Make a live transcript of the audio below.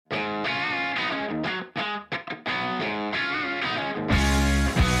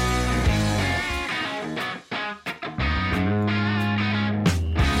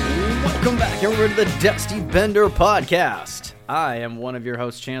Welcome back, everyone, to the Dusty Bender Podcast. I am one of your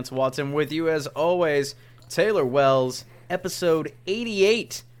hosts, Chance Watson, with you as always, Taylor Wells, episode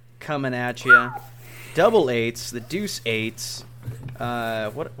 88 coming at you. Double eights, the deuce eights.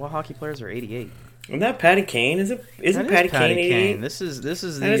 What hockey players are 88? Isn't that Patty Kane? Isn't Patty Kane 88? This is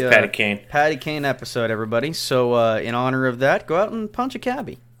the Patty Kane. Patty Kane episode, everybody. So in honor of that, go out and punch a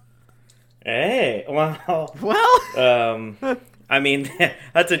cabbie. Hey, well, I mean,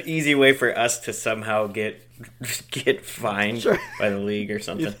 that's an easy way for us to somehow get fined by the league or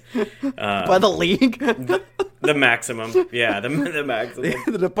something. By the league? The maximum. Yeah, the maximum.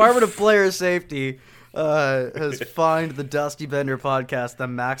 The Department of Player Safety has fined the Dusty Bender Podcast the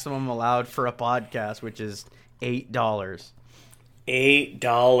maximum allowed for a podcast, which is $8.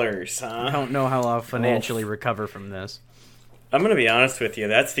 $8, huh? I don't know how I'll financially recover from this. I'm going to be honest with you.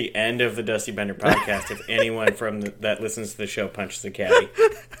 That's the end of the Dusty Bender Podcast. If anyone that listens to the show punches the caddy,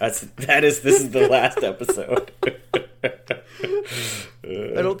 this is the last episode.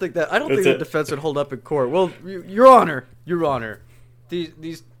 I don't think that defense would hold up in court. Well, Your Honor,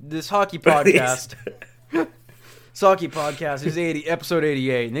 this hockey podcast, is episode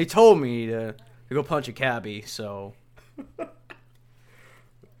 88, and they told me to go punch a cabbie. So,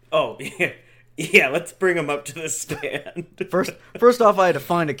 oh yeah. Yeah, let's bring him up to the stand. First off, I had to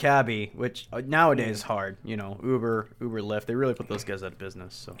find a cabbie, which nowadays is hard. You know, Uber, Lyft, they really put those guys out of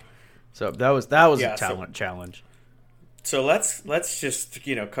business. So that was a challenge. So let's just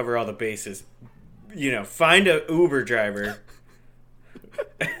cover all the bases. Find a Uber driver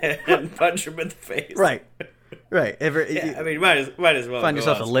and punch him in the face. Right. Might as well find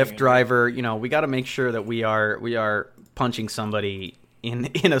yourself a Lyft driver. We got to make sure that we are punching somebody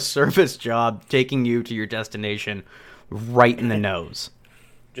in a service job, taking you to your destination right in the nose.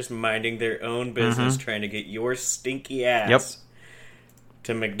 Just minding their own business, trying to get your stinky ass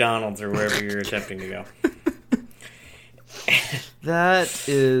to McDonald's or wherever you're attempting to go. That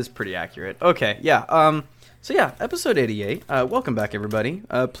is pretty accurate. Okay, yeah. So yeah, episode 88. Welcome back, everybody.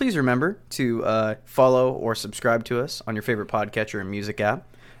 Please remember to follow or subscribe to us on your favorite podcatcher and music app.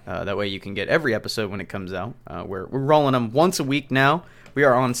 That way you can get every episode when it comes out. We're rolling them once a week now. We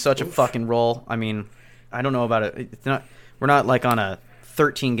are on such a fucking roll. I mean, I don't know about it. We're not like on a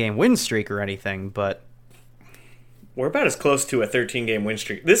 13-game win streak or anything, but we're about as close to a 13-game win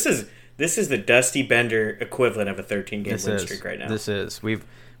streak. This is the Dusty Bender equivalent of a 13-game win streak right now. This is.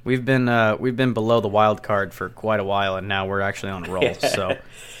 We've been below the wild card for quite a while, and now we're actually on a roll. So,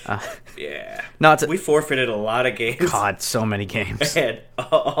 yeah, we forfeited a lot of games. God, so many games. And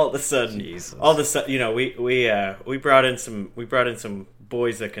all of a sudden, we brought in some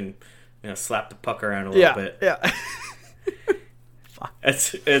boys that can slap the puck around a little bit. Yeah.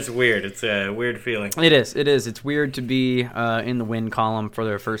 It's weird. It's a weird feeling. It is. It's weird to be in the win column for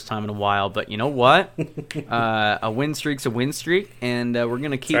the first time in a while. But you know what? A win streak's a win streak, and we're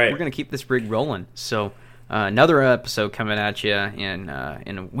gonna keep this rig rolling. So another episode coming at you in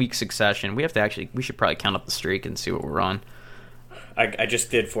a week succession. We should probably count up the streak and see what we're on. I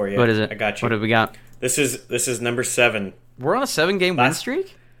just did for you. What is it? I got you. What do we got? This is number 7. We're on a 7-game win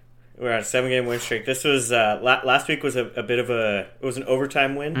streak. We're on a 7-game win streak. This was last week was a bit of it was an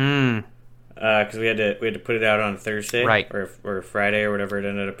overtime win because we had to put it out on Thursday, right, or Friday or whatever it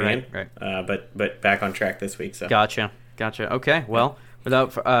ended up being. Right. But back on track this week. So gotcha. Okay. Well,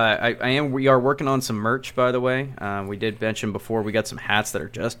 we are working on some merch, by the way. We did mention before we got some hats that are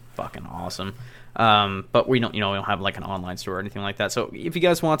just fucking awesome. But we don't have like an online store or anything like that. So if you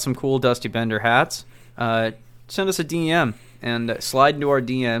guys want some cool Dusty Bender hats, send us a DM. And slide into our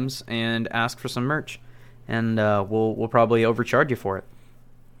DMs and ask for some merch, and we'll probably overcharge you for it.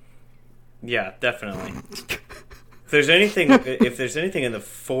 Yeah, definitely. If there's anything in the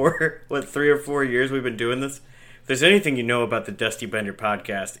 3 or 4 years we've been doing this, if there's anything about the Dusty Bender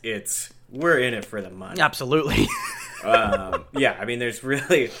Podcast, it's we're in it for the money. Absolutely. Yeah, I mean, there's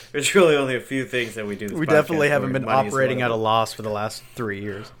really only a few things that we do. We definitely haven't been operating at a loss for the last 3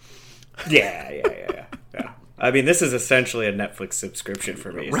 years. Yeah. I mean, this is essentially a Netflix subscription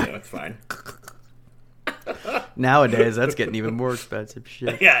for me, so it's fine. Nowadays, that's getting even more expensive.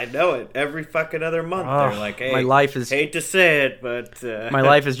 Shit. Yeah, I know it. Every fucking other month, they're like, "Hey, my life is hate to say it, but my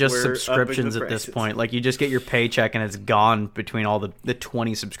life is just subscriptions at this point. Like, you just get your paycheck and it's gone between all the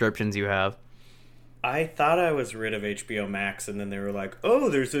 20 subscriptions you have." I thought I was rid of HBO Max, and then they were like, "Oh,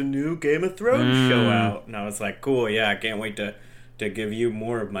 there's a new Game of Thrones show out," and I was like, "Cool, yeah, I can't wait to give you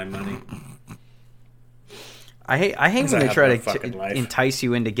more of my money." I hate when they try to entice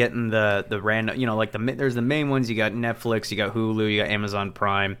you into getting the random, like there's the main ones. You got Netflix, you got Hulu, you got Amazon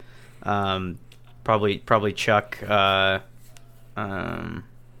Prime, probably Chuck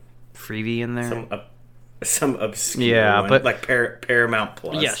freebie in there. Some obscure one, but like Paramount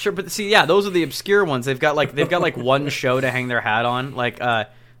Plus. Yeah, sure, but see, those are the obscure ones. They've got like one show to hang their hat on, like the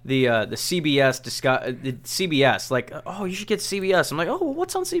CBS the CBS. Like, oh, you should get CBS. I'm like, oh, well,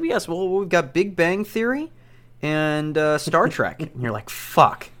 what's on CBS? Well, we've got Big Bang Theory and Star Trek. And you're like,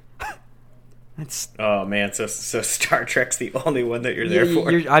 fuck. Oh man, so Star Trek's the only one that you're there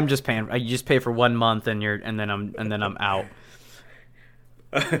for. I'm just paying. I just pay for 1 month, and then I'm out.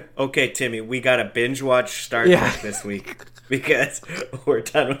 Okay, Timmy, we gotta binge watch Star Trek this week because we're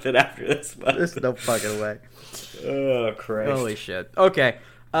done with it after this month. There's no fucking way. Oh Christ! Holy shit. Okay,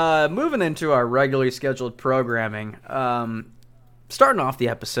 moving into our regularly scheduled programming. Starting off the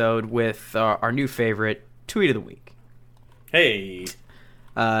episode with our new favorite tweet of the week. Hey.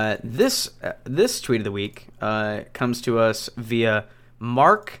 This tweet of the week comes to us via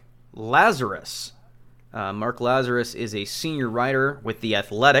Mark Lazarus. Mark Lazarus is a senior writer with The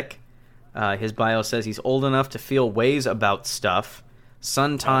Athletic. His bio says he's old enough to feel ways about stuff.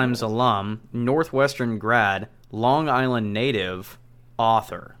 Sun Times alum, Northwestern grad, Long Island native,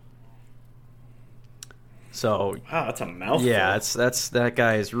 author. So wow, that's a mouthful. Yeah, that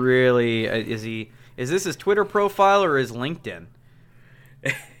guy is really. Is this his Twitter profile or his LinkedIn?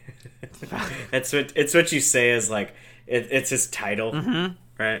 It's what you say is like it's his title,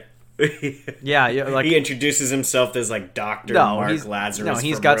 right? Yeah, like he introduces himself as like Dr. Mark Lazarus. No,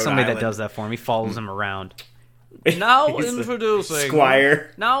 he's from got Rhode somebody Island. that does that for him. He follows him around. Now introducing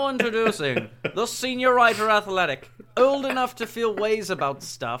Squire. Now introducing the senior writer Athletic, old enough to feel ways about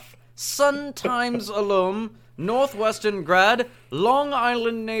stuff. Sun Times alum, Northwestern grad, Long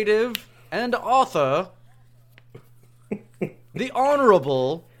Island native, and author. The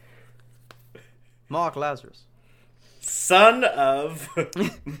Honorable Mark Lazarus. Son of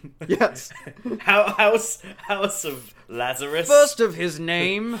Yes. House of Lazarus. First of his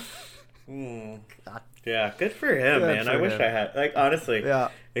name. Yeah, good for him, man. I wish I had honestly. Yeah.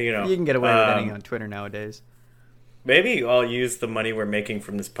 You know, you can get away with anything on Twitter nowadays. Maybe I'll use the money we're making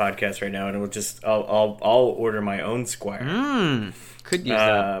from this podcast right now, and I'll order my own Squire. Could use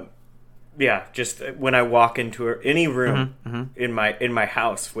that. Yeah, just when I walk into any room in my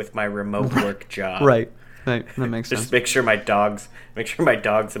house with my remote work job. Right. That makes sense. Just make sure my dogs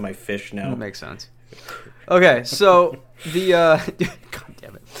and my fish know. That makes sense. Okay, so the God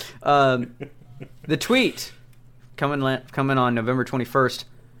damn it. The tweet coming on November 21st.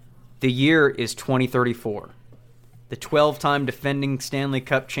 The year is 2034. The 12-time defending Stanley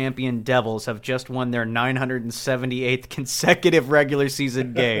Cup champion Devils have just won their 978th consecutive regular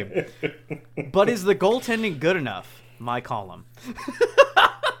season game. But is the goaltending good enough? My column.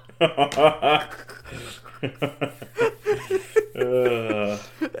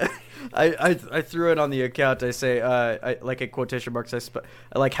 I threw it on the account. I say, I like in quotation marks. I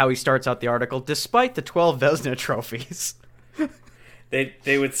like how he starts out the article. Despite the 12 Vezina trophies,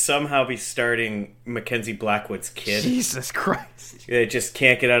 they would somehow be starting Mackenzie Blackwood's kid. Jesus Christ! They just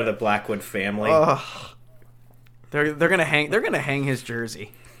can't get out of the Blackwood family. They're gonna hang his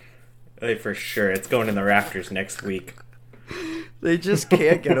jersey. For sure, it's going in the rafters next week. They just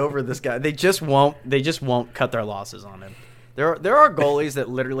can't get over this guy. They just won't cut their losses on him. There are goalies that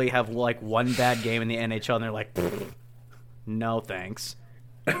literally have like one bad game in the NHL and they're like, no thanks.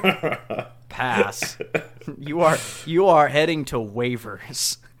 Pass. You are heading to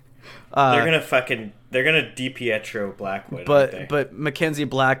waivers. They're gonna DiPietro Blackwood. But Mackenzie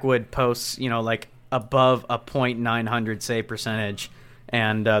Blackwood posts, like above a .900 save percentage,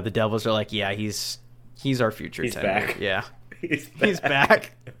 and the Devils are like, yeah, he's our future. He's tender. back. Yeah. He's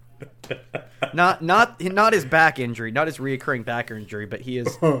back. Not his back injury, not his reoccurring back injury, but he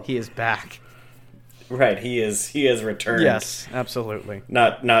is back. Right, he is returned. Yes, absolutely.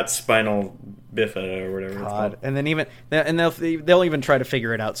 Not spinal bifida or whatever. God. And then they'll even try to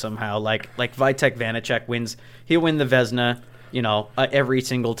figure it out somehow. Like Vitek Vanacek wins, he'll win the Vezina, every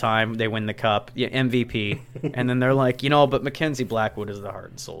single time they win the cup, MVP. And then they're like, but Mackenzie Blackwood is the heart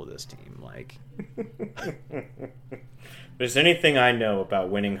and soul of this team. Like. If there's anything I know about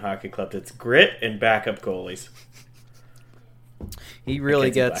winning hockey clubs, it's grit and backup goalies. He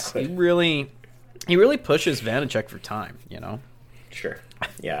really pushes Vanacek for time, Sure.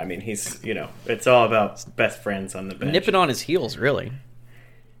 Yeah, I mean, he's, it's all about best friends on the bench. Nipping on his heels, really.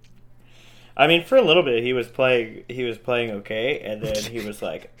 I mean, for a little bit he was playing okay, and then he was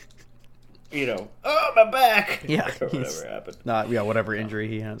like, oh, my back. Yeah. Whatever happened. Whatever injury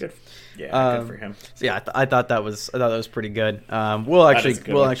he has. Good. Yeah, good for him. So yeah, I thought that was pretty good. We'll actually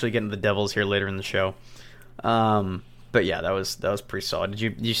get into the Devils here later in the show. But yeah, that was pretty solid.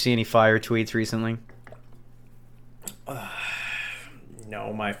 Did you see any fire tweets recently?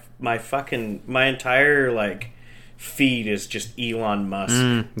 No, my entire like feed is just Elon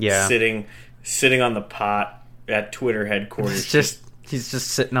Musk sitting on the pot at Twitter headquarters. He's just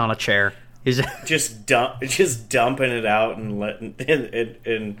sitting on a chair. He's just dumping it out and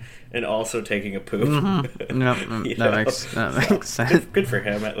letting and also taking a poop. Mm-hmm. That makes sense. Good for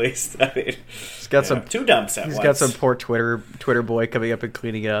him, at least. I mean, he's got some 2 dumps at once. He's got some poor Twitter boy coming up and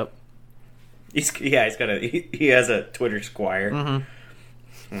cleaning it up. He has a Twitter squire. Mm-hmm.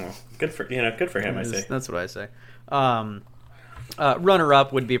 Oh, good for him. I say that's what I say. Runner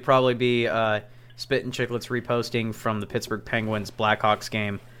up would probably be Spit and Chicklets reposting from the Pittsburgh Penguins Blackhawks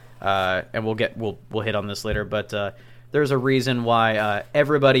game, and we'll hit on this later. But there's a reason why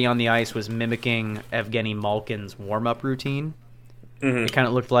everybody on the ice was mimicking Evgeny Malkin's warm up routine. Mm-hmm. It kind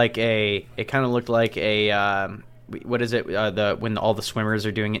of looked like a what is it? When all the swimmers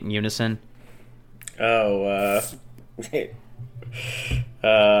are doing it in unison. Oh, good.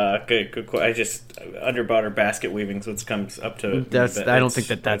 I just underwater basket weaving's what comes up to. I don't think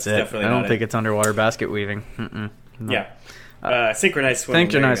that's it. I don't think it's underwater basket weaving. No. Yeah, synchronized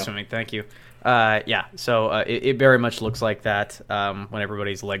swimming. Synchronized swimming. Thank you. Yeah. So it very much looks like that when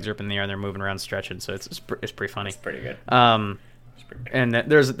everybody's legs are up in the air and they're moving around stretching. So it's pretty funny. It's pretty good. And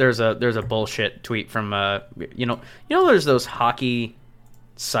there's a bullshit tweet from there's those hockey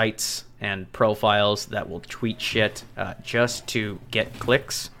sites and profiles that will tweet shit just to get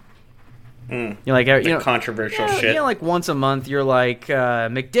clicks. You're like, controversial shit. Like once a month, you're like,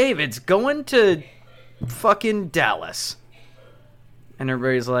 McDavid's going to fucking Dallas, and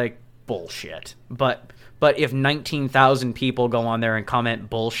everybody's like, bullshit. But if 19,000 people go on there and comment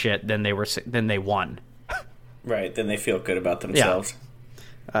bullshit, then they won. Right. Then they feel good about themselves.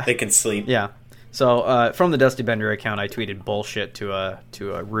 Yeah. They can sleep. Yeah. So from the Dusty Bender account, I tweeted bullshit to a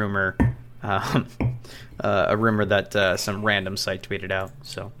rumor, a rumor that some random site tweeted out.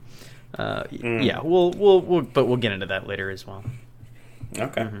 So yeah, we'll get into that later as well.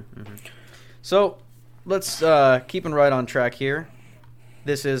 Okay. Mm-hmm. So let's keeping right on track here.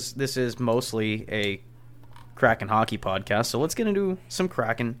 This is mostly a Kraken hockey podcast, so let's get into some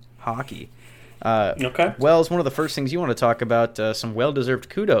Kraken hockey. Okay. Wells, one of the first things you want to talk about, some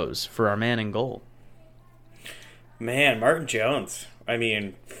well-deserved kudos for our man in goal. Man, Martin Jones. I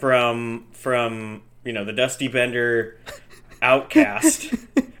mean, from the Dusty Bender outcast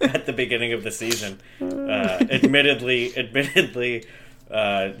at the beginning of the season, admittedly,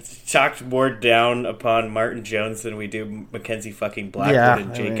 talked more down upon Martin Jones than we do Mackenzie fucking Blackwood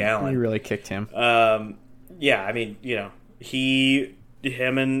and Jake Allen. We really kicked him. Yeah, I mean,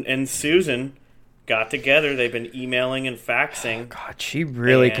 him and Susan got together. They've been emailing and faxing. Oh, God, she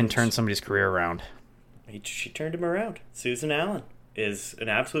really can turn somebody's career around. She turned him around. Susan Allen is an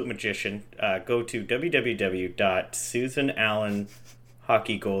absolute magician. Go to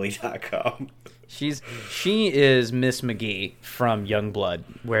www.susanallenhockeygoalie.com. She is Miss McGee from Youngblood,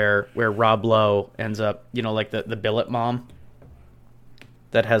 where Rob Lowe ends up, like the billet mom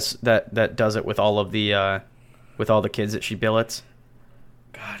that does it with all of the with all the kids that she billets.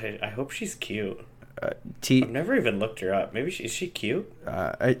 God, I hope she's cute. I've never even looked her up. Maybe is she cute?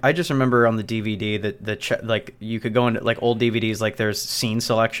 I just remember on the DVD that like you could go into like old DVDs, like there's scene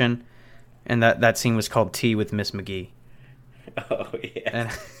selection, and that scene was called Tea with Miss McGee. Oh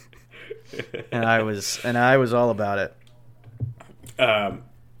yeah. And I was all about it.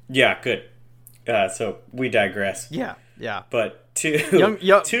 Yeah, good. So we digress. Yeah. But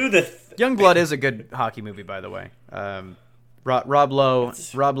Youngblood is a good hockey movie, by the way. Rob Lowe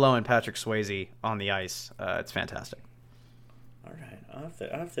and Patrick Swayze on the ice. It's fantastic. All right, I'll have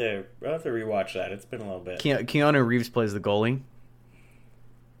to rewatch that. It's been a little bit. Keanu Reeves plays the goalie.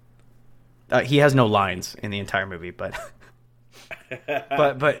 He has no lines in the entire movie, but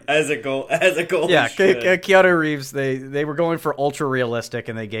as a goal. Yeah, Keanu Reeves. They were going for ultra realistic,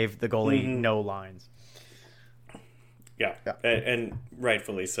 and they gave the goalie no lines. Yeah, and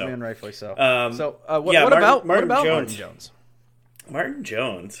rightfully so. And rightfully so. What about Martin Jones? Martin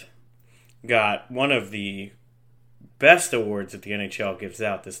Jones got one of the best awards that the NHL gives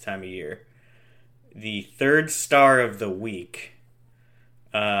out this time of year. The third star of the week.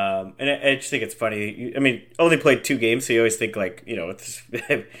 And I just think it's funny. I mean, only played 2 games, so you always think he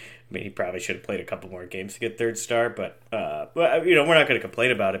probably should have played a couple more games to get third star, but we're not going to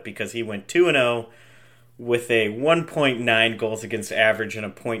complain about it because he went 2-0 with a 1.9 goals against average and a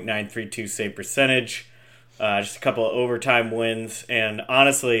 .932 save percentage. Just a couple of overtime wins, and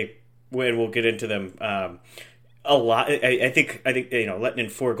honestly, we'll get into them a lot. I think letting in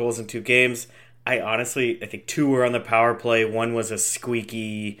 4 goals in 2 games. I think 2 were on the power play. 1 was a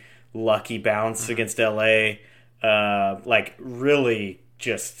squeaky, lucky bounce against LA. like really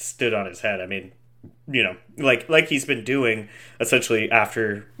just stood on his head. I mean, like he's been doing essentially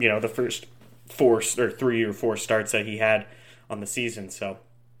after the first 3 or 4 starts that he had on the season. So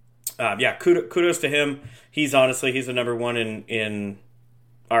yeah, kudos to him. He's the number one in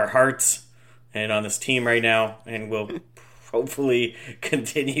our hearts and on this team right now, and will hopefully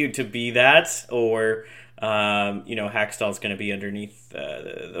continue to be that. Or Hackstall's going to be underneath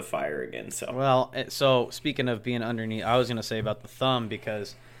the fire again. So so speaking of being underneath, I was going to say about the thumb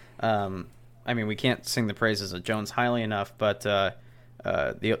because, I mean, we can't sing the praises of Jones highly enough, but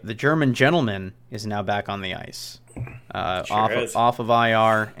the German gentleman is now back on the ice, off of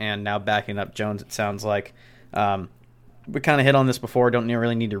IR, and now backing up Jones. It sounds like we kind of hit on this before. Don't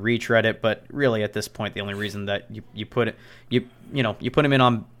really need to retread it, but really at this point, the only reason that you put him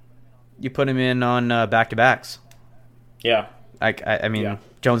in on back-to-backs. Yeah, I mean, yeah.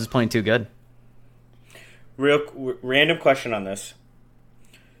 Jones is playing too good. Random question on this.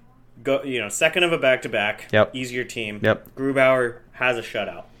 Go, second of a back-to-back. Yep. Easier team. Yep. Grubauer has a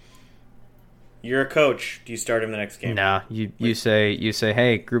shutout. You're a coach. Do you start him the next game? Nah. You say,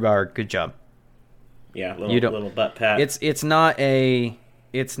 hey, Grubauer, good job. Yeah, little butt pat. It's not going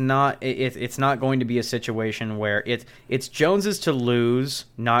to be a situation where it's Jones's to lose,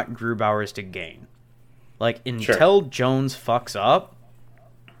 not Grubauer's to gain. Like until Jones fucks up,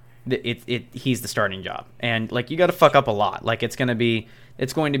 he's the starting job, and like you got to fuck up a lot. Like it's going to be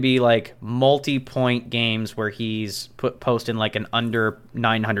like multi-point games where he's posting like an under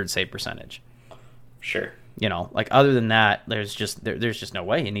 900 save percentage. Sure. Like other than that, there's just no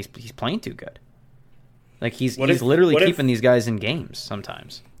way, and he's playing too good. Like he's literally keeping these guys in games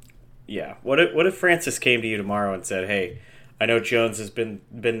sometimes. Yeah. What if Francis came to you tomorrow and said, "Hey, I know Jones has been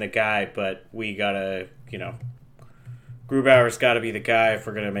the guy, but we gotta, Grubauer's got to be the guy if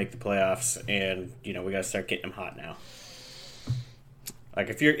we're gonna make the playoffs, and we gotta start getting him hot now." Like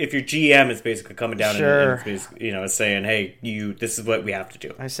if your GM is basically coming down and saying, "Hey, this is what we have to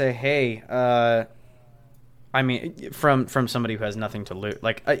do." I say, "Hey, I mean, from somebody who has nothing to lose.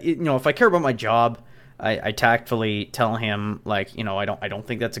 Like, if I care about my job, I tactfully tell him, like, I don't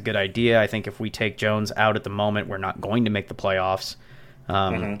think that's a good idea. I think if we take Jones out at the moment, we're not going to make the playoffs.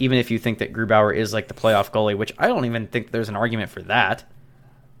 Even if you think that Grubauer is like the playoff goalie, which I don't even think there's an argument for that.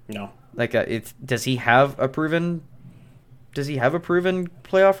 No. Like, does he have a proven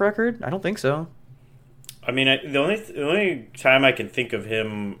playoff record? I don't think so. I mean, the only time I can think of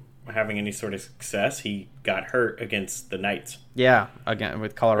him having any sort of success, he got hurt against the Knights. Yeah, again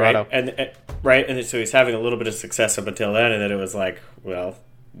with Colorado. Right, and so he's having a little bit of success up until then, and then it was like, well,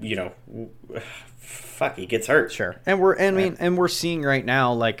 fuck, he gets hurt. Sure, and we're seeing right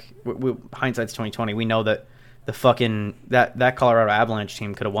now, like, hindsight's 2020. We know that the fucking that Colorado Avalanche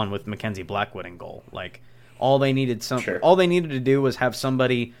team could have won with Mackenzie Blackwood in goal. Like, all they needed to do was have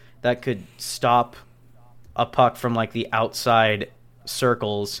somebody that could stop a puck from like the outside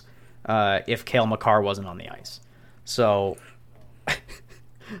circles. If Cale Makar wasn't on the ice. So,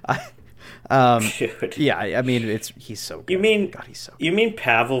 yeah, I mean, he's so good. You mean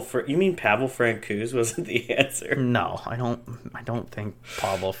Pavel Francouz wasn't the answer? No, I don't think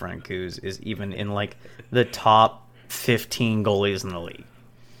Pavel Francouz is even in like the top 15 goalies in the league.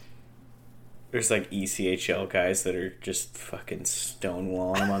 There's like ECHL guys that are just fucking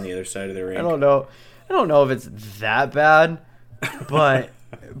stonewalling him on the other side of the rink. I don't know if it's that bad, but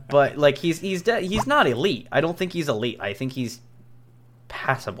like he's not elite. I don't think he's elite. I think he's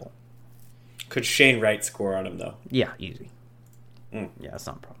passable. Could Shane Wright score on him though? Yeah, easy. Yeah, that's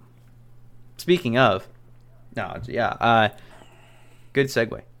not a problem. Speaking of, good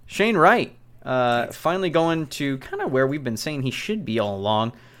segue. Shane Wright, finally going to kind of where we've been saying he should be all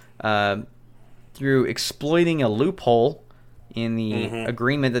along, through exploiting a loophole in the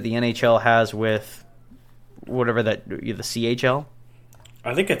agreement that the NHL has with whatever the CHL.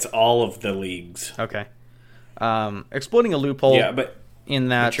 I think it's all of the leagues. Okay. Exploiting a loophole. Yeah, but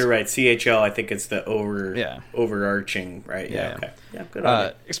you're right. CHL, I think it's the overarching, right? Yeah. Okay. Yeah, good on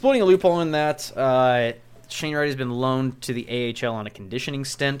you. Exploiting a loophole in that, Shane Wright has been loaned to the AHL on a conditioning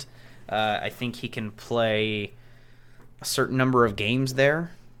stint. I think he can play a certain number of games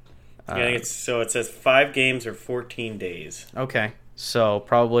there. It says 5 games or 14 days. Okay. So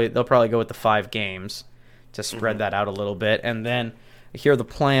they'll probably go with the 5 games to spread that out a little bit, and then here the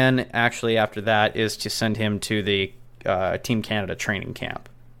plan actually after that is to send him to the Team Canada training camp.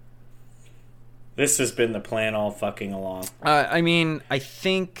 This has been the plan all fucking along. I mean, I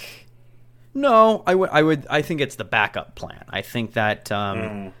think no, I think it's the backup plan. I think that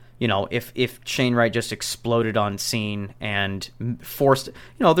if Shane Wright just exploded on scene and forced,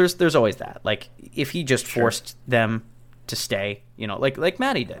 there's always that. Like, if he just forced them to stay, like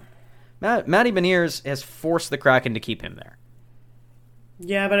Matty did. Matty Beniers has forced the Kraken to keep him there.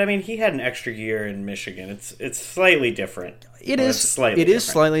 Yeah, but I mean, he had an extra year in Michigan. It's slightly different. It is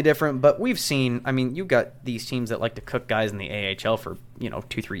slightly different, but we've seen. I mean, you've got these teams that like to cook guys in the AHL for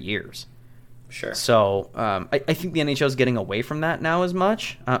 2-3 years. Sure. So I think the NHL is getting away from that now as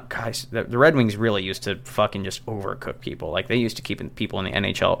much. Guys, the Red Wings really used to fucking just overcook people. Like, they used to keep people in the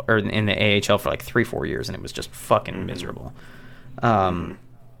NHL or in the AHL for like 3-4 years, and it was just fucking miserable.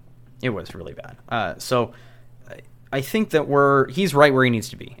 It was really bad. So I think that he's right where he needs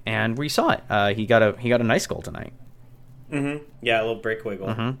to be, and we saw it. He got a nice goal tonight. Mm-hmm. Yeah, a little breakaway goal.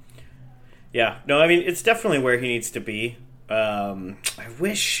 Mm-hmm. Yeah, no, I mean, it's definitely where he needs to be. I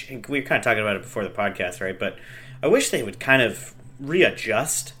wish, we were kind of talking about it before the podcast, right? But I wish they would kind of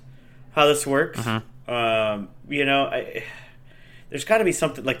readjust how this works. Mm-hmm. There's got to be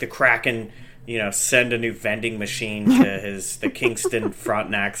something like the Kraken. Send a new vending machine to the Kingston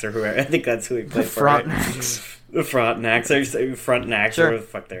Frontenacs or whoever. I think that's who he played for. Frontenacs. The Frontenacs. I say Frontenacs, sure. Or what the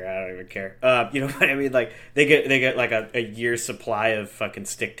fuck they're. I don't even care. You know what I mean? Like, they get like a year's supply of fucking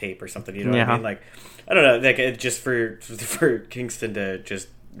stick tape or something. You know what I mean? Like, I don't know. Like, just for Kingston to just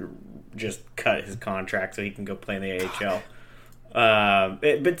cut his contract so he can go play in the AHL.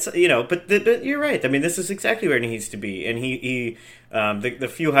 But you're right. I mean, this is exactly where he needs to be, and he the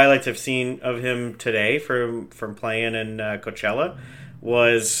few highlights I've seen of him today from playing in Coachella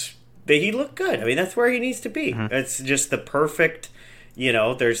was that he looked good. I mean, that's where he needs to be. Mm-hmm. It's just the perfect.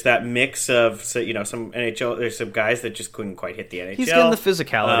 There's that mix of some NHL. There's some guys that just couldn't quite hit the NHL. He's getting the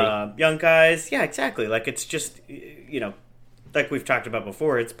physicality. Young guys, yeah, exactly. Like, it's just like we've talked about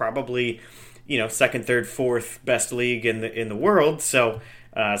before. It's probably second, third, fourth best league in the world. So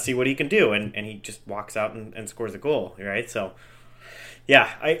see what he can do, and he just walks out and scores a goal, right? So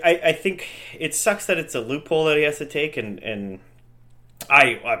yeah, I think it sucks that it's a loophole that he has to take, and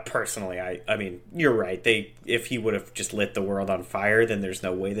I personally, I mean, you're right. If he would have just lit the world on fire, then there's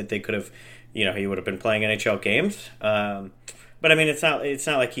no way that they could have, he would have been playing NHL games. But I mean, it's not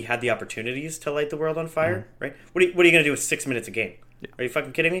like he had the opportunities to light the world on fire, right? What are you going to do with 6 minutes a game? Yeah. Are you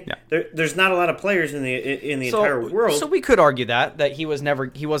fucking kidding me? Yeah. There's not a lot of players in the entire world. So we could argue that he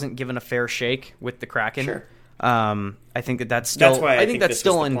wasn't given a fair shake with the Kraken. Sure. I think that's still. That's why I think that's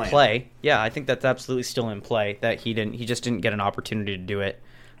still in plan. play. Yeah, I think that's absolutely still in play. That he just didn't get an opportunity to do it.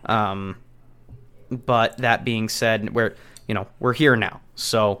 But that being said, we're here now.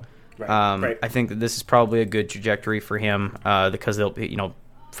 So right. I think that this is probably a good trajectory for him because they'll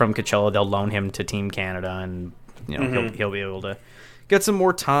from Coachella they'll loan him to Team Canada, and he'll be able to get some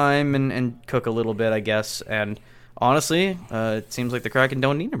more time and cook a little bit, I guess. And honestly, it seems like the Kraken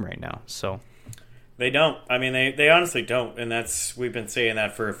don't need him right now. So they don't. I mean, they honestly don't, and we've been saying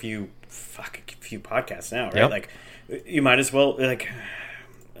that for a few podcasts now, right? Yep. Like, you might as well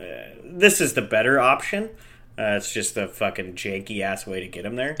this is the better option. It's just a fucking janky ass way to get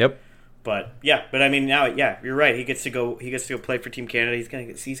him there. Yep. But I mean, now, yeah, you're right. He gets to go play for Team Canada.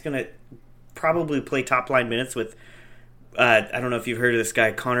 He's gonna probably play top line minutes with. I don't know if you've heard of this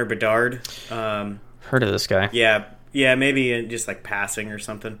guy, Connor Bedard. Heard of this guy? Yeah, maybe in just like passing or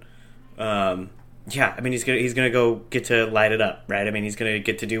something. Yeah, I mean, he's gonna go get to light it up, right? I mean, he's gonna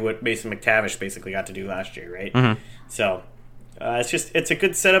get to do what Mason McTavish basically got to do last year, right? Mm-hmm. So it's a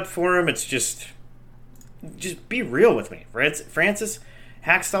good setup for him. It's just be real with me, Francis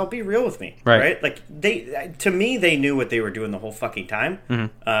Hackstall. Be real with me, right? Like, they knew what they were doing the whole fucking time.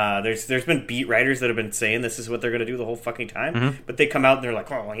 Mm-hmm. There's been beat writers that have been saying this is what they're gonna do the whole fucking time, mm-hmm. but they come out and they're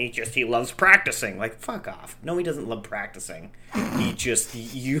like, oh, he loves practicing. Like, fuck off. No, he doesn't love practicing.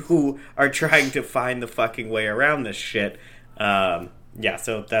 You are trying to find the fucking way around this shit. Yeah,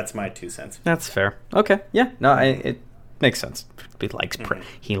 so that's my 2 cents. That's fair. Okay, yeah, no, it makes sense. He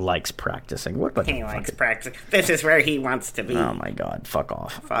likes practicing. What about he likes practicing? This is where he wants to be. Oh my god, fuck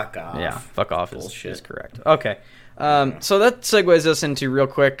off. Fuck off. Yeah, fuck off is correct. Okay. So that segues us into real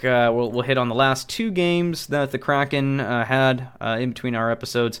quick. We'll hit on the last 2 games that the Kraken had in between our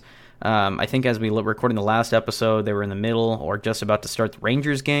episodes. I think as we were recording the last episode, they were in the middle or just about to start the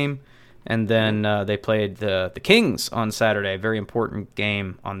Rangers game, and then they played the Kings on Saturday. Very important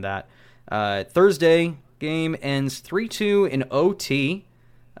game on that. Thursday game ends 3-2 in OT,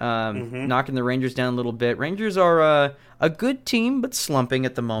 knocking the Rangers down a little bit. Rangers are a good team, but slumping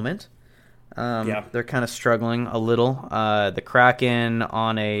at the moment. They're kind of struggling a little. The Kraken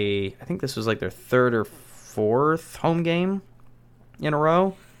I think this was like their 3rd or 4th home game in a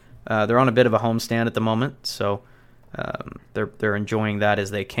row. They're on a bit of a homestand at the moment, so they're enjoying that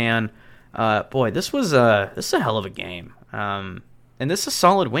as they can. Boy, this is a hell of a game. And this is a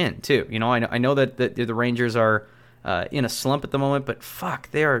solid win too. You know, I know that the Rangers are in a slump at the moment, but fuck,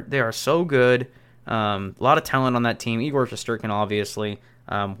 they are so good. A lot of talent on that team. Igor Shesterkin, obviously.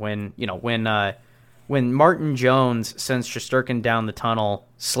 When Martin Jones sends Shesterkin down the tunnel,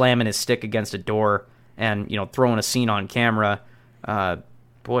 slamming his stick against a door, and throwing a scene on camera,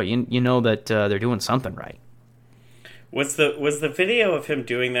 boy, you know that they're doing something right. Was the video of him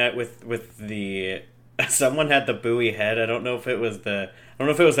doing that with the someone had the buoy head? I don't know if it was the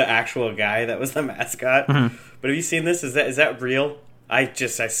actual guy that was the mascot. Mm-hmm. But have you seen this? Is that real? I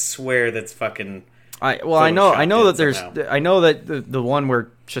swear that's fucking. I know that the one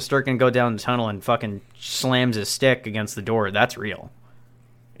where Shesterkin go down the tunnel and fucking slams his stick against the door. That's real.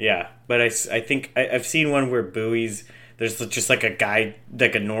 Yeah, but I think I've seen one where buoys. There's just like a guy,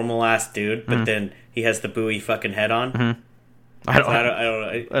 like a normal ass dude, but then he has the buoy fucking head on. Mm-hmm. I don't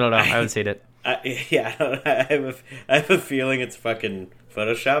know. I haven't seen it. I have a feeling it's fucking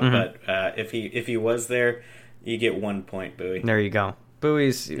Photoshop, but if he was there, you get 1 point, Bowie. There you go.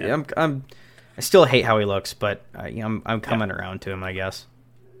 Bowie's. Yeah. I still hate how he looks, but I'm coming around to him, I guess.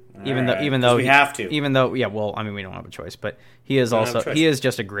 Even though we have to. Even though we don't have a choice, but he is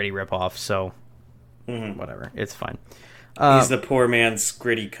just a gritty ripoff. So whatever, it's fine. He's the poor man's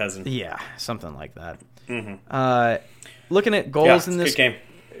gritty cousin. Yeah, something like that. Looking at goals in this game.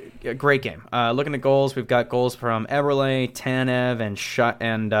 Great game. Looking at goals, we've got goals from Eberle, Tanev,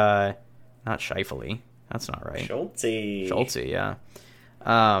 and not Scheifele. That's not right. Schultze, yeah.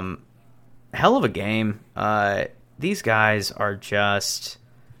 Hell of a game. These guys are just,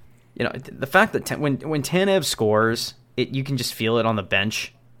 the fact that when Tanev scores, you can just feel it on the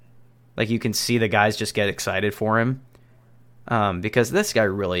bench. Like you can see the guys just get excited for him, because this guy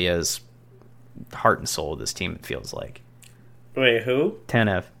really is heart and soul of this team. It feels like. Wait, who?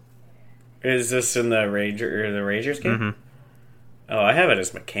 Tanev. Is this in the Rangers game? Mm-hmm. Oh, I have it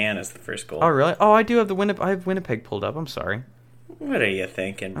as McCann as the first goal. Oh, really? Oh, I do have I have Winnipeg pulled up. I'm sorry. What are you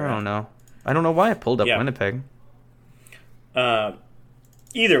thinking, bro? I don't know. I don't know why I pulled up Winnipeg.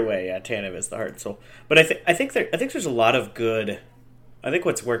 Either way, Tanev is the heart and soul. But I think there's a lot of good. I think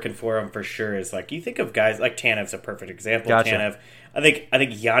what's working for him for sure is like you think of guys like Tanev's a perfect example. Gotcha. Tanev. I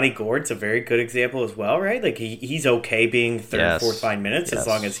think Yanni Gord's a very good example as well, right? Like he's okay being third, fourth line minutes as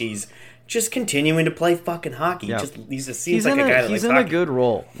long as he's just continuing to play fucking hockey. Yeah. He just seems like a guy that he's likes in hockey. a good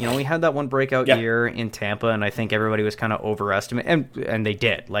role. We had that one breakout year in Tampa, and I think everybody was kind of overestimating, and they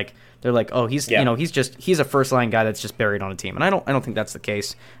did. Like they're like, oh, he's he's a first line guy that's just buried on a team, and I don't think that's the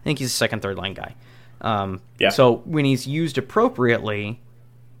case. I think he's a second, third line guy. So when he's used appropriately,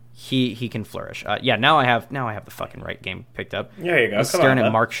 he can flourish. Now I have the fucking right game picked up. There you go. I was staring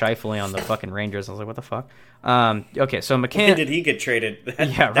at Mark Scheifele on the fucking Rangers. I was like, what the fuck? Okay, so McCann. When did he get traded?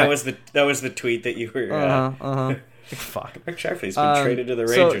 That was the tweet that you were. Fuck. Mark Scheifele's been traded to the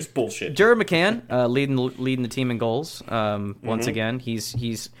Rangers. Bullshit. Jared McCann leading the team in goals. Once again,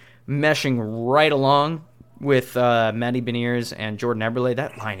 he's meshing right along with Matty Beniers and Jordan Eberle.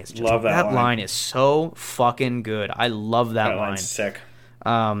 That line is just that line is so fucking good. I love that line. Line's sick.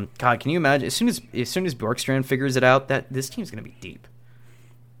 God, can you imagine? As soon as Bjorkstrand figures it out, that this team's gonna be deep.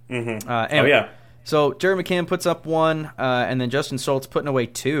 Mm-hmm. Anyway, so Jared McCann puts up one, and then Justin Schultz putting away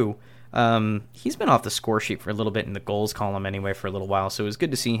two. He's been off the score sheet for a little bit in the goals column anyway for a little while, so it was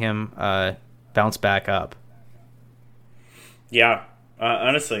good to see him bounce back up. Yeah,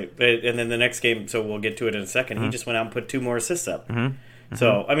 honestly, and then the next game, so we'll get to it in a second. He just went out and put 2 more assists up.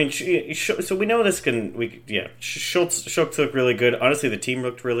 So I mean, so we know this can. Schultz looked really good. Honestly, the team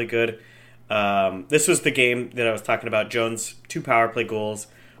looked really good. This was the game that I was talking about. Jones 2 power play goals.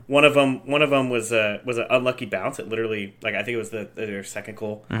 One of them was an unlucky bounce. It literally, like I think it was their second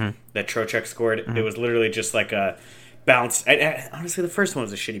goal that Trocheck scored. It was literally just like a bounce. Honestly, the first one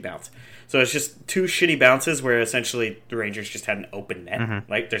was a shitty bounce. So it's just 2 shitty bounces where essentially the Rangers just had an open net.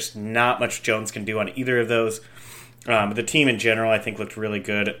 Like there's not much Jones can do on either of those. The team in general, I think, looked really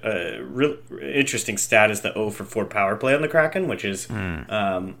good. Real interesting stat is the 0 for 4 power play on the Kraken, which is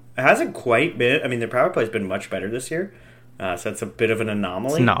it hasn't quite been. I mean, their power play has been much better this year, so that's a bit of an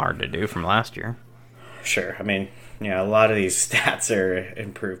anomaly. It's not hard to do from last year. Sure, I mean, a lot of these stats are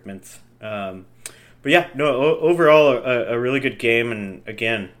improvements. But yeah, no. Overall, a really good game, and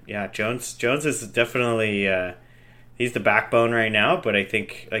again, Jones is definitely. He's the backbone right now, but I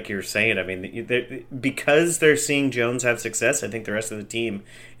think, like you were saying, I mean, because they're seeing Jones have success, I think the rest of the team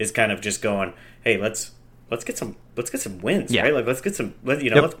is kind of just going, "Hey, let's get some wins, right? Like let's get some,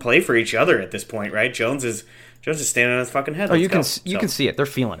 let's play for each other at this point, right?" Jones is standing on his fucking head. You can see it; they're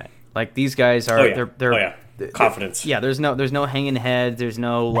feeling it. Like these guys are, confidence. Yeah, there's no hanging heads. There's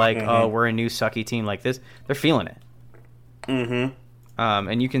no like, oh, we're a new sucky team like this. They're feeling it. Mm-hmm.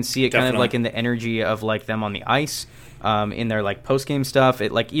 And you can see it kind of Definitely. like in the energy of like them on the ice, in their like post game stuff.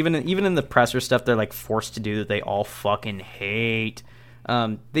 It like even in the presser stuff they're like forced to do that they all fucking hate.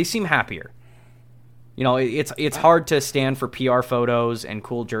 They seem happier. You know, it's hard to stand for PR photos and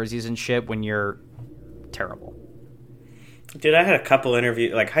cool jerseys and shit when you're terrible. Dude, I had a couple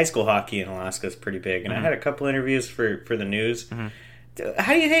interviews, like high school hockey in Alaska is pretty big, and I had a couple interviews for the news. Dude,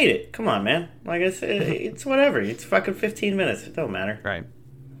 how do you hate it? Come on, man. Like, it's whatever. It's fucking 15 minutes. It don't matter. Right.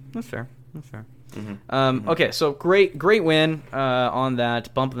 That's fair. Okay, so great win on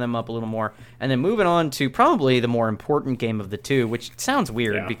that, bumping them up a little more. And then moving on to probably the more important game of the two, which sounds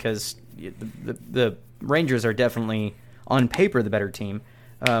weird because the Rangers are definitely, on paper, the better team.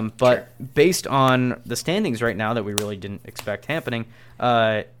 But based on the standings right now that we really didn't expect happening,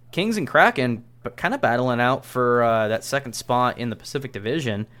 Kings and Kraken but kind of battling out for that second spot in the Pacific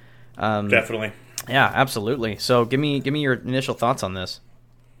Division. Definitely. Yeah, absolutely. So give me your initial thoughts on this.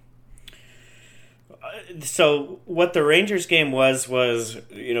 So what the Rangers game was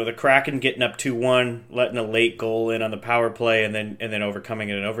the Kraken getting up 2-1, letting a late goal in on the power play, and then overcoming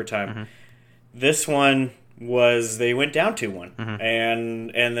it in overtime. This one was they went down 2-1,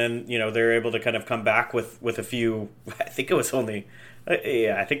 and then they're able to kind of come back with a few. I think it was only,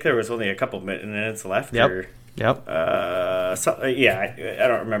 I think there was only a couple minutes left. Yep. I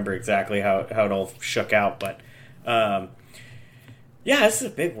don't remember exactly how it all shook out, but. Yeah, this is a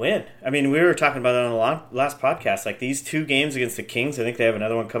big win. I mean, we were talking about it on the last podcast. Like, these two games against the Kings, I think they have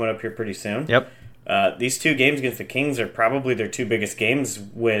another one coming up here pretty soon. Yep. These two games against the Kings are probably their two biggest games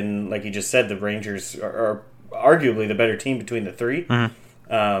when, like you just said, the Rangers are arguably the better team between the three. But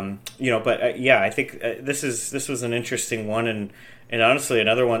I think this was an interesting one, and honestly,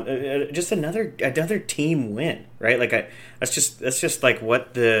 another one, just another team win, right? Like, that's just like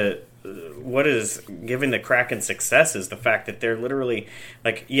what is giving the Kraken success is the fact that they're literally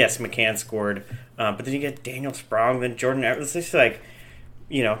like, yes, McCann scored, but then you get Daniel Sprong, then Jordan Eberle. It's just like,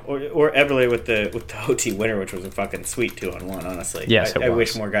 or Eberle with the OT winner, which was a fucking sweet 2-on-1. Honestly, yes, I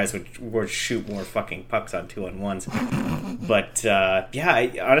wish more guys would shoot more fucking pucks on 2-on-1s. But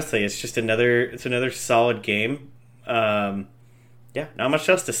honestly, it's just another solid game. Yeah, not much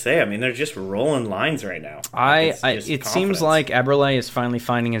else to say. I mean, they're just rolling lines right now. It seems like Eberle is finally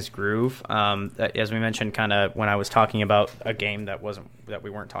finding his groove. As we mentioned, kind of when I was talking about a game that we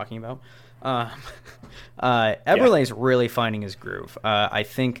weren't talking about. Eberle is really finding his groove. I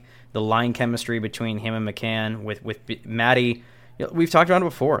think the line chemistry between him and McCann with Matty, we've talked about it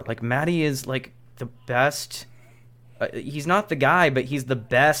before. Like, Matty is like the best. He's not the guy, but he's the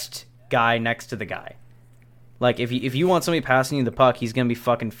best guy next to the guy. Like, if you want somebody passing you the puck, he's going to be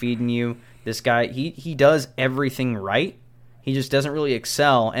fucking feeding you. This guy, he does everything right. He just doesn't really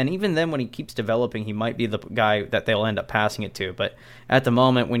excel. And even then, when he keeps developing, he might be the guy that they'll end up passing it to. But at the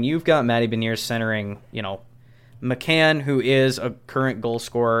moment, when you've got Matty Beniers centering, McCann, who is a current goal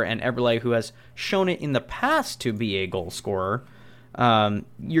scorer, and Eberle, who has shown it in the past to be a goal scorer,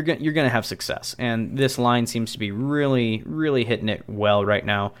 you're going to have success. And this line seems to be really, really hitting it well right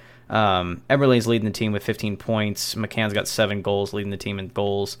now. Eberle's leading the team with 15 points. McCann's got 7 goals, leading the team in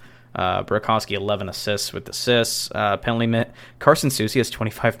goals. Burakovsky 11 assists with assists. Penalty minute. Carson Soucy has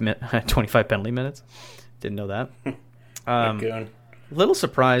 25 penalty minutes. Didn't know that. Little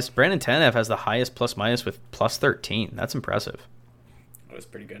surprised. Brandon Tanev has the highest plus minus with plus 13. That's impressive. That was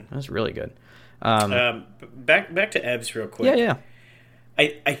pretty good. That was really good. Back to Ebbs real quick. Yeah.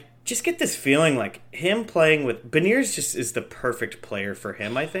 I just get this feeling like him playing with Beniers just is the perfect player for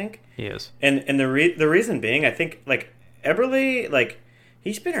him. I think he is, and the reason being, I think like Eberle, like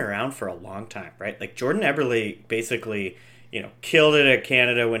he's been around for a long time, right? Like Jordan Eberle basically, killed it at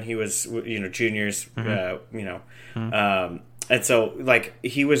Canada when he was juniors, and so like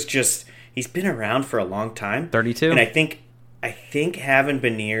he's been around for a long time, 32, and I think having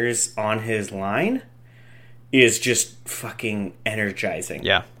Beniers on his line is just fucking energizing.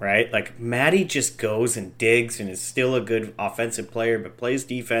 Yeah. Right? Like, Matty just goes and digs and is still a good offensive player, but plays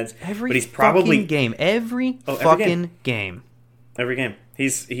defense. Every he's probably fucking game. Every game. Every game.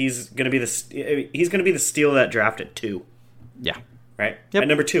 He's gonna be the steal of that draft at 2. Yeah. Right? Yep. At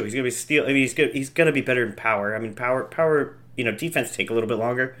number 2, he's gonna be steal. I mean, he's gonna be better in power. I mean, power. Defense take a little bit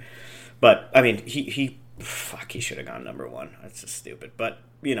longer, but I mean, he should have gone number 1. That's just stupid, but.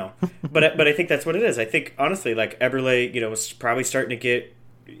 But I think that's what it is. I think honestly, like Eberle, was probably starting to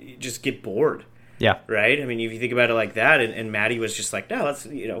get bored. Yeah. Right. I mean, if you think about it like that, and Matty was just like, no, let's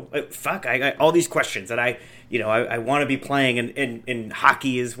I got all these questions that I want to be playing, and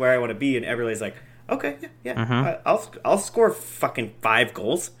hockey is where I want to be. And Eberle's like, Okay, yeah. Mm-hmm. I'll score fucking 5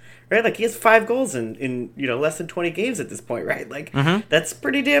 goals, right? Like he has 5 goals in less than 20 games at this point, right? Like that's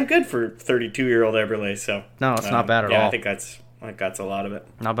pretty damn good for 32-year-old Eberle. So No, it's not bad at all. I think that's a lot of it.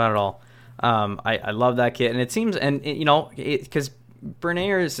 Not bad at all. I love that kid, and it seems, and because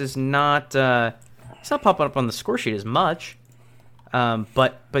Bernayers is not he's not popping up on the score sheet as much,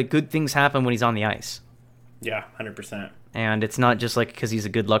 but good things happen when he's on the ice. Yeah, 100%. And it's not just like because he's a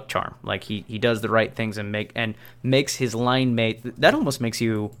good luck charm. Like he does the right things and makes his line mate. That almost makes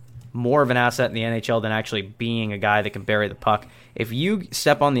you more of an asset in the NHL than actually being a guy that can bury the puck. If you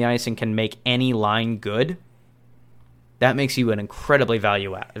step on the ice and can make any line good, that makes you an incredibly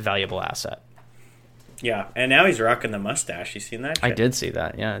valuable asset. Yeah, and now he's rocking the mustache. You seen that? I did see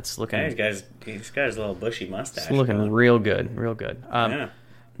that. Yeah, it's looking. Yeah, he's got his little bushy mustache. It's looking real good, real good. Yeah.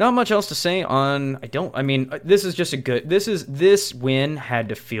 Not much else to say on. This is just a good. This win had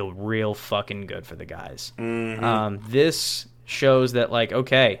to feel real fucking good for the guys. Mm-hmm. This shows that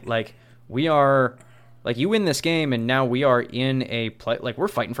we are, you win this game and now we are in a play. Like we're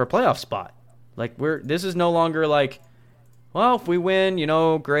fighting for a playoff spot. Like this is no longer like, well, if we win,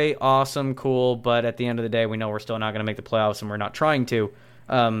 great, awesome, cool. But at the end of the day, we know we're still not going to make the playoffs and we're not trying to.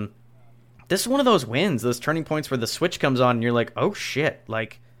 This is one of those wins, those turning points where the switch comes on and you're like, oh shit,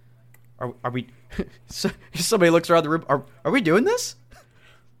 like, are we? Somebody looks around the room. Are we doing this?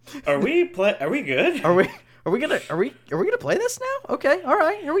 Are we good? Are we gonna play this now? Okay, all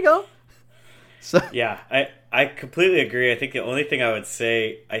right, here we go. So yeah, I completely agree. I think the only thing I would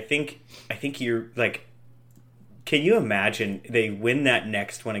say, I think you're like, can you imagine they win that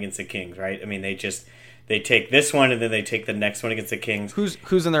next one against the Kings, right? I mean, they take this one and then they take the next one against the Kings.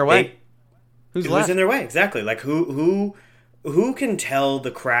 Who's in their way? Who's in their way? Exactly. Like who can tell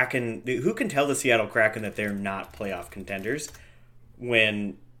the Kraken? Who can tell the Seattle Kraken that they're not playoff contenders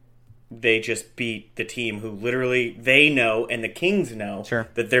when they just beat the team who literally they know and the Kings know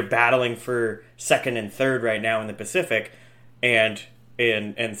that they're battling for second and third right now in the Pacific, and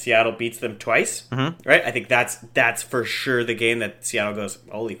Seattle beats them twice, right? I think that's for sure the game that Seattle goes,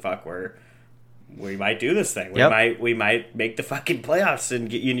 holy fuck, we might do this thing. We might make the fucking playoffs and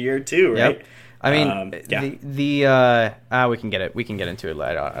get you in year 2, right? Yep. I mean, we can get it. We can get into it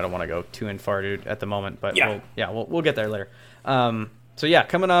later. I don't want to go too in far at the moment, but we'll get there later. So yeah,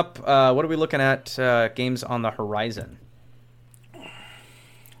 coming up, what are we looking at? Games on the horizon.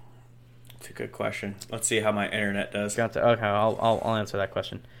 That's a good question. Let's see how my internet does. Okay, I'll answer that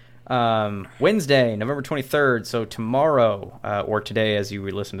question. Wednesday, November 23rd. So tomorrow, or today, as you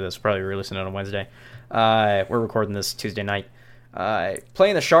listen to this, probably you're listening on Wednesday. We're recording this Tuesday night.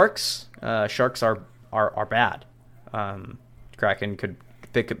 Playing the Sharks. Sharks are bad. Kraken could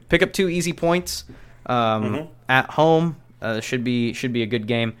pick up 2 easy points at home. Should be a good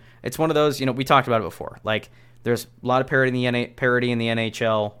game. It's one of those, we talked about it before. Like there's a lot of parity in the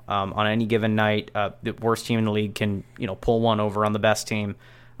NHL. On any given night, the worst team in the league can pull one over on the best team.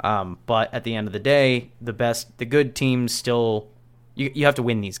 But at the end of the day, the good teams still you have to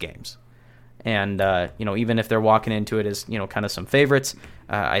win these games. And even if they're walking into it as kind of some favorites,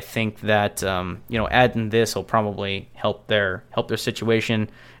 I think that adding this will probably help their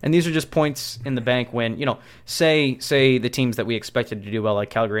situation. And these are just points in the bank when say the teams that we expected to do well, like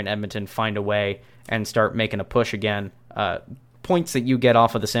Calgary and Edmonton, find a way and start making a push again. Points that you get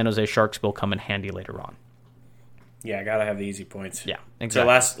off of the San Jose Sharks will come in handy later on. Yeah, I gotta have the easy points. Yeah,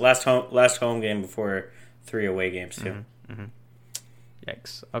 exactly. So last home game before 3 away games too.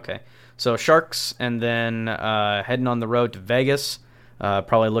 Yikes. Okay. So Sharks, and then heading on the road to Vegas,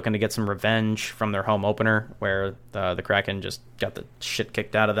 probably looking to get some revenge from their home opener, where the Kraken just got the shit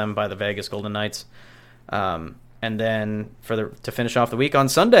kicked out of them by the Vegas Golden Knights. And then to finish off the week on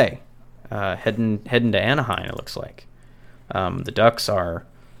Sunday, heading to Anaheim. It looks like the Ducks are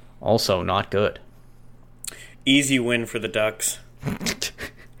also not good. Easy win for the Ducks.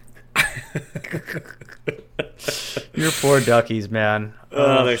 Your poor Duckies, man.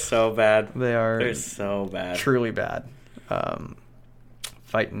 Oh, they're so bad. They're so bad. Truly bad.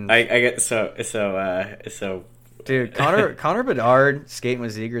 Fighting. I get so. Dude, Connor Bedard skating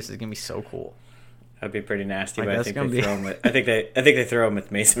with Zegras is gonna be so cool. That'd be pretty nasty. But I think they throw him with. I think they throw him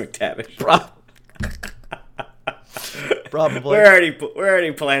with Mason McTavish. Probably. We're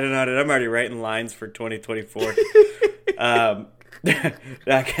already planning on it. I'm already writing lines for 2024. I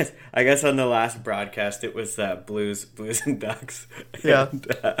guess on the last broadcast it was Blues and Ducks. Yeah.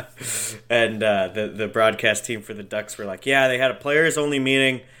 And the broadcast team for the Ducks were like, yeah, they had a players only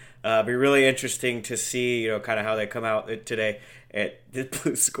meeting. Be really interesting to see, kind of how they come out today. The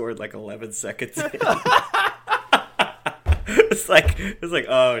Blues scored like 11 seconds in. it was like,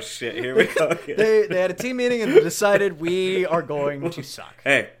 oh shit, here we go. They had a team meeting and they decided we are going to suck.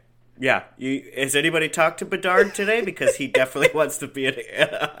 Hey, yeah, has anybody talked to Bedard today? Because he definitely wants to be at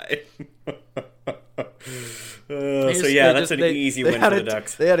Anaheim. So yeah, that's an easy win for the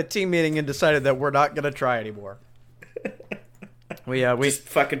Ducks. They had a team meeting and decided that we're not going to try anymore. We just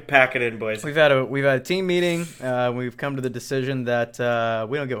fucking pack it in, boys. We've had a team meeting. We've come to the decision that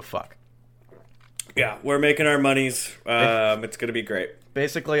we don't give a fuck. Yeah, we're making our monies. It's gonna be great.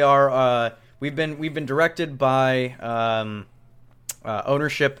 Basically, we've been directed by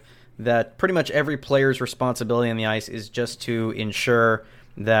ownership that pretty much every player's responsibility on the ice is just to ensure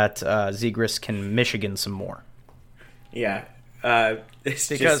that Zegras can Michigan some more. Yeah,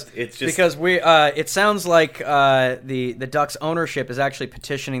 because it sounds like the Ducks ownership is actually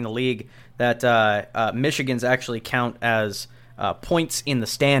petitioning the league that Michigan's actually count as points in the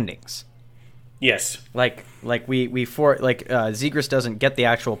standings. Yes, Zegras doesn't get the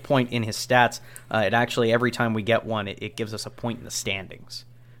actual point in his stats. It actually every time we get one, it gives us a point in the standings.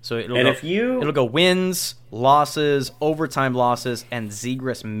 So it'll go wins, losses, overtime losses, and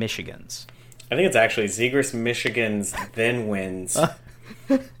Zegras Michigans. I think it's actually Zegras Michigans, then wins.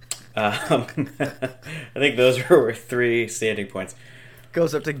 I think those are worth 3 standing points.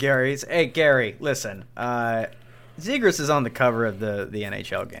 Goes up to Gary's. Hey, Gary, listen. Zegras is on the cover of the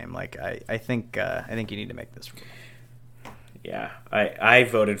NHL game. Like, I think you need to make this rule. Yeah, I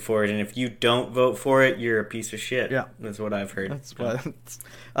voted for it, and if you don't vote for it, you're a piece of shit. Yeah, that's what I've heard. That's what.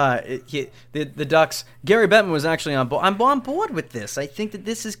 The Ducks. Gary Bettman was actually on board. I'm on board with this. I think that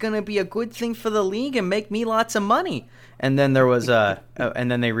this is going to be a good thing for the league and make me lots of money. And then there was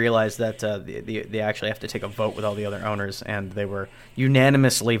and then they realized that they actually have to take a vote with all the other owners, and they were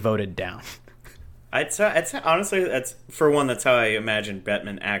unanimously voted down. Honestly, that's for one. That's how I imagine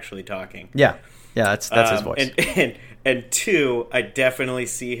Bettman actually talking. Yeah, that's his voice. And 2, I definitely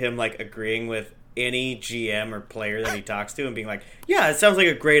see him like agreeing with any GM or player that he talks to and being like, "Yeah, it sounds like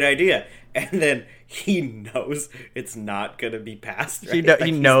a great idea." And then he knows it's not going to be passed. Right? He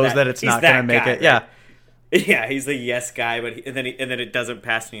knows that it's not going to make it. Right? Yeah, he's the yes guy, but and then it doesn't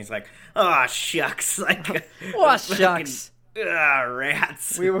pass, and he's like, "Oh shucks!" Like, "Oh shucks!"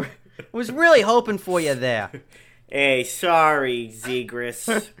 Rats. Was really hoping for you there. Hey, sorry,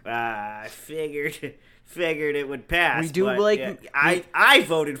 Zegras. I figured it would pass. We do I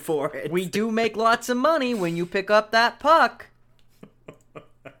voted for it. We do make lots of money when you pick up that puck.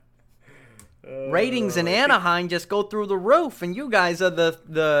 Ratings in Anaheim just go through the roof, and you guys are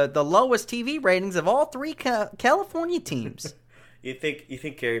the lowest TV ratings of all 3 California teams. You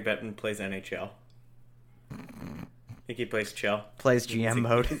think Gary Bettman plays NHL? I think he plays chill. Plays GM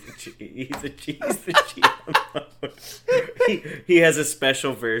mode. He's the GM mode. He has a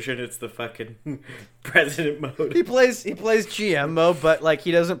special version. It's the fucking president mode. He plays GM mode, but like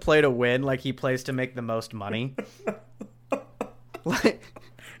he doesn't play to win. Like he plays to make the most money. Like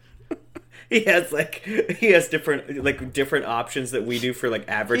he has different options that we do for like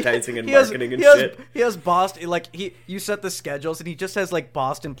advertising and marketing and shit. He has Boston. Like you set the schedules, and he just has like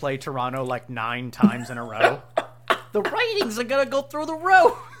Boston play Toronto like 9 times in a row. The ratings are going to go through the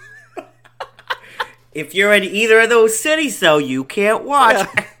roof. If you're in either of those cities, though, you can't watch.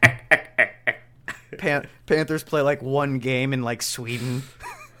 Yeah. Panthers play like 1 game in like Sweden.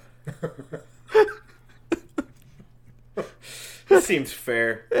 That seems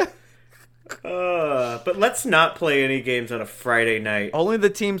fair. But let's not play any games on a Friday night. Only the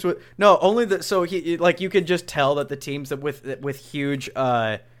teams with so he like you could just tell that the teams that with huge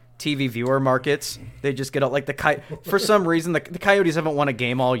TV viewer markets, they just get out like for some reason the Coyotes haven't won a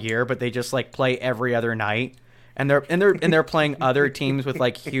game all year, but they just like play every other night, and they're playing other teams with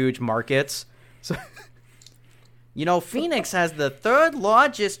like huge markets. So Phoenix has the 3rd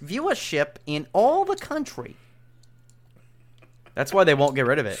largest viewership in all the country. That's why they won't get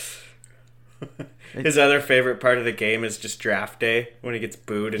rid of it. His other favorite part of the game is just draft day when he gets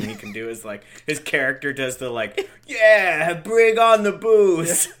booed, and he can do his character does the like, yeah, bring on the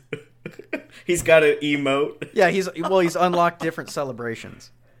booze. Yeah. He's got an emote. Yeah, he's unlocked different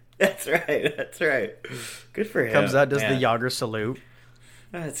celebrations. That's right. Good for him. Comes out, does the Yager salute.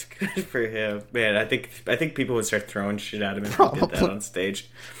 That's good for him, man. I think people would start throwing shit at him if he did that on stage.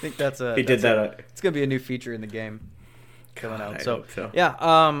 I think it's gonna be a new feature in the game. Coming out. So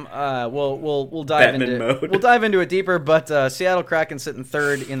yeah, we'll dive into it deeper. But Seattle Kraken sitting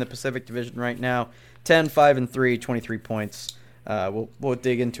 3rd in the Pacific Division right now, 10-5-3, 23 points. We'll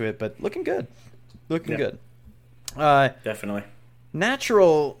dig into it, but looking good, good. Definitely.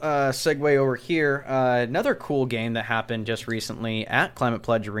 Natural segue over here. Another cool game that happened just recently at Climate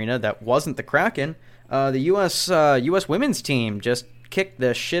Pledge Arena that wasn't the Kraken. The U.S. women's team just kicked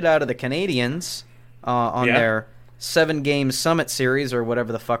the shit out of the Canadians on their 7-game summit series or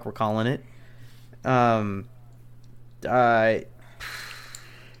whatever the fuck we're calling it.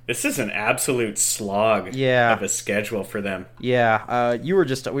 This is an absolute slog of a schedule for them. Yeah, we were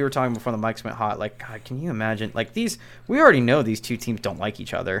talking before the mics went hot. Like, God, can you imagine? Like, we already know these two teams don't like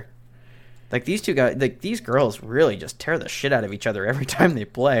each other. Like, these two guys, like, these girls really just tear the shit out of each other every time they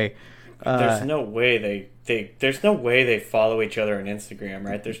play. There's no way there's no way they follow each other on Instagram,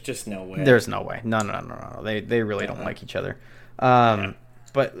 right? There's just no way. There's no way. No. They really don't like each other.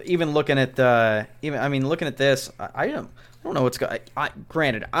 But even looking at looking at this, I don't know what's going.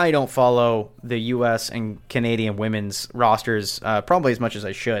 Granted, I don't follow the U.S. and Canadian women's rosters probably as much as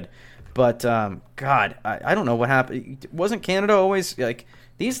I should. But God, I don't know what happened. Wasn't Canada always like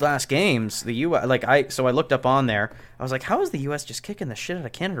these last games? The U.S. So I looked up on there. I was like, how is the U.S. just kicking the shit out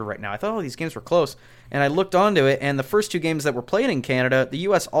of Canada right now? I thought all these games were close, and I looked onto it, and the first 2 games that were played in Canada, the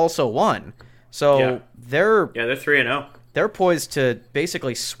U.S. also won. So they're 3-0. They're poised to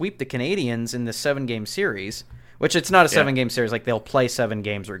basically sweep the Canadians in the 7-game series. Which it's not a 7-game series. Like, they'll play 7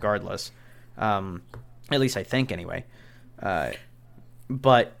 games regardless. At least I think, anyway.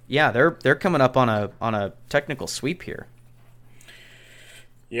 But yeah, they're coming up on a technical sweep here.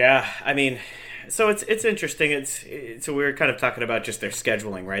 Yeah, I mean, so it's interesting. So we were kind of talking about just their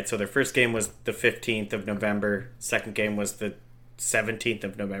scheduling, right? So their first game was the 15th of November. Second game was the 17th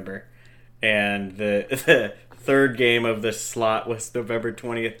of November, and the third game of the slot was November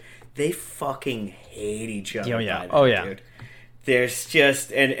 20th. They fucking hate each other. Dude. There's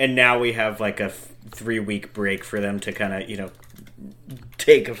just and now we have like a 3-week break for them to kind of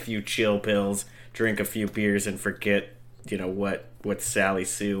take a few chill pills, drink a few beers, and forget what Sally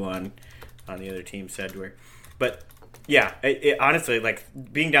Sue on the other team said to her. But yeah, it honestly, like,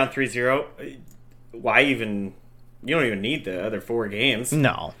 being down 3-0, why even? You don't even need the other 4 games.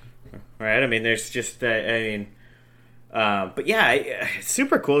 No, right? I mean, there's just but yeah, it's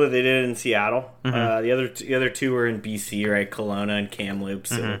super cool that they did it in Seattle. Mm-hmm. The other 2 were in BC, right? Kelowna and Kamloops.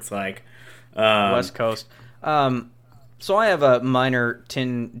 So it's like West Coast. So I have a minor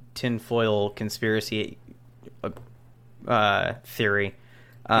tinfoil conspiracy theory.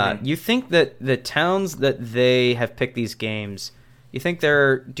 You think that the towns that they have picked these games, you think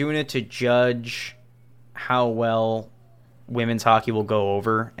they're doing it to judge how well women's hockey will go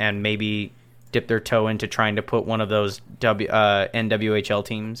over and maybe dip their toe into trying to put one of those NWHL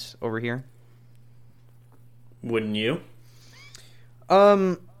teams over here? Wouldn't you?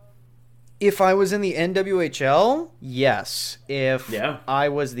 If I was in the NWHL, yes. If I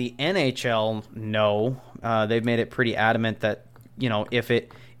was the NHL, no. They've made it pretty adamant that if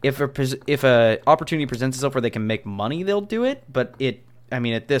a opportunity presents itself where they can make money, they'll do it. But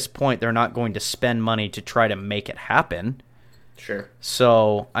at this point, they're not going to spend money to try to make it happen. Sure.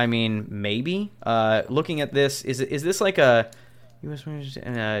 So, I mean, maybe. Looking at this, is this like a U.S.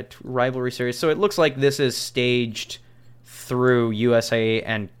 rivalry series? So it looks like this is staged through USA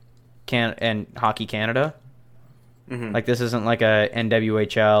and Hockey Canada. Mm-hmm. Like, this isn't like a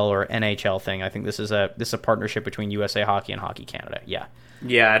NWHL or NHL thing. I think this is a partnership between USA Hockey and Hockey Canada. Yeah.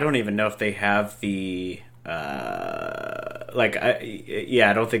 Yeah, I don't even know if they have the I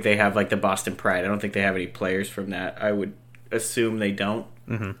don't think they have like the Boston Pride. I don't think they have any players from that. I would assume they don't.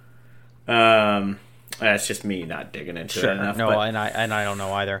 Mm-hmm. That's just me not digging into it enough. No, and I don't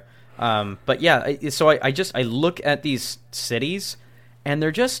know either. But yeah, so I look at these cities, and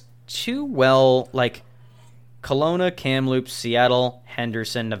they're just too well, like Kelowna, Kamloops, Seattle,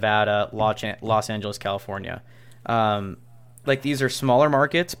 Henderson, Nevada, Los Angeles, California. Like, these are smaller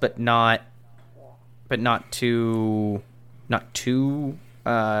markets, but not too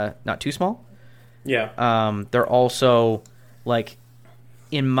small. Yeah. They're also, like,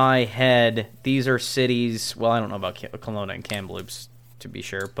 in my head, these are cities. Well, I don't know about Kelowna and Kamloops, to be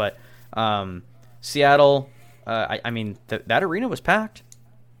sure, but Seattle. I mean, that arena was packed.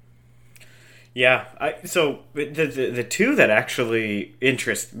 Yeah. So the 2 that actually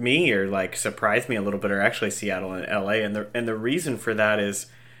interest me or like surprise me a little bit are actually Seattle and LA, and the reason for that is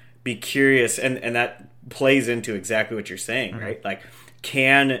be curious, and that plays into exactly what you're saying, mm-hmm. right? Like,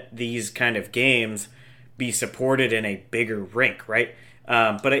 can these kind of games be supported in a bigger rink, right?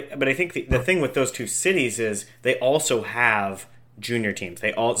 But I think the thing with those 2 cities is they also have junior teams.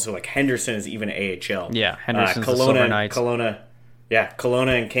 They also, like, Henderson is even AHL. Yeah, Henderson's the Silver Knights.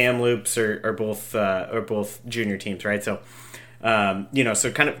 Kelowna and Kamloops are both junior teams, right? So,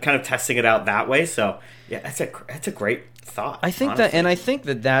 so kind of testing it out that way. So, yeah, that's a great thought. I think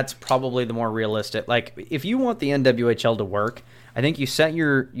that's probably the more realistic. Like, if you want the NWHL to work, I think you set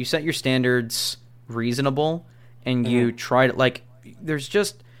your standards reasonable and you try to, like, there's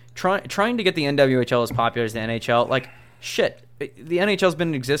just trying to get the NWHL as popular as the NHL. Like, shit, the NHL's been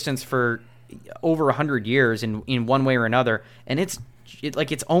in existence for over 100 years in one way or another, and it's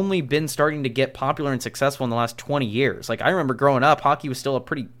only been starting to get popular and successful in the last 20 years. Like, I remember growing up, hockey was still a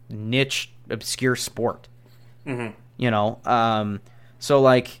pretty niche, obscure sport. You know, so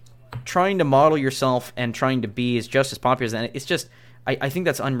like trying to model yourself and trying to be is just as popular as that. It's just, I think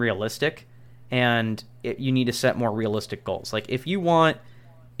that's unrealistic, and you need to set more realistic goals. Like, if you want,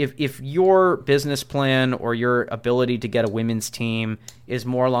 if your business plan or your ability to get a women's team is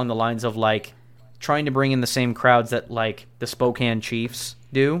more along the lines of like trying to bring in the same crowds that like the Spokane Chiefs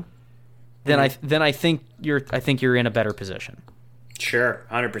do, then I think you're in a better position. Sure,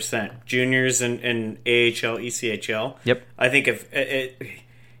 100%. Juniors and AHL, ECHL. Yep. I think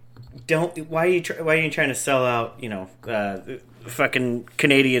why are you trying to sell out, you know, the fucking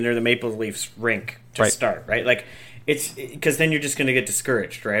Canadian or the Maple Leafs rink to start, right? Like, it's because then you're just going to get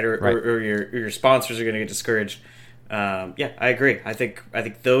discouraged, right? Or your sponsors are going to get discouraged. Yeah, I agree. I think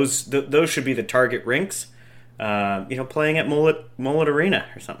those should be the target rinks. You know, playing at Mullet Arena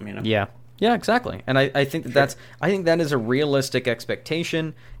or something. You know. Yeah, exactly. And I think that is a realistic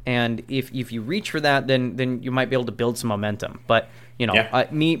expectation. And if you reach for that, then you might be able to build some momentum. But you know,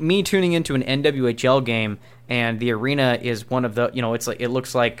 me tuning into an NWHL game and the arena is one of the, you know, it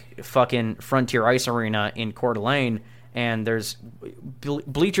looks like fucking Frontier Ice Arena in Coeur d'Alene, and there's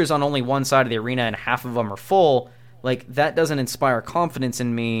bleachers on only one side of the arena and half of them are full. Like, that doesn't inspire confidence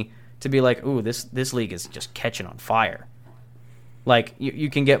in me to be like, ooh, this league is just catching on fire. Like,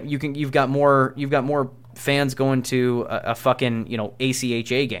 you've got more fans going to a fucking, you know,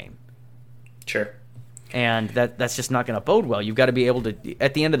 ACHA game. Sure. And that's just not going to bode well. You've got to be able to,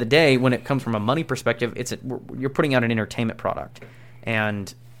 at the end of the day, when it comes from a money perspective, you're putting out an entertainment product,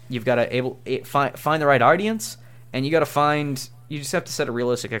 and you've got to find the right audience, and you just have to set a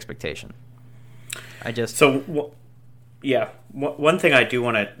realistic expectation. One thing I do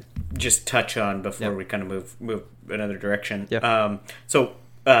want to just touch on before we kind of move another direction. Yeah.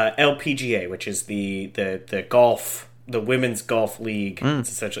 LPGA, which is the golf. The women's golf league.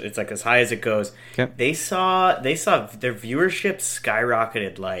 It's essentially, it's like as high as it goes. Okay. They saw their viewership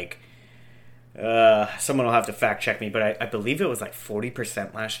skyrocketed. Like, someone will have to fact check me, but I believe it was like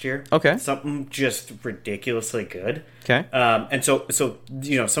 40% last year. Okay. Something just ridiculously good. Okay. And so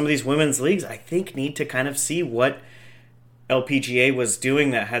you know, some of these women's leagues, I think, need to kind of see what LPGA was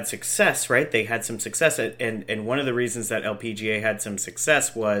doing that had success. Right? They had some success, and one of the reasons that LPGA had some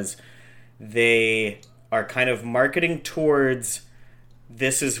success was they are kind of marketing towards,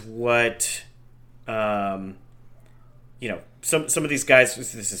 this is what, you know, some of these guys,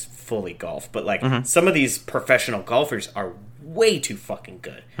 this is fully golf, but like some of these professional golfers are way too fucking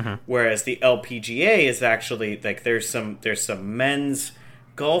good. Whereas the LPGA is actually like, there's some men's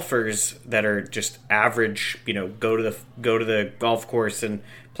golfers that are just average, you know, go to the golf course and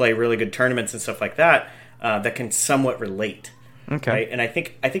play really good tournaments and stuff like that, that can somewhat relate. Okay. Right? And I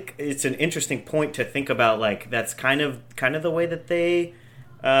think it's an interesting point to think about. Like, that's kind of the way that they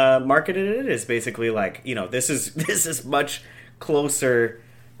marketed it, is basically like, you know, this is much closer,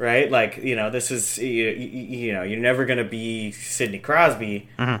 right? Like, you know, this is, you know, you're never going to be Sidney Crosby,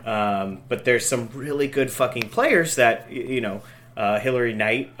 but there's some really good fucking players that, you know, Hillary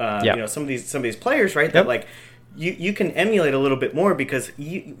Knight, you know, some of these players, right? That like. You can emulate a little bit more, because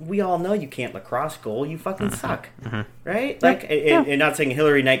we all know you can't lacrosse goal. You fucking suck, right? Like, and not saying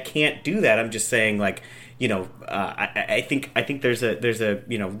Hillary Knight can't do that. I'm just saying, like, you know, I think there's a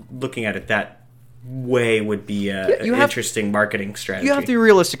you know, looking at it that way would be an interesting marketing strategy. You have to be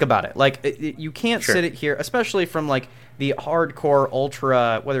realistic about it. Like, you can't sit it here, especially from like the hardcore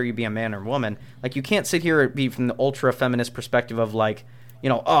ultra, whether you be a man or woman. Like, you can't sit here and be from the ultra feminist perspective of like, you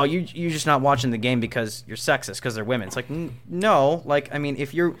know, oh, you're just not watching the game because you're sexist because they're women. It's like, no. Like, I mean,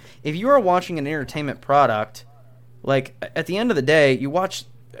 if you are watching an entertainment product, like, at the end of the day, you watch,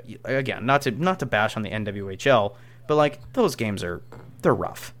 again, not to bash on the NWHL, but like, those games they're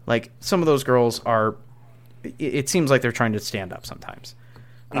rough. Like, some of those girls are, it seems like they're trying to stand up sometimes.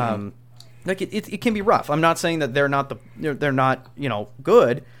 Like, it can be rough. I'm not saying that they're not you know,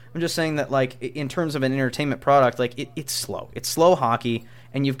 good. I'm just saying that, like, in terms of an entertainment product, like, it's slow. It's slow hockey,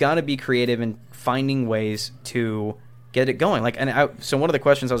 and you've got to be creative in finding ways to get it going. Like, so one of the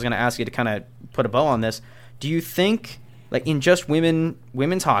questions I was going to ask you to kind of put a bow on this, do you think, like, in just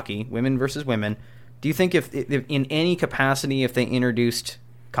women's hockey, women versus women, do you think if in any capacity, if they introduced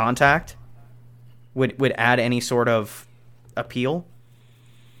contact, would add any sort of appeal?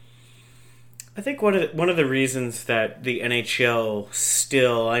 I think one of the reasons that the NHL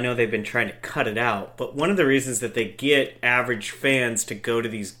still, I know they've been trying to cut it out, but one of the reasons that they get average fans to go to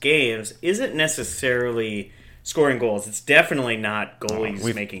these games isn't necessarily scoring goals. It's definitely not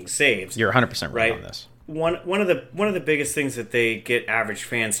goalies making saves. You're 100% right on this. One of the biggest things that they get average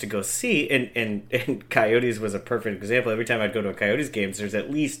fans to go see, and Coyotes was a perfect example. Every time I'd go to a Coyotes games, there's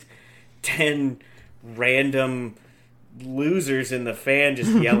at least 10 random losers in the fan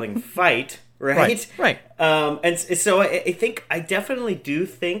just yelling fight. Right. And so I definitely do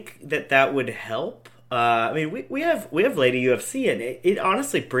think that would help. I mean, we have Lady UFC, and it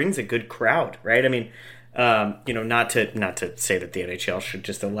honestly brings a good crowd, right? I mean, not to say that the NHL should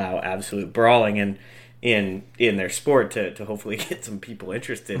just allow absolute brawling in their sport to hopefully get some people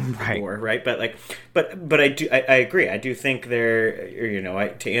interested more, right? But I agree. I do think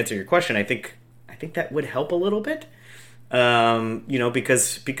to answer your question, I think that would help a little bit.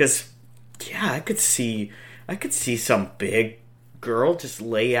 Because yeah, I could see some big girl just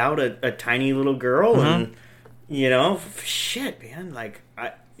lay out a tiny little girl, and shit, man, like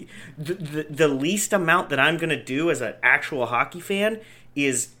the least amount that I'm gonna do as an actual hockey fan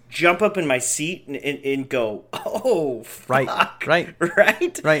is jump up in my seat and go, oh, fuck. Right.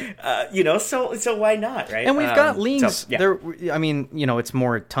 So why not, right? And we've got leagues there. I mean, it's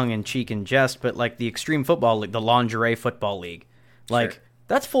more tongue in cheek and jest, but like the Extreme Football League, the Lingerie Football League, like. Sure.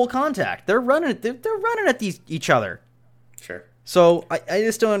 That's full contact. They're running at each other. Sure. So I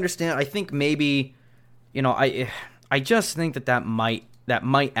just don't understand. I think maybe, I just think that might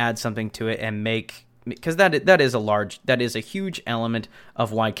add something to it and make, because that is a huge element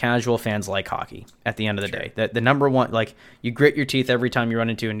of why casual fans like hockey at the end of the day. That the number one, like, you grit your teeth every time you run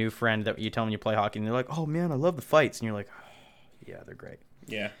into a new friend that you tell them you play hockey, and they're like, oh man, I love the fights, and you're like, oh, yeah, they're great.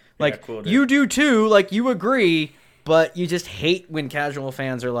 Yeah. Like, cool, you do too. Like, you agree. But you just hate when casual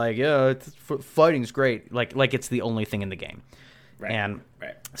fans are like, yeah, fighting's great. Like it's the only thing in the game. Right. And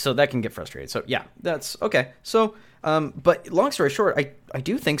so that can get frustrating. So, yeah, that's okay. So, but long story short, I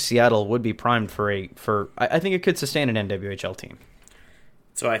do think Seattle would be primed for I think it could sustain an NWHL team.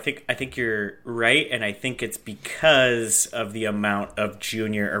 So I think you're right, and I think it's because of the amount of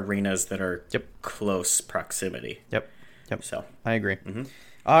junior arenas that are close proximity. Yep. So I agree. Mm-hmm.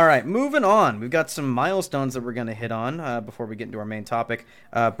 All right, moving on. We've got some milestones that we're going to hit on before we get into our main topic.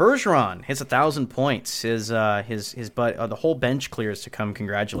 Bergeron hits 1,000 points. His the whole bench clears to come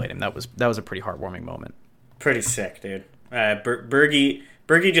congratulate him. That was a pretty heartwarming moment. Pretty sick, dude. Bergie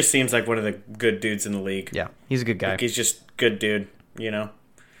just seems like one of the good dudes in the league. Yeah, he's a good guy. Like, he's just good dude.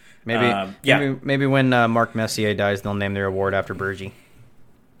 Maybe when Mark Messier dies, they'll name their award after Bergie.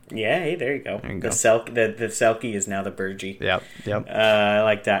 Yeah, hey, there you go. The Selkie is now the Bergie. Yep. I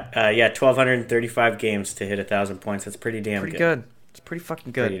like that. 1,235 games to hit 1,000 points. That's pretty damn good. It's pretty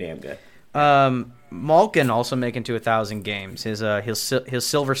fucking good. Pretty damn good. Malkin also making to 1,000 games. His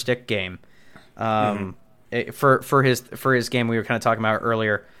silver stick game. For his game we were kind of talking about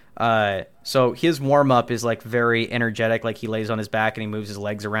earlier. So his warm up is like very energetic. Like, he lays on his back and he moves his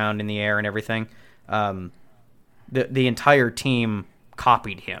legs around in the air and everything. The entire team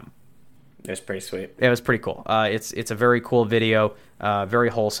copied him. That's pretty sweet. It was pretty cool. It's a very cool video, very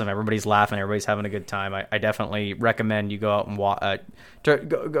wholesome. Everybody's laughing. Everybody's having a good time. I definitely recommend you go out and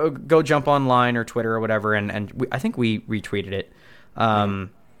go jump online or Twitter or whatever. I think we retweeted it on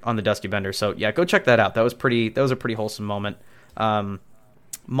the Dusty Bender. So yeah, go check that out. That was a pretty wholesome moment.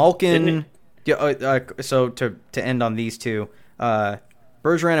 Malkin. So to end on these two,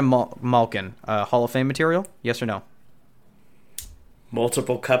 Bergeron and Malkin, Hall of Fame material? Yes or no?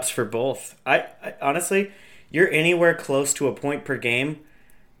 Multiple cups for both. I honestly, you're anywhere close to a point per game,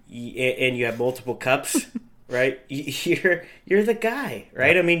 and you have multiple cups, right? You're the guy,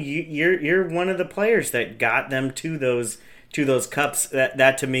 right? I mean, you're one of the players that got them to those cups.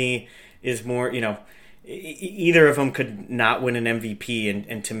 That to me is more. Either of them could not win an MVP,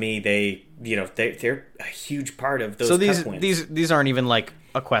 and to me, they're a huge part of those. So cup wins. these aren't even like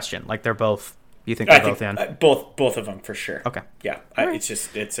a question. Like, they're both. You think they're both in? Both of them for sure. Okay. Yeah, right.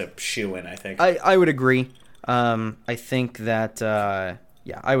 It's a shoe-in, I think. I would agree. I think that I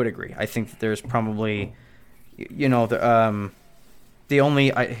would agree. I think that there's probably, the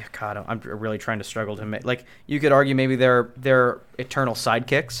only I'm really trying to struggle to make, like, you could argue maybe they're eternal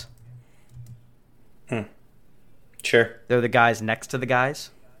sidekicks. Sure. They're the guys next to the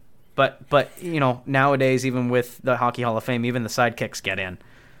guys. But nowadays, even with the Hockey Hall of Fame, even the sidekicks get in.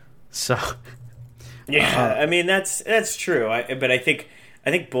 So. Yeah, I mean that's true. But I think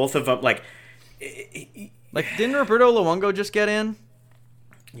both of them didn't Roberto Luongo just get in?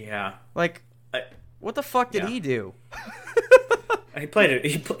 Yeah. Like, what the fuck did he do? He played it.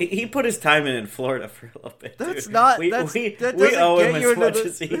 He put his time in Florida for a little bit. That's dude. not. We owe him as much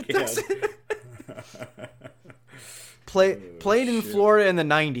as he can. Played in Florida in the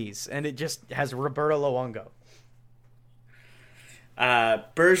 '90s, and it just has Roberto Luongo.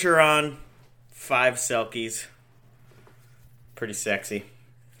 Bergeron, 5 Selkies. Pretty sexy.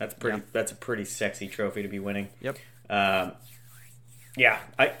 That's pretty. Yeah. That's a pretty sexy trophy to be winning. Yep. Yeah.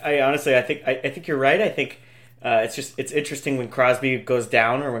 I honestly, I think you're right. I think it's interesting when Crosby goes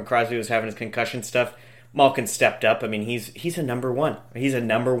down or when Crosby was having his concussion stuff. Malkin stepped up. I mean, he's a number one. He's a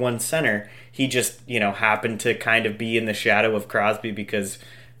number one center. He just happened to kind of be in the shadow of Crosby because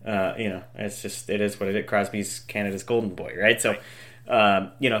it is what it is. Crosby's Canada's golden boy, right? So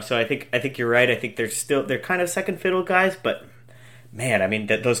so I think you're right. I think they're kind of second fiddle guys, but man, I mean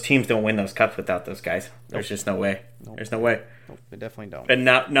those teams don't win those cups without those guys. There's just no way. Nope. There's no way. Nope, they definitely don't. And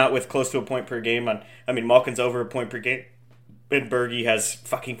not with close to a point per game. Malkin's over a point per game. And Bergie has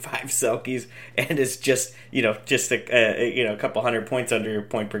fucking 5 Selkies and is just a couple hundred points under a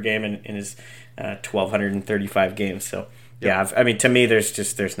point per game in his 1,235 games. So yeah, to me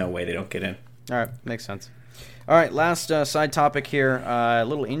there's no way they don't get in. All right, makes sense. All right, last side topic here. A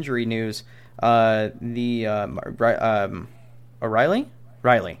little injury news. Riley.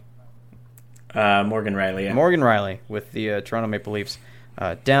 Morgan Riley. Yeah. Morgan Riley with the Toronto Maple Leafs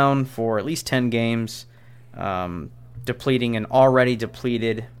down for at least 10 games. Depleting an already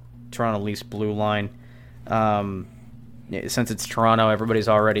depleted Toronto Leafs blue line. Since it's Toronto, everybody's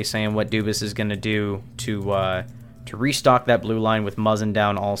already saying what Dubas is going to do to restock that blue line with Muzzin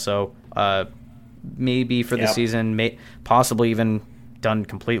down also. Maybe for the season, possibly even done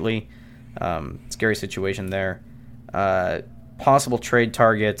completely. Scary situation there. Possible trade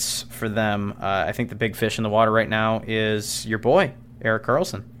targets for them. I think the big fish in the water right now is your boy, Erik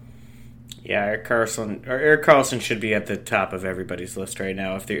Karlsson. Yeah, Erik Karlsson should be at the top of everybody's list right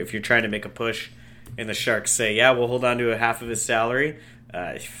now. If you're trying to make a push, and the Sharks say, "Yeah, we'll hold on to a half of his salary,"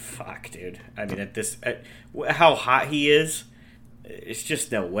 fuck, dude. I mean, how hot he is, it's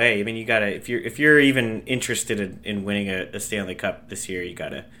just no way. I mean, you gotta if you're even interested in winning a Stanley Cup this year, you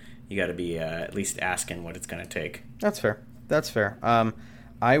gotta be at least asking what it's gonna take. That's fair.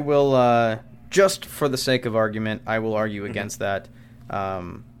 I will just for the sake of argument, I will argue against that.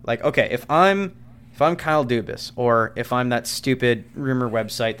 Okay, if I'm Kyle Dubas, or if I'm that stupid rumor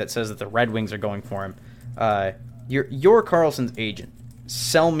website that says that the Red Wings are going for him, you're Karlsson's agent.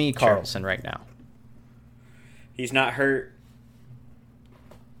 Sell me Karlsson right now. He's not hurt.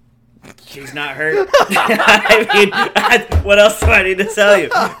 I mean, what else do I need to tell you?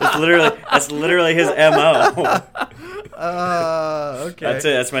 That's literally his MO. Okay. That's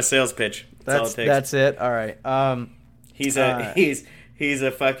it. That's my sales pitch. That's all it takes. That's it. All right. He's a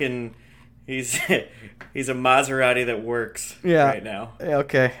Maserati that works right now.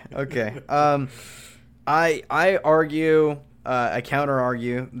 Okay. I argue, I counter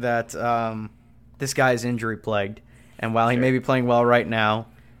argue that this guy is injury plagued, and while he may be playing well right now,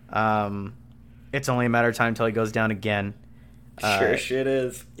 it's only a matter of time until he goes down again. Sure shit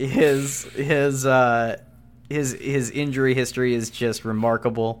is. His injury history is just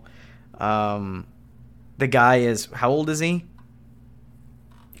remarkable. The guy is, how old is he?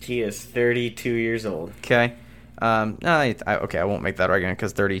 He is 32 years old. Okay. I won't make that argument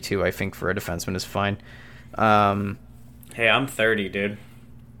because 32, I think, for a defenseman is fine. Hey, I'm 30, dude.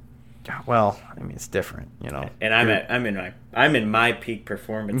 Well, I mean, it's different, And I'm in my peak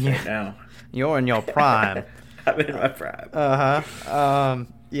performance right now. You're in your prime. I'm in my prime.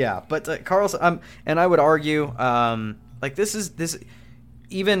 Yeah, but Karlsson, and I would argue, this.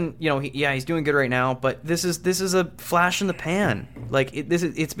 Even he's doing good right now, but this is a flash in the pan.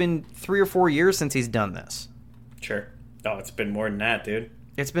 It's been 3 or 4 years since he's done this. Sure. Oh, it's been more than that, dude.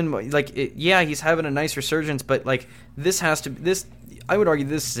 It's been he's having a nice resurgence, but I would argue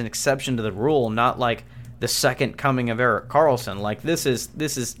this is an exception to the rule, not like the second coming of Erik Karlsson. This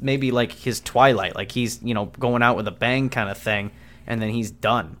is maybe like his twilight, like he's going out with a bang kind of thing, and then he's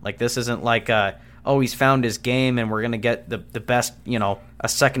done. This isn't like he's found his game and we're gonna get the best, a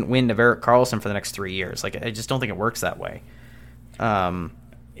second wind of Erik Karlsson for the next 3 years. I just don't think it works that way. Yeah,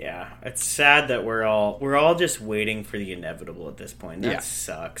 it's sad that we're all just waiting for the inevitable at this point. That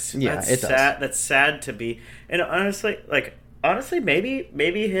sucks. Yeah, that's it sad. That's sad to be. And honestly,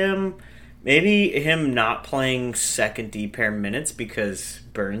 maybe him not playing second D pair minutes because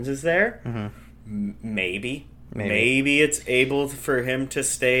Burns is there. Mm-hmm. Maybe it's able for him to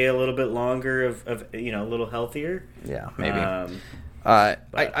stay a little bit longer of a little healthier. Yeah, maybe. I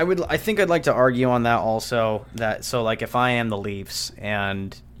think I'd like to argue on that also. If I am the Leafs,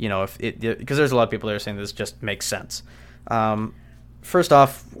 and because there's a lot of people that are saying this just makes sense. first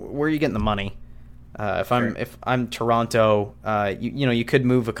off, where are you getting the money? If I'm Toronto, you could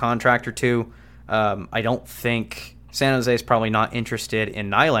move a contract or two. I don't think San Jose is probably not interested in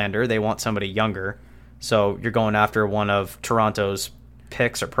Nylander. They want somebody younger, so you're going after one of Toronto's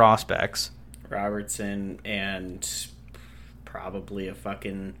picks or prospects. Robertson and probably a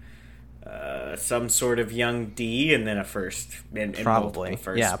fucking some sort of young D and then a first and Probably,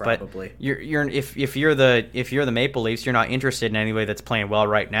 first, yeah. probably. But if you're the Maple Leafs, you're not interested in anybody that's playing well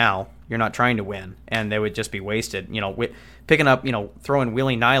right now. You're not trying to win, and they would just be wasted. Picking up, throwing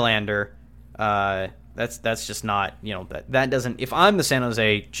Willie Nylander. That's just not, that doesn't. If I'm the San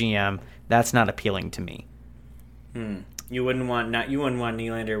Jose GM, that's not appealing to me. You wouldn't want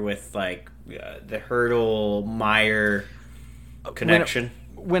Nylander with like the Hurdle Meyer connection.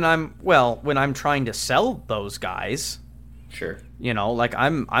 When I'm trying to sell those guys, Sure.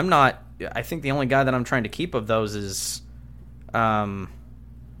 I'm not. I think the only guy that I'm trying to keep of those is,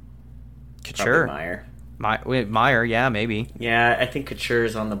 Couture. Meyer. Meyer, yeah, maybe. Yeah, I think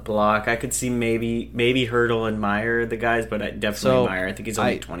Couture's on the block. I could see maybe Hurdle and Meyer are the guys, but definitely Meyer. I think he's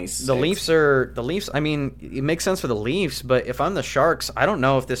only 26. The Leafs. I mean, it makes sense for the Leafs, but if I'm the Sharks, I don't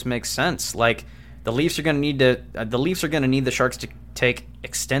know if this makes sense. Like, the Leafs are going to need the Sharks to take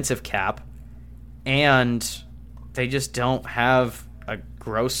extensive cap, and they just don't have a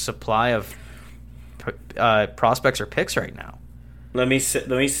gross supply of prospects or picks right now. Let me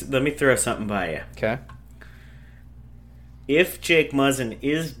throw something by you. Okay. If Jake Muzzin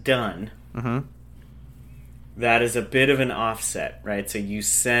is done, that is a bit of an offset, right? So you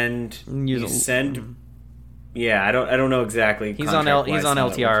send. Yeah, I don't know exactly. He's on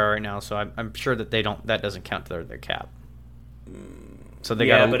LTIR right now, so I'm sure that that doesn't count to their cap. So they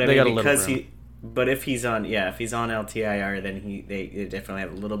got a little room. But if he's on LTIR, then they definitely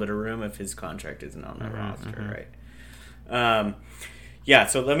have a little bit of room if his contract isn't on the roster, right? Yeah.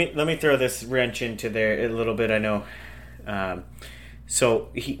 So let me throw this wrench into there a little bit. I know. So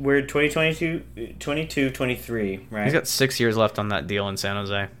we're 2022, 23, right? He's got 6 years left on that deal in San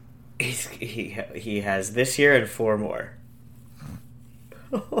Jose. He has this year and 4 more.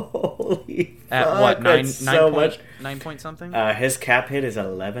 Holy at fuck, what 9 much. 9 point something? His cap hit is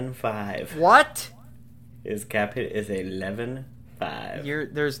 11.5. What? His cap hit is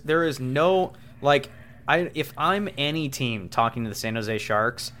 11.5. There is no if I'm any team talking to the San Jose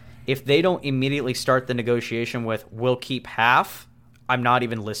Sharks, if they don't immediately start the negotiation with "we'll keep half," I'm not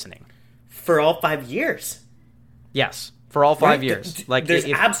even listening. For all 5 years. Yes, for all 5 years. There's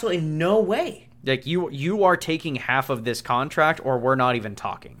absolutely no way. Like you are taking half of this contract, or we're not even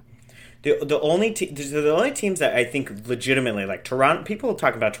talking. The only teams that I think legitimately, like Toronto, people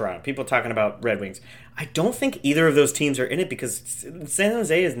talking about Toronto, people talking about Red Wings. I don't think either of those teams are in it because San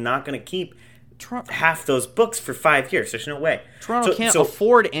Jose is not going to keep half those books for 5 years. There's no way. Toronto can't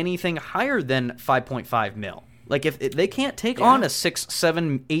afford anything higher than $5.5 million. Like if they can't take on a $6,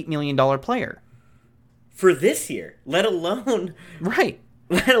 $7, $8 million player for this year, let alone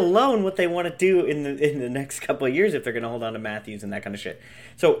what they want to do in the next couple of years if they're going to hold on to Matthews and that kind of shit.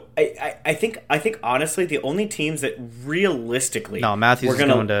 So I think honestly the only teams that realistically Matthews is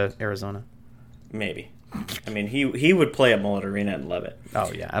going to Arizona. Maybe. I mean he would play at Mullet Arena and love it.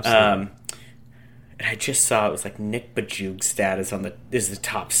 Oh yeah, absolutely. And I just saw it was like Nick Bajugstad is the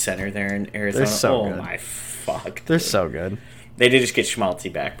top center there in Arizona. They're so good. My fuck. They're so good. They did just get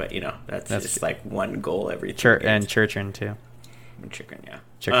Schmaltzy back, but that's just like one goal every 3 games. And Churchin too. Chicken, yeah.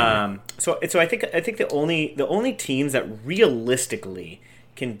 So I think the only teams that realistically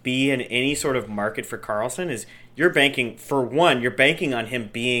can be in any sort of market for Karlsson is you're banking on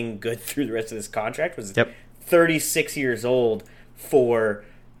him being good through the rest of this contract. 36 years old for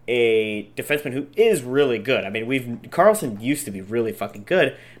a defenseman who is really good. I mean, Karlsson used to be really fucking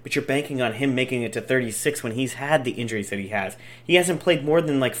good, but you're banking on him making it to 36 when he's had the injuries that he has. He hasn't played more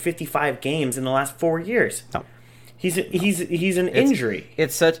than like 55 games in the last 4 years. No. He's an injury.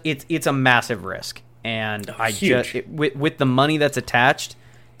 It's a massive risk, and huge. With the money that's attached,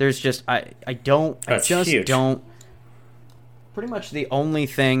 there's just don't. Pretty much the only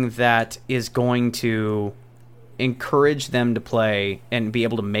thing that is going to encourage them to play and be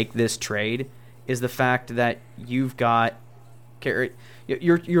able to make this trade is the fact that you've got.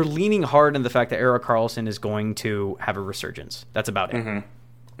 You're leaning hard on the fact that Erik Karlsson is going to have a resurgence. That's about it. Mm-hmm.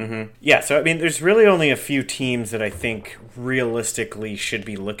 Mm-hmm. Yeah, so I mean, there's really only a few teams that I think realistically should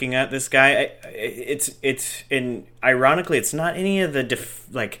be looking at this guy. Ironically, it's not any of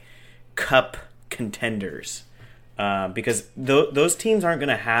the cup contenders because those teams aren't going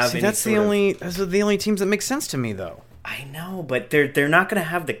to have. Those are the only teams that make sense to me, though. I know, but they're not going to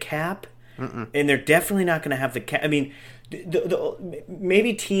have the cap, and they're definitely not going to have the cap. I mean,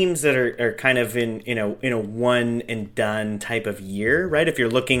 maybe teams that are kind of in a one and done type of year, right? If you're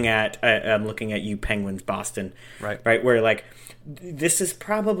looking at I'm looking at you Penguins Boston, right, where like this is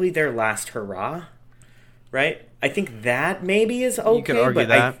probably their last hurrah, right? I think that maybe is okay. You could argue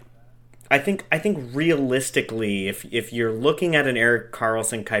that. I think realistically, if you're looking at an Erik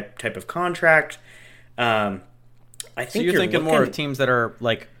Karlsson type of contract, I think so you're thinking more of teams that are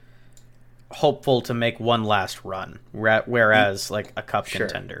like hopeful to make one last run, whereas like a cup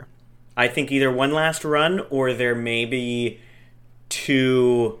contender. I think either one last run or they're maybe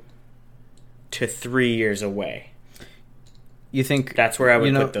 2 to 3 years away. You think that's where I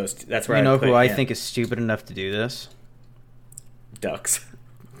would put those? That's where who I think is stupid enough to do this? Ducks.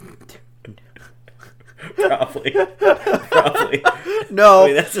 Probably. No, I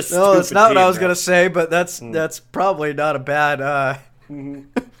mean, that's not what I was gonna say. But that's probably not a bad.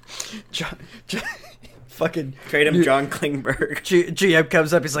 Fucking trade him, John Klingberg. GM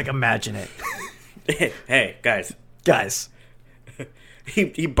comes up. He's like, imagine it. Hey, guys.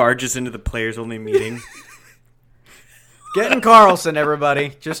 He barges into the players only meeting. Getting Karlsson,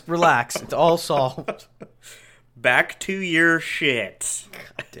 everybody. Just relax. It's all solved. Back to your shit.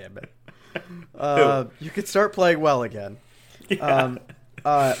 God damn it. You could start playing well again. Yeah.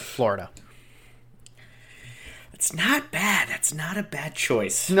 Florida. It's not bad. That's not a bad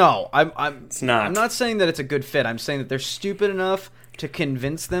choice. No, It's not. I'm not saying that it's a good fit. I'm saying that they're stupid enough to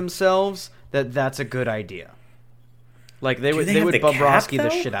convince themselves that that's a good idea. Like they would Bobrovsky the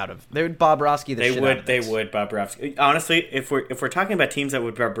shit out of. They would Bobrovsky the shit out of. They would Bobrovsky. Honestly, if we're talking about teams that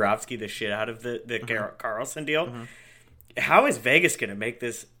would Bobrovsky the shit out of the Karlsson deal, how is Vegas going to make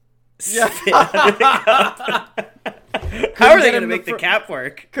this fit under the cup? How are they going to make the cap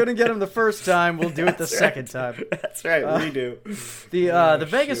work? Couldn't get him the first time. We'll do it the second time. That's right. Redo. The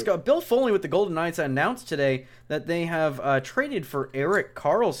Vegas Bill Foley with the Golden Knights announced today that they have traded for Erik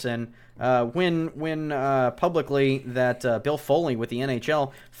Karlsson. When publicly that Bill Foley with the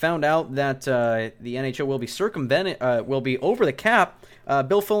NHL found out that the NHL will be over the cap,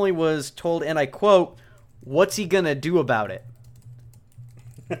 Bill Foley was told, and I quote, "What's he gonna do about it?"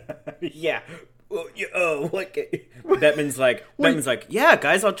 Yeah. What? Bettman's like, yeah,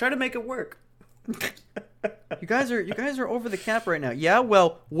 guys, I'll try to make it work. You guys are over the cap right now. Yeah,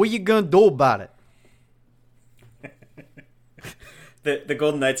 well, what are you gonna do about it? The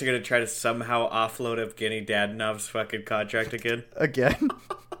Golden Knights are going to try to somehow offload Evgeny Dadonov's fucking contract again.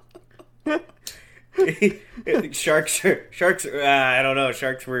 Sharks. I don't know.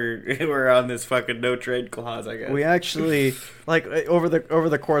 Sharks were on this fucking no trade clause. I guess we actually over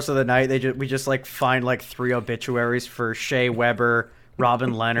the course of the night we just find 3 obituaries for Shea Weber,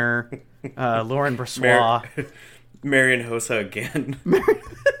 Robin Leonard, Lauren Brossoit, Marian Hossa again.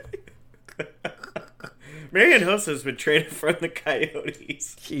 Marian Hossa has been traded from the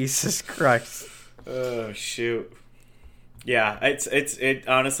Coyotes. Jesus Christ! Oh shoot! Yeah, it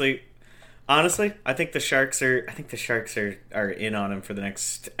honestly. I think the Sharks are in on him for the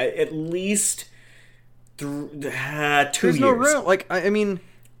next at least 2 years. There's no room. I mean,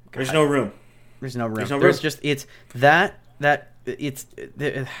 there's no room. There's no room. There's just if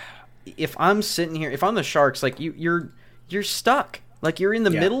I'm sitting here, if I'm the Sharks, you're stuck. You're in the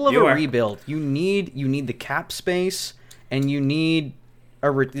middle of a rebuild. You need the cap space, and you need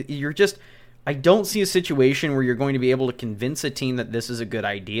I don't see a situation where you're going to be able to convince a team that this is a good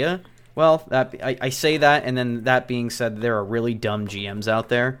idea. Well, I say that, and then that being said, there are really dumb GMs out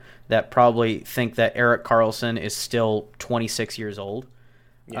there that probably think that Erik Karlsson is still 26 years old.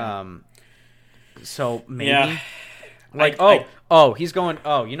 Yeah. So maybe, he's going.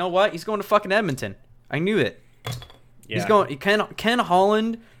 Oh, you know what? He's going to fucking Edmonton. I knew it. Yeah. He's going. Ken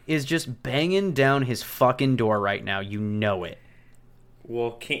Holland is just banging down his fucking door right now. You know it.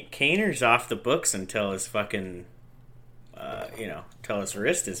 Well, Kaner's off the books until his fucking, until his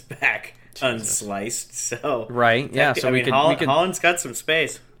wrist is back unsliced. So right, yeah. So Holland's got some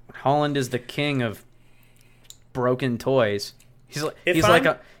space. Holland is the king of broken toys. I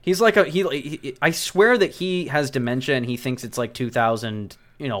swear that he has dementia and he thinks it's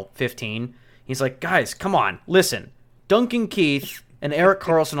 2015. He's like, guys, come on, listen. Duncan Keith and Erik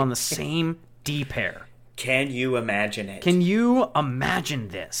Karlsson on the same D pair. Can you imagine it? Can you imagine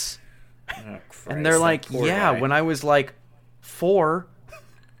this? Oh, Christ, and they're like, yeah, when I was 4.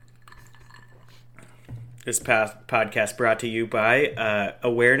 This podcast brought to you by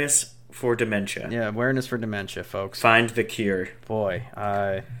Awareness for Dementia. Yeah, Awareness for Dementia, folks. Find the cure. Boy,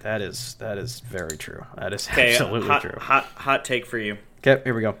 that is very true. That is absolutely true. Hot take for you. Okay,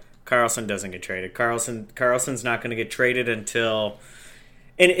 here we go. Karlsson doesn't get traded. Karlsson's not going to get traded until...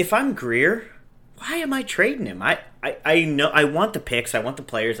 And if I'm Greer, why am I trading him? I know I want the picks. I want the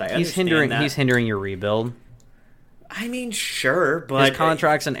players. I understand that. He's hindering your rebuild. I mean, sure, but his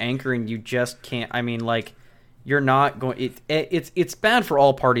contract's an anchor, and you just can't. I mean, like, you're not going. It's bad for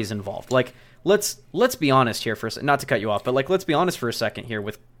all parties involved. Like, let's be honest here for a second. Not to cut you off, but like, let's be honest for a second here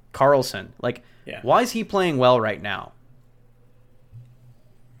with Karlsson. Like, why is he playing well right now?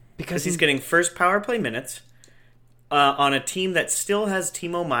 Because he's getting first power play minutes on a team that still has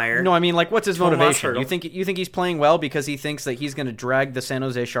Timo Meier. No, I mean, like, what's his motivation? You think he's playing well because he thinks that he's going to drag the San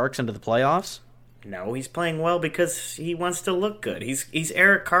Jose Sharks into the playoffs? No, he's playing well because he wants to look good. He's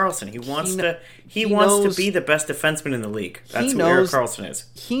Erik Karlsson. He wants to be the best defenseman in the league. That's who Erik Karlsson is.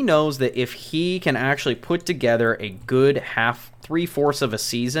 He knows that if he can actually put together a good three-fourths of a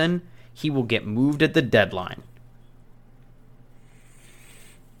season, he will get moved at the deadline.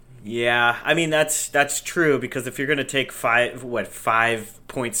 Yeah, I mean that's true because if you're going to take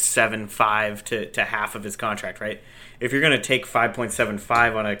 5.75 to half of his contract, right? If you're going to take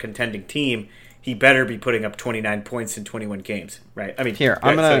 5.75 on a contending team, he better be putting up 29 points in 21 games, right? I mean,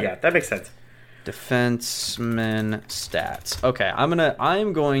 that makes sense. Defenseman stats. Okay,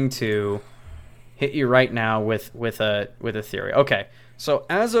 I'm going to hit you right now with a theory. Okay, so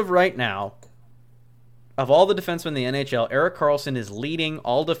as of right now, of all the defensemen in the NHL, Erik Karlsson is leading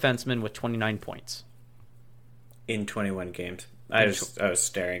all defensemen with 29 points in 21 games. I was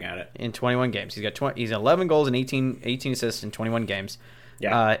staring at it. In 21 games, he's 11 goals and 18 assists in 21 games.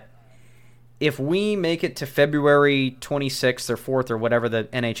 Yeah. If we make it to February 26th or 4th or whatever the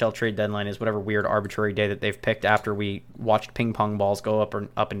NHL trade deadline is, whatever weird arbitrary day that they've picked after we watched ping pong balls go up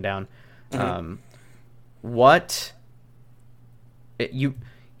and down,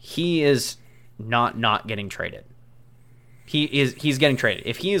 he is not getting traded. He's getting traded.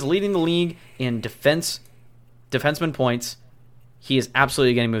 If he is leading the league in defenseman points, he is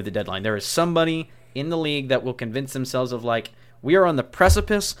absolutely getting moved the deadline. There is somebody in the league that will convince themselves of like, we are on the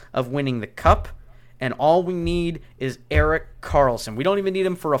precipice of winning the cup, and all we need is Erik Karlsson. We don't even need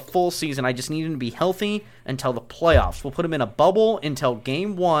him for a full season. I just need him to be healthy until the playoffs. We'll put him in a bubble until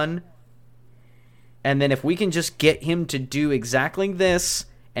game 1, and then if we can just get him to do exactly this,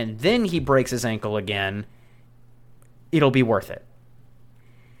 and then he breaks his ankle again, it'll be worth it.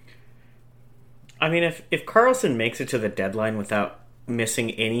 I mean, if Karlsson makes it to the deadline without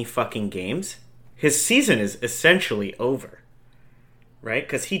missing any fucking games, his season is essentially over. Right?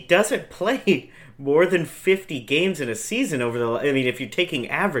 Because he doesn't play more than 50 games in a season I mean, if you're taking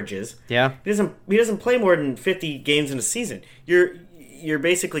averages, he doesn't play more than 50 games in a season. You're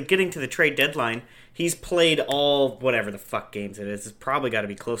basically getting to the trade deadline. He's played all whatever the fuck games it is. It's probably got to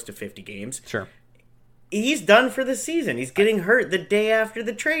be close to 50 games. Sure. He's done for the season. He's getting hurt the day after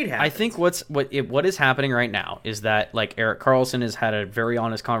the trade happens. I think what is happening right now is that like Erik Karlsson has had a very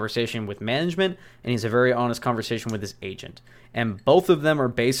honest conversation with management, and he's a very honest conversation with his agent, and both of them are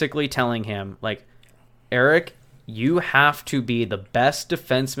basically telling him like, Erik, you have to be the best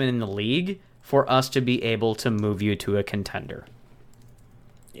defenseman in the league for us to be able to move you to a contender.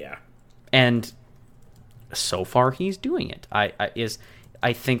 Yeah, and so far he's doing it.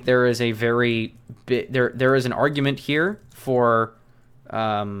 I think there is a there is an argument here for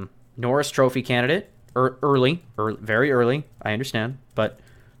Norris Trophy candidate very early. I understand, but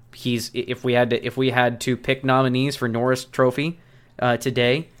if we had to pick nominees for Norris Trophy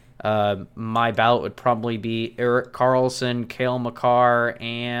today, my ballot would probably be Erik Karlsson, Cale Makar,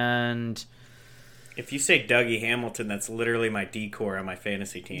 and if you say Dougie Hamilton, that's literally my decor on my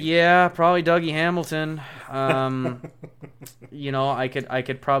fantasy team. Yeah, probably Dougie Hamilton. I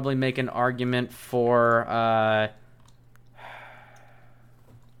could probably make an argument for.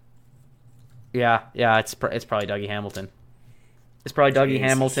 It's probably Dougie Hamilton. It's probably Dougie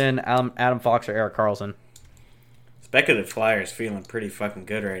Hamilton, Adam Fox, or Erik Karlsson. Speculative Flyers feeling pretty fucking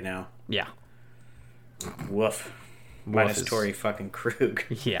good right now. Yeah. Woof. Minus Torrey fucking Krug.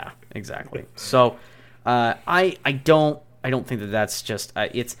 Yeah, exactly. So, I don't think that's just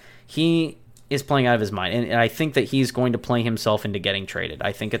he is playing out of his mind, and I think that he's going to play himself into getting traded.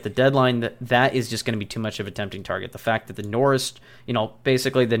 I think at the deadline that is just going to be too much of a tempting target. The fact that the Norris,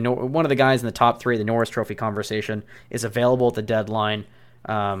 basically one of the guys in the top 3 of the Norris Trophy conversation is available at the deadline.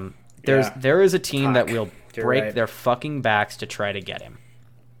 There is a team that will break their fucking backs to try to get him.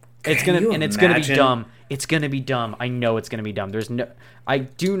 It's gonna be dumb. It's gonna be dumb. I know it's gonna be dumb. I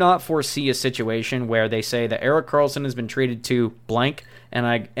do not foresee a situation where they say that Erik Karlsson has been traded to blank, and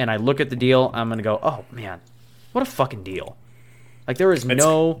I look at the deal. I'm gonna go, oh man, what a fucking deal! Like there is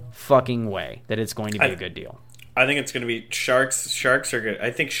no fucking way that it's going to be a good deal. I think it's going to be Sharks. Sharks are good.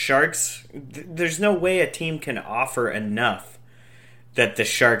 I think Sharks. There's no way a team can offer enough that the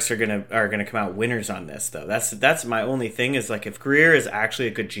Sharks are gonna come out winners on this, though. That's my only thing is like if Greer is actually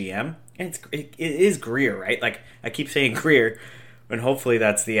a good GM, and it is Greer, right? Like I keep saying Greer, and hopefully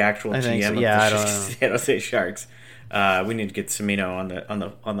that's the actual GM of the San Jose Sharks. We need to get Cimino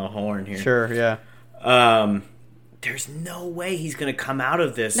on the horn here. Sure, yeah. There's no way he's gonna come out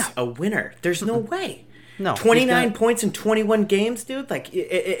of this a winner. There's no way. No, 29 points in 21 games, dude. Like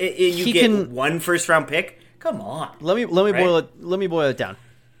you get one first round pick. Come on. Let me boil it down.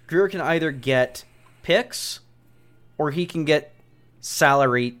 Greer can either get picks or he can get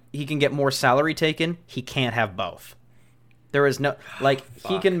salary. He can get more salary taken. He can't have both. There is no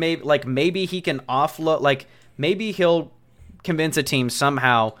he can maybe he can offload maybe he'll convince a team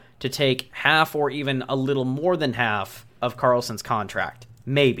somehow to take half or even a little more than half of Karlsson's contract.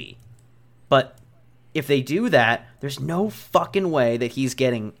 Maybe. But if they do that, there's no fucking way that he's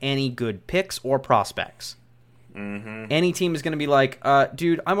getting any good picks or prospects. Mm-hmm. Any team is going to be like,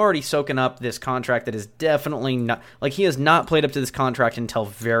 dude, I'm already soaking up this contract that is definitely not... Like, he has not played up to this contract until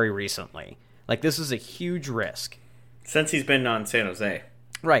very recently. Like, this is a huge risk. Since he's been on San Jose.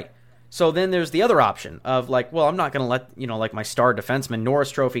 Right. So then there's the other option of, like, well, I'm not going to let, my star defenseman,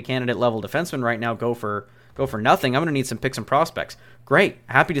 Norris Trophy candidate level defenseman right now go for nothing. I'm going to need some picks and prospects. Great.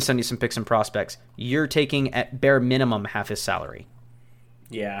 Happy to send you some picks and prospects. You're taking, at bare minimum, half his salary.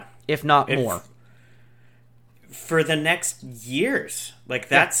 Yeah. If not more. For the next years,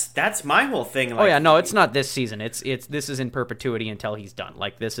 that's my whole thing. Like, oh yeah, no, it's not this season. It's this is in perpetuity until he's done.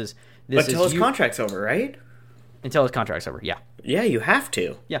 Like this is until his contract's over, right? Until his contract's over, yeah. Yeah, you have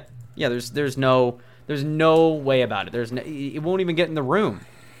to. Yeah. There's no way about it. It won't even get in the room.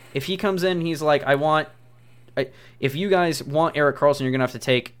 If he comes in, he's like, if you guys want Erik Karlsson, you're gonna have to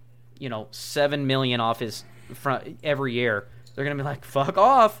take, $7 million off his front every year. They're gonna be like, fuck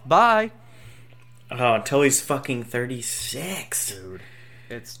off, bye. Oh, until he's fucking 36. Dude.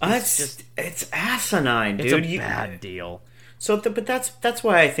 It's asinine, dude. It's a bad deal. So, but that's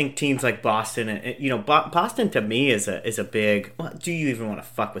why I think teams like Boston, Boston to me is a big. Well, do you even want to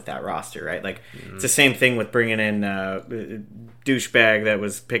fuck with that roster, right? Like, it's the same thing with bringing in douchebag that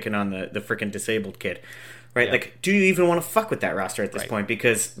was picking on the freaking disabled kid, right? Yeah. Like, do you even want to fuck with that roster at this point?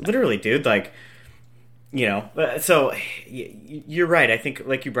 Because literally, dude, like. So you're right. I think,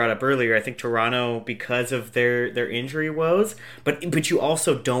 like you brought up earlier, I think Toronto, because of their injury woes, but you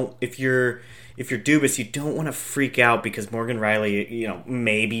also don't. If you're Dubas, you don't want to freak out because Morgan Riley,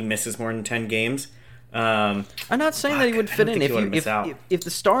 maybe misses more than 10 games. I'm not saying that he would fit in if the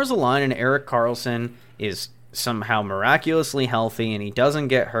stars align and Erik Karlsson is somehow miraculously healthy and he doesn't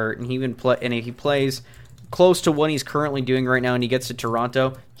get hurt and he plays close to what he's currently doing right now and he gets to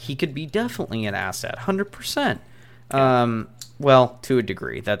Toronto, he could be definitely an asset, 100%. Well, to a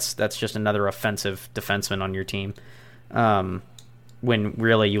degree. That's just another offensive defenseman on your team. When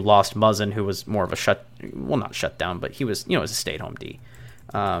really you lost Muzzin, who was more of a not shut down, but he was, was a stay-at-home D.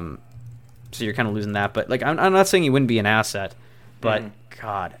 So you're kind of losing that. But like, I'm not saying he wouldn't be an asset, but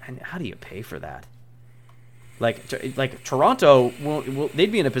God, how do you pay for that? Like Toronto,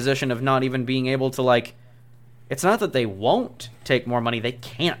 they'd be in a position of not even being able to It's not that they won't take more money; they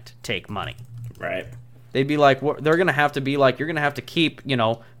can't take money. Right. They'd be like, they're going to have to be like, you're going to have to keep,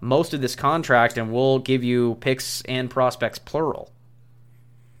 most of this contract, and we'll give you picks and prospects plural.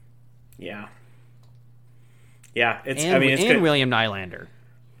 Yeah. Yeah, and William Nylander.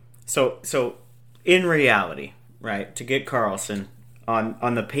 So in reality, right, to get Karlsson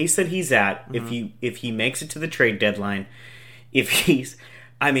on the pace that he's at, if he makes it to the trade deadline,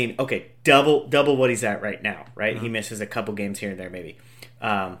 double what he's at right now, right? He misses a couple games here and there, maybe.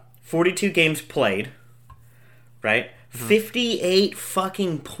 42 games played, right? 58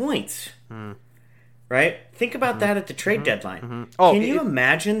 fucking points. Right? Think about that at the trade deadline. Can you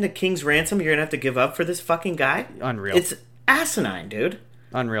imagine the King's ransom you're going to have to give up for this fucking guy? Unreal. It's asinine, dude.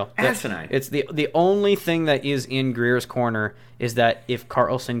 Unreal. Asinine. It's the only thing that is in Greer's corner is that if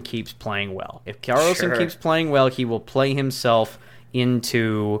Karlsson keeps playing well. If Karlsson keeps playing well, he will play himself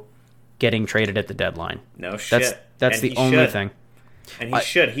into getting traded at the deadline. No shit. That's the only thing. And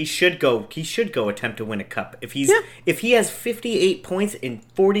he should go attempt to win a cup. If he has 58 points in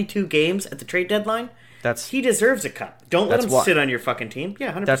 42 games at the trade deadline, he deserves a cup. Don't let him sit on your fucking team.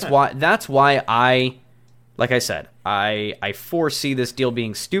 Yeah, 100%. That's why like I said, I foresee this deal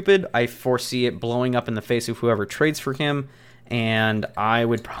being stupid. I foresee it blowing up in the face of whoever trades for him, and I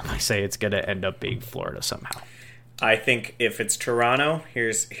would probably say it's going to end up being Florida somehow. I think if it's Toronto,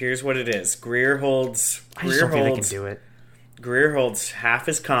 here's what it is. Greer holds. I just don't think they can do it. Greer holds half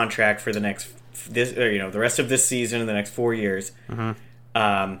his contract for the rest of this season and the next 4 years.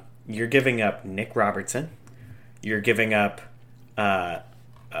 You're giving up Nick Robertson. You're giving up fucking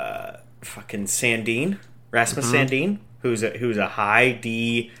Sandin, Rasmus Sandin, who's a high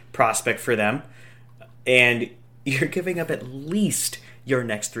D prospect for them, and you're giving up at least your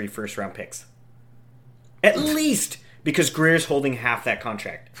next 3 first-round picks. At least, because Greer's holding half that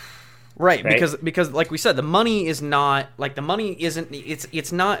contract. Right, because like we said, the money is not like the money isn't.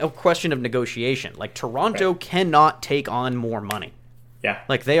 It's not a question of negotiation. Like Toronto cannot take on more money. Yeah,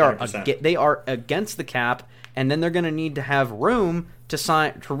 like they are against the cap, and then they're going to need to have room to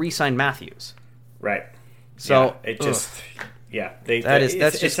re-sign Matthews. Right. So it just that's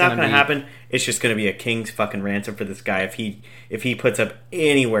just it's not going to happen. It's just going to be a king's fucking ransom for this guy if he puts up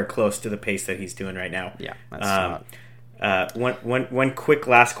anywhere close to the pace that he's doing right now. Yeah, that's one quick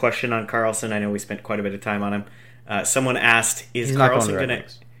last question on Karlsson. I know we spent quite a bit of time on him. Someone asked, "Is Karlsson going to?"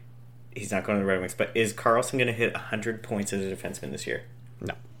 He's not going to the Red Wings, but is Karlsson going to hit 100 points as a defenseman this year?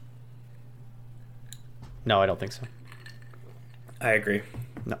 No. No, I don't think so. I agree.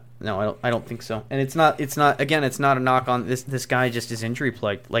 No, I don't think so. And it's not again, it's not a knock on this guy just is injury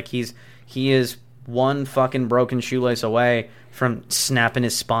plagued. Like he is one fucking broken shoelace away from snapping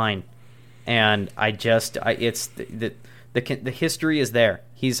his spine. And it's the history is there.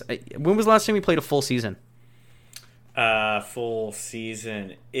 When was the last time he played a full season? Full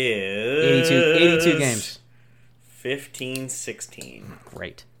season is 82 games. 15-16.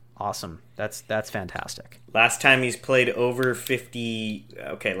 Great. Awesome. That's fantastic. Last time he's played over 50,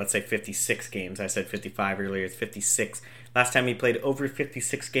 okay, let's say 56 games. I said 55 earlier. It's 56. Last time he played over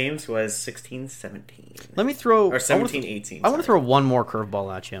 56 games was 16-17. Let me throw... Or 17-18. I want to throw one more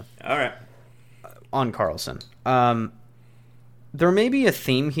curveball at you. All right. On Karlsson. There may be a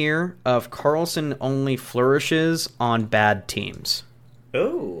theme here of Karlsson only flourishes on bad teams.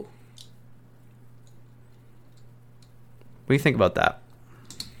 Oh. What do you think about that?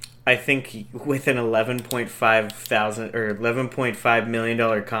 I think with an $11.5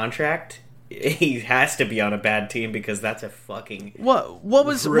 million contract, he has to be on a bad team because that's a fucking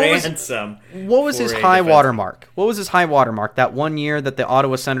ransom. What was his high watermark? What was his high watermark? That one year that the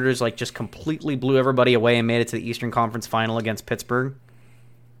Ottawa Senators just completely blew everybody away and made it to the Eastern Conference Final against Pittsburgh.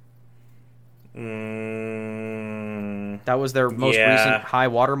 That was their most recent high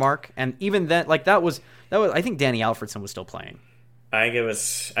watermark, and even then, that was. I think Danny Alfredson was still playing. I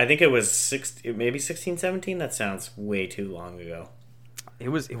think it was maybe 16-17. That sounds way too long ago. It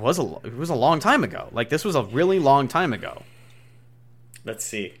was a long time ago. This was a really long time ago. Let's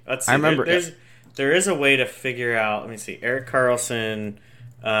see. I remember. There is a way to figure out. Let me see. Erik Karlsson.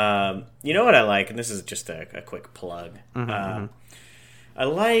 You know what I like, and this is just a quick plug. I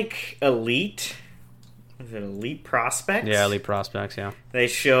like Elite. Is it Elite Prospects? Yeah, Elite Prospects. Yeah. They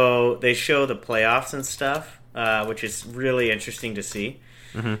show the playoffs and stuff. Which is really interesting to see.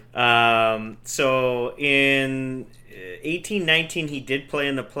 So in 18-19, he did play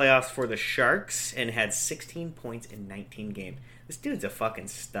in the playoffs for the Sharks and had 16 points in 19 games. This dude's a fucking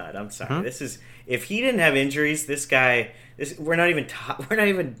stud. I'm sorry. This is if he didn't have injuries, this guy. We're not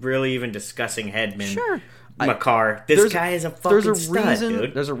even really discussing Hedman. Sure. Makar. This guy is a fucking stud,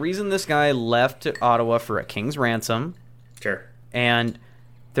 dude. There's a reason this guy left Ottawa for a king's ransom. Sure. And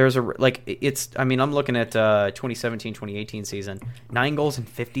there's I'm looking at 2017-2018 season. 9 goals and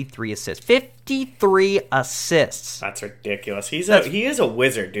 53 assists. 53 assists. That's ridiculous. He is a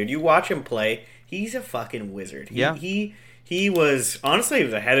wizard, dude. You watch him play, he's a fucking wizard. He was honestly he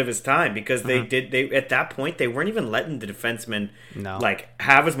was ahead of his time because they at that point they weren't even letting the defensemen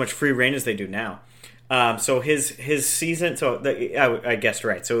have as much free reign as they do now. So his season. So I guessed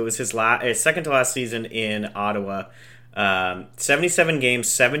right. So it was his second to last season in Ottawa. 77 games,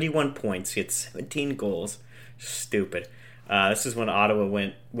 71 points. He had 17 goals. Stupid. This is when Ottawa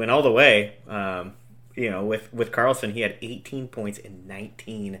went all the way. With Karlsson, he had 18 points in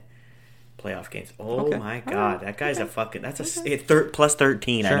 19 playoff games. My God, that guy's a fucking. That's plus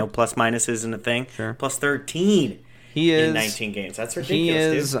 13. Sure. I know plus minus isn't a thing. Sure. Plus 13. He is in 19 games. That's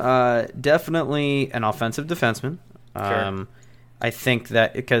ridiculous. He is definitely an offensive defenseman. Sure. I think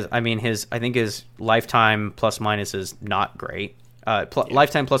that because his lifetime plus minus is not great.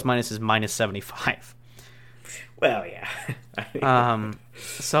 Lifetime plus minus is minus 75. Well, yeah.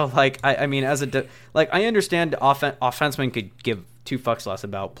 So I understand offensemen could give 2 fucks less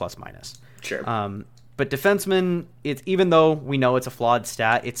about plus minus. Sure. But defensemen, it's even though we know it's a flawed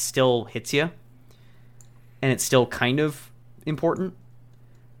stat, it still hits you, and it's still kind of important.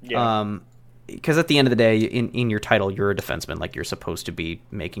 Yeah. Because at the end of the day, in your title, you're a defenseman. You're supposed to be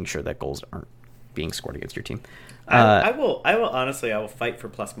making sure that goals aren't being scored against your team. I will honestly, I will fight for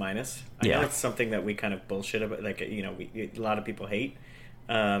plus minus. I know it's something that we kind of bullshit about. A lot of people hate.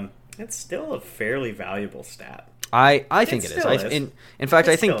 It's still a fairly valuable stat. I think it is. still is. In fact,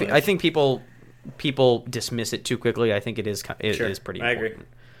 It I think still is. I think people dismiss it too quickly. I think it is pretty I agree. important.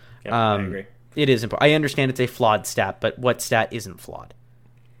 Yeah, I agree. It is important. I understand it's a flawed stat, but what stat isn't flawed?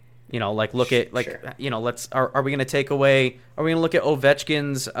 Look at Sure. are we going to take away? Are we going to look at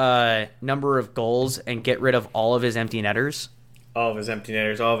Ovechkin's number of goals and get rid of all of his empty netters? All of his empty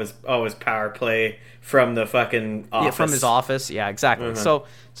netters, all of his power play from the fucking office. Yeah, from his office. Yeah, exactly. Mm-hmm.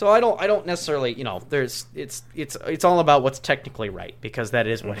 So I don't necessarily, it's all about what's technically right, because that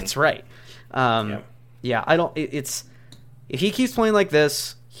is what it's right. Yeah, I don't. It's if he keeps playing like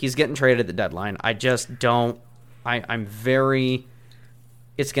this, he's getting traded at the deadline. I just don't. I'm very.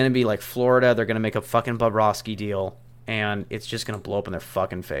 It's going to be like Florida. They're going to make a fucking Bobrovsky deal, and it's just going to blow up in their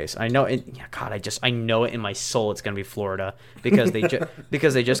fucking face. I know it. Yeah, God, I know it in my soul. It's going to be Florida because they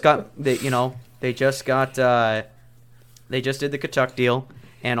just got they just did the Kachuk deal,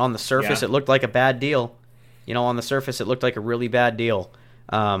 and on the surface it looked like a bad deal. On the surface it looked like a really bad deal.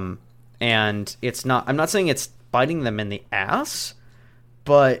 And it's not. I'm not saying it's biting them in the ass,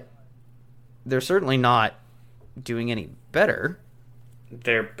 but they're certainly not doing any better.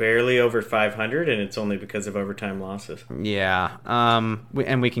 They're barely over 500, and it's only because of overtime losses. Yeah.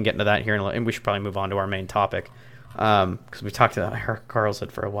 And we can get into that here, and we should probably move on to our main topic, because we talked about Erik Karlsson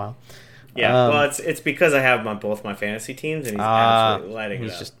for a while. Yeah. Well, it's because I have him on both my fantasy teams, and he's absolutely lighting it up.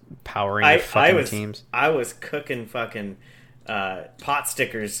 He's just powering the fucking teams. I was cooking fucking pot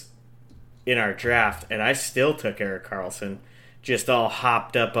stickers in our draft, and I still took Erik Karlsson, just all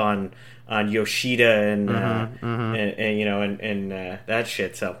hopped up on Yoshida and that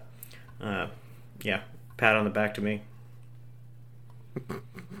shit. So, yeah, pat on the back to me.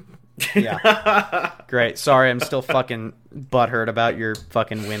 Yeah, great. Sorry, I'm still fucking butthurt about your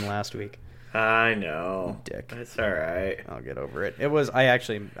fucking win last week. I know, dick. That's all right. I'll get over it. It was.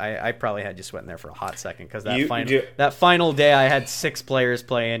 I probably had you sweating there for a hot second, because that final day I had 6 players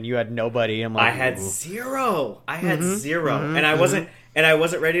playing. You had nobody. I'm like, I had zero. And I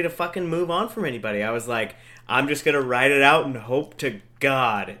wasn't ready to fucking move on from anybody. I was like, I'm just gonna ride it out and hope to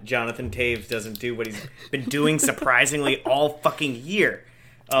God Jonathan Taves doesn't do what he's been doing surprisingly all fucking year.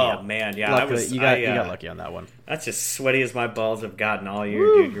 Oh man, yeah, luckily, you got lucky on that one. That's as sweaty as my balls have gotten all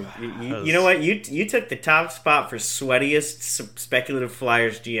year, dude. You know what? You took the top spot for sweatiest speculative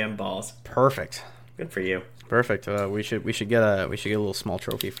Flyers GM balls. Perfect. Good for you. Perfect. We should get a little small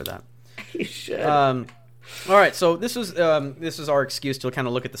trophy for that. You should. All right, so this is our excuse to kind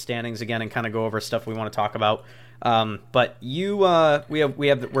of look at the standings again and kind of go over stuff we want to talk about. But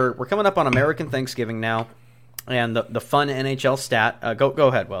we're coming up on American Thanksgiving now. And the fun NHL stat. Go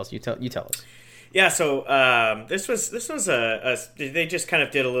ahead, Wells. You tell us. Yeah. So this was they just kind of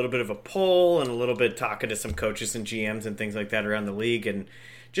did a little bit of a poll and a little bit talking to some coaches and GMs and things like that around the league, and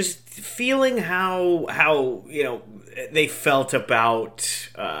just feeling how they felt about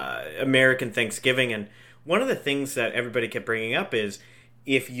American Thanksgiving. And one of the things that everybody kept bringing up is,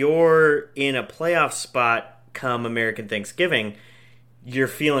 if you're in a playoff spot come American Thanksgiving, you're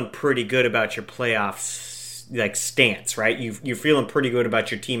feeling pretty good about your playoffs stance, right? You're feeling pretty good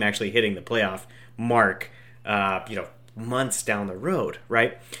about your team actually hitting the playoff mark, months down the road,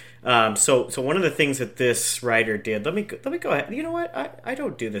 right? So one of the things that this writer did, let me go ahead. You know what? I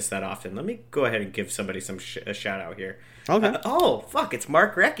don't do this that often. Let me go ahead and give somebody a shout out here. Okay. It's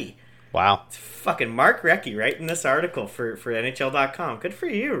Mark Recchi. Wow. It's fucking Mark Recchi writing this article for NHL.com. Good for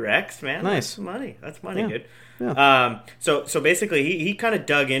you, Rex, man. Nice. That's money, dude. Yeah. So basically he kind of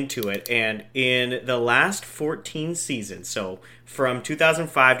dug into it, and in the last 14 seasons, so from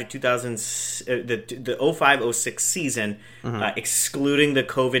 2005 to 2000, the 05-06 season, excluding the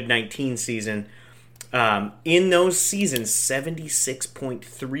COVID-19 season, in those seasons,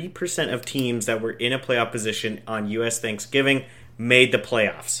 76.3% of teams that were in a playoff position on U.S. Thanksgiving made the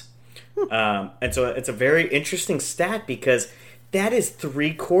playoffs. And so it's a very interesting stat, because that is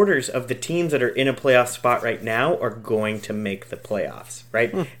 3/4 of the teams that are in a playoff spot right now are going to make the playoffs,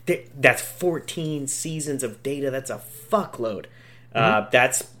 right? That's 14 seasons of data. That's a fuckload.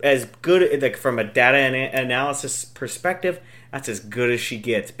 That's as good, like from a data analysis perspective, that's as good as she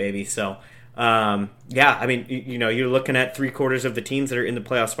gets, baby. So, I mean, you're looking at 3/4 of the teams that are in the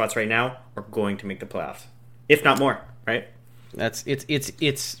playoff spots right now are going to make the playoffs, if not more, right?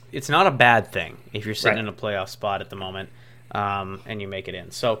 It's not a bad thing if you're sitting in a playoff spot at the moment. And you make it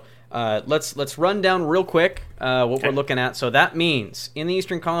in. So let's run down real quick what we're looking at. So that means in the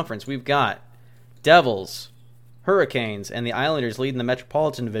Eastern Conference we've got Devils, Hurricanes, and the Islanders leading the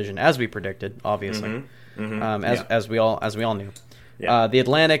Metropolitan Division, as we predicted, obviously, as we all knew. Yeah. The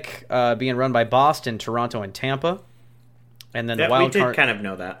Atlantic being run by Boston, Toronto, and Tampa, and then the wild card. We did kind of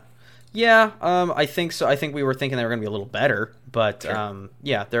know that. Yeah, I think so. I think we were thinking they were going to be a little better, but Sure.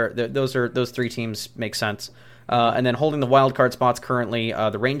 yeah, those three teams make sense. And then holding the wild card spots currently,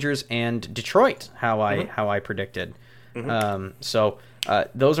 the Rangers and Detroit. How I predicted. So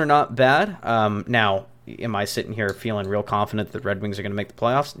those are not bad. Now, am I sitting here feeling real confident that the Red Wings are going to make the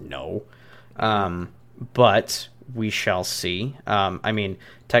playoffs? No, but we shall see. I mean,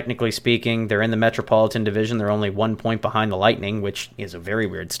 technically speaking, they're in the Metropolitan Division. They're only 1 point behind the Lightning, which is a very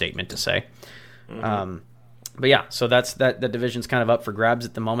weird statement to say. But yeah, so that division's kind of up for grabs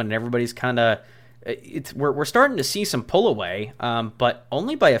at the moment, and everybody's kind of we're starting to see some pull away, but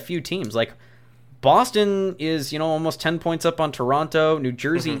only by a few teams. Like Boston is almost 10 points up on Toronto. New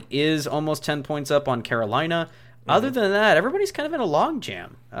Jersey is almost 10 points up on Carolina. Other than that, everybody's kind of in a log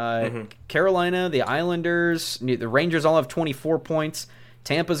jam. Carolina, the Islanders, the Rangers all have 24 points.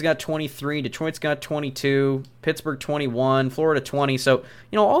 Tampa's got 23. Detroit's got 22. Pittsburgh 21. Florida 20. So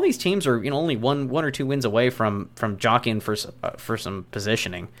all these teams are only one or two wins away from jockeying for some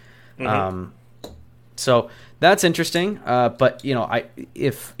positioning. So that's interesting. But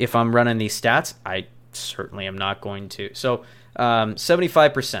if I'm running these stats, I certainly am not going to. So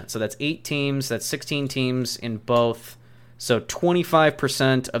 75%. So that's 8 teams. That's 16 teams in both. So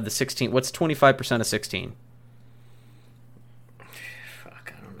 25% of the 16. What's 25% of 16?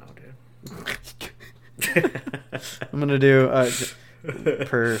 Fuck, I don't know, dude. I'm gonna do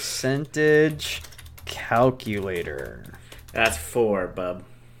percentage calculator. That's 4, bub.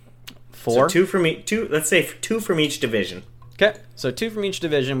 4. So 2 from each. 2. Let's say 2 from each division. Okay, so 2 from each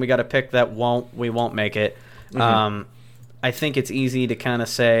division. We got to pick that we won't make it. I think it's easy to kind of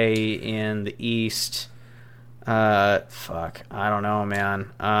say in the East. Fuck, I don't know,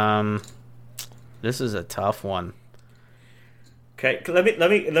 man. This is a tough one. Okay, let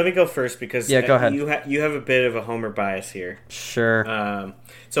me go first because go ahead. You have a bit of a homer bias here. Sure.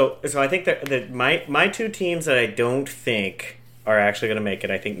 So I think that my 2 teams that I don't think are actually going to make it.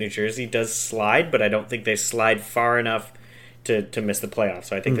 I think New Jersey does slide, but I don't think they slide far enough to miss the playoffs.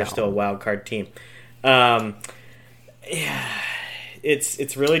 So I think they're still a wild card team. Yeah,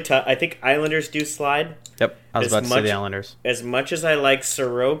 it's really tough. I think Islanders do slide. Yep, I was about to say the Islanders. As much as I like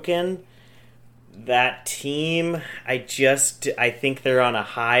Sorokin, that team, I think they're on a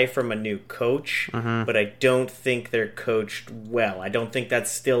high from a new coach, but I don't think they're coached well. I don't think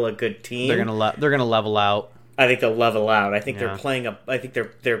that's still a good team. They're gonna level out. I think they'll level out. I think they're playing up. I think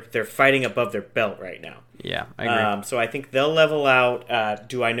they're fighting above their belt right now. Yeah, I agree. So I think they'll level out.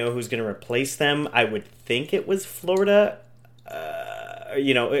 Do I know who's going to replace them? I would think it was Florida. Or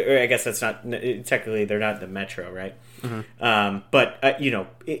I guess that's not technically they're not the Metro, right? But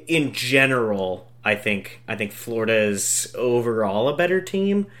in general, I think Florida is overall a better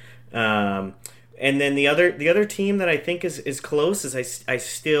team. And then the other team that I think is close is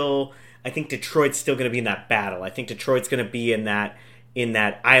I think Detroit's still going to be in that battle. I think Detroit's going to be in that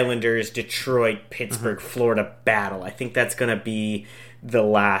Islanders, Detroit, Pittsburgh, Florida battle. I think that's going to be the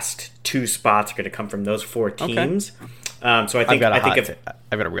last 2 spots are going to come from those 4 teams. Okay. So I've got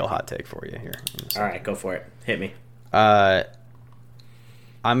a real hot take for you here. All right, go for it. Hit me. I'm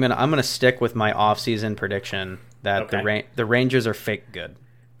gonna stick with my off-season prediction that the Rangers are fake good.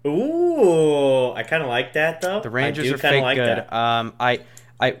 Ooh, I kind of like that though. The Rangers are fake good.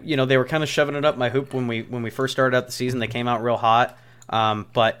 They were kind of shoving it up my hoop when we first started out the season. They came out real hot,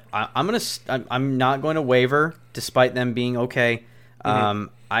 but I'm not going to waver despite them being okay.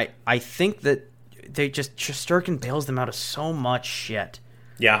 I think that they Shesterkin bails them out of so much shit.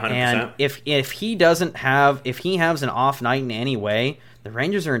 Yeah, 100%. And if he has an off night in any way, the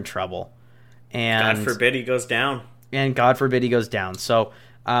Rangers are in trouble. And God forbid he goes down. And God forbid he goes down. So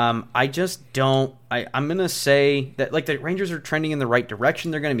I just don't. I'm gonna say that the Rangers are trending in the right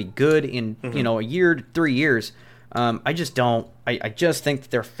direction. They're gonna be good in a year to 3 years. I just don't. I just think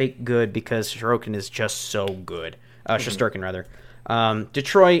that they're fake good because Sorokin is just so good. Shesterkin rather.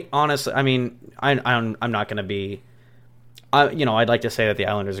 Detroit, honestly, I mean, I'm not gonna be. I'd like to say that the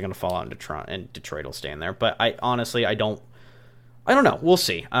Islanders are gonna fall out in Detroit and Detroit will stay in there, but I don't know. We'll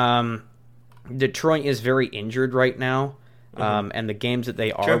see. Detroit is very injured right now. And the games that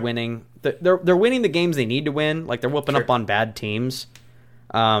they are winning, they're winning the games they need to win. Like they're whooping up on bad teams,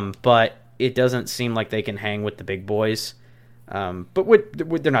 but it doesn't seem like they can hang with the big boys. But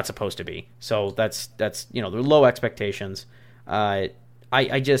they're not supposed to be. So that's they're low expectations. I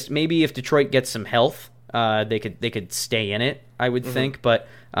just maybe if Detroit gets some health, they could stay in it. I would think, but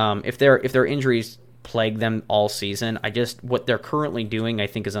if their injuries plague them all season, what they're currently doing I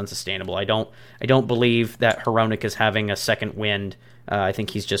think is unsustainable. I don't believe that Hronek is having a second wind. I think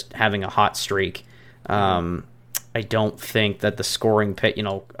he's just having a hot streak. I don't think that the scoring pit,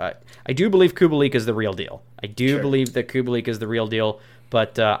 I do believe Kubalik is the real deal. I do believe that Kubalik is the real deal,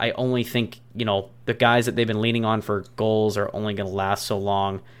 but I only think, the guys that they've been leaning on for goals are only going to last so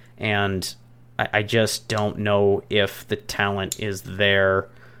long, and I just don't know if the talent is there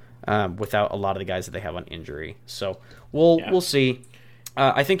without a lot of the guys that they have on injury. So we'll see.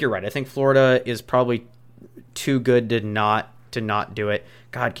 I think you're right. I think Florida is probably too good to not do it.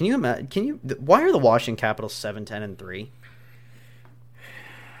 God, can you imagine? Why are the Washington Capitals 7-10-3?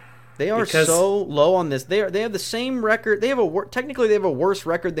 They are so low on this. They have the same record. Technically they have a worse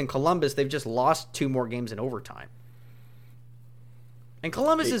record than Columbus. They've just lost 2 more games in overtime. And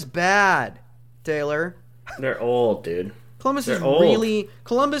Columbus is bad, Taylor. They're old, dude. Columbus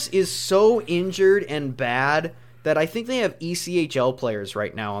is so injured and bad that I think they have ECHL players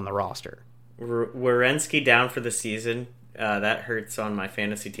right now on the roster. Werenski down for the season. That hurts on my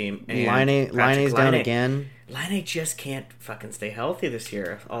fantasy team. Line's down again. Line just can't fucking stay healthy this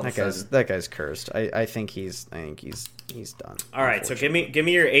year. That guy's cursed. I think he's done. All right, so give me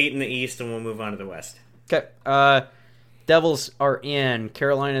your 8 in the East, and we'll move on to the West. Okay. Devils are in.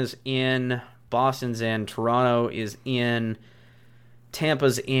 Carolina's in. Boston's in. Toronto is in.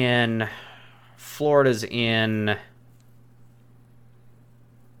 Tampa's in. Florida's in.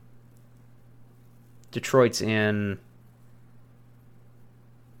 Detroit's in.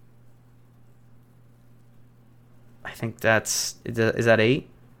 I think is that 8?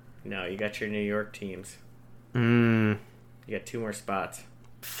 No, you got your New York teams. You got 2 more spots.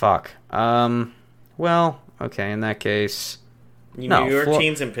 Fuck. Well, okay, in that case. New York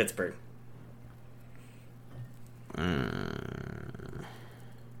teams in Pittsburgh.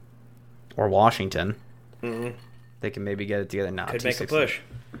 Or Washington. Mm-hmm. They can maybe get it together. Could make a push.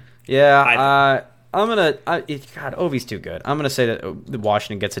 Yeah, I'm gonna. God, Ovi's too good. I'm gonna say that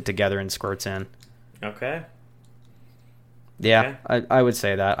Washington gets it together and squirts in. Okay. Yeah, okay. I would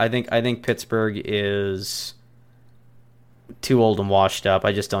say that. I think Pittsburgh is too old and washed up.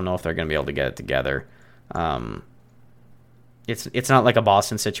 I just don't know if they're gonna be able to get it together. It's not like a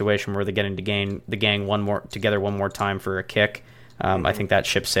Boston situation where they're getting the gang together one more time for a kick. I think that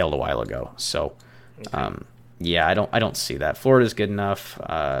ship sailed a while ago. So, yeah, I don't see that. Florida's good enough.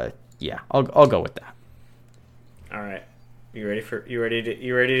 Yeah, I'll go with that. All right, you ready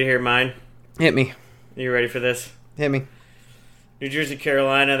to hear mine? Hit me. You ready for this? Hit me. New Jersey,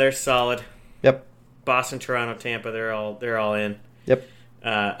 Carolina, they're solid. Yep. Boston, Toronto, Tampa, they're all in. Yep.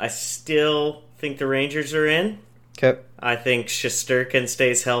 I still think the Rangers are in. Okay. I think Shesterkin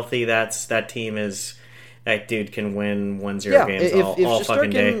stays healthy. That dude can win 1-0 games all fucking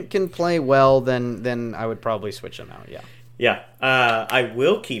day. If Shesterkin can play well, then I would probably switch him out. Yeah. Yeah. I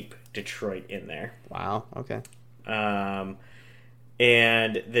will keep Detroit in there. Wow. Okay.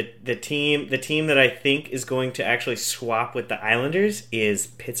 And the team that I think is going to actually swap with the Islanders is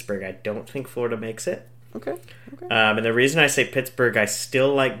Pittsburgh. I don't think Florida makes it. Okay. And the reason I say Pittsburgh, I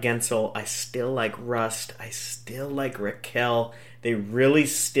still like Gensel. I still like Rust. I still like Raquel. They really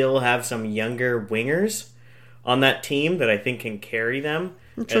still have some younger wingers on that team that I think can carry them.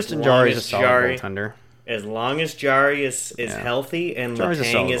 Tristan Jarry is a solid goaltender. As long as Jarry is healthy and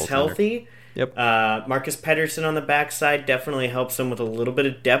Letang is healthy. Yep. Marcus Pettersson on the backside definitely helps them with a little bit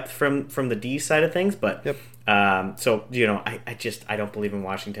of depth from the D side of things. But yep. So I don't believe in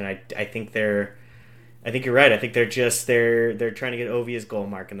Washington. I think you're right. I think they're trying to get Ovi's goal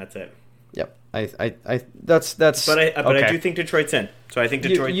mark, and that's it. Yep. That's. But okay. I do think Detroit's in. So I think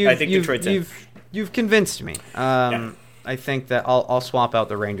Detroit's in. You've convinced me. I think that I'll swap out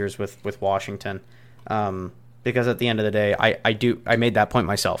the Rangers with Washington. Because at the end of the day, I made that point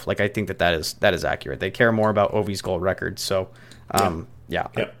myself. Like, I think that is accurate. They care more about Ovi's goal record. So, yeah.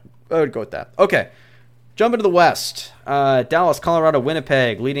 Yep. I would go with that. Okay. Jump into the West. Dallas, Colorado,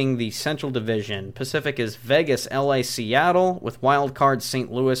 Winnipeg leading the Central Division. Pacific is Vegas, LA, Seattle, with wild cards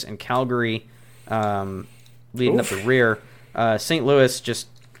St. Louis and Calgary leading up the rear. St. Louis just,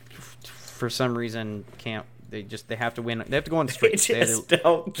 for some reason, can't. They have to win. They have to go on streaks. They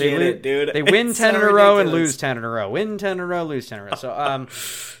don't get it, dude. They win 10 in a row and lose 10 in a row. Win 10 in a row, lose 10 in a row. So,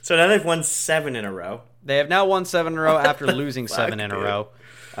 so now they've won 7 in a row. They have now won 7 in a row after losing 7 in a row.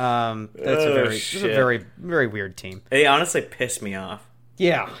 That's a very, very weird team. They honestly piss me off.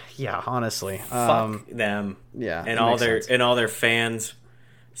 Yeah, honestly. Fuck them. Yeah, and all their fans,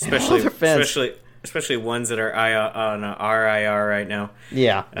 especially ones that are on RIR right now.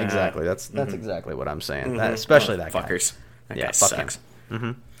 Yeah, exactly. That's exactly what I'm saying. That, especially that guy. Fuckers. That guy sucks.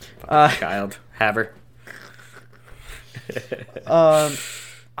 Mm-hmm. Child Haver.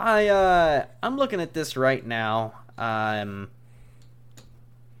 I'm looking at this right now. I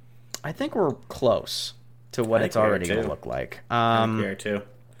think we're close. to what I it's think we are already going to too. look like. I think we are too.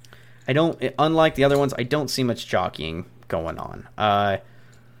 I don't, unlike the other ones, I don't see much jockeying going on. I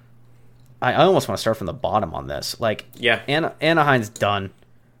almost want to start from the bottom on this. Like, Yeah. Anaheim's done.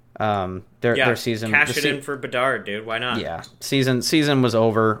 Their season. Cash it in for Bedard, dude. Why not? Yeah, season was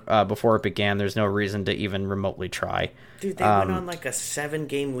over before it began. There's no reason to even remotely try. Dude, they went on like a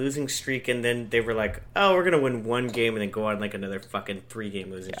 7-game losing streak, and then they were like, "Oh, we're gonna win one game, and then go on like another fucking 3-game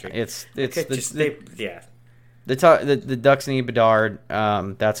losing streak." It's Okay, the Ducks need Bedard.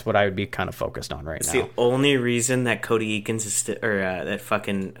 That's what I would be kind of focused on right It's now. the only reason that Cody Eakins is still, or that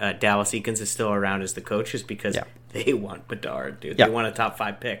fucking Dallas Eakins is still around as the coach is because they want Bedard, dude. Yeah. They want a top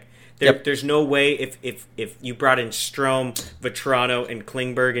 5 pick. Yep. There's no way if you brought in Strome, Vetrano, and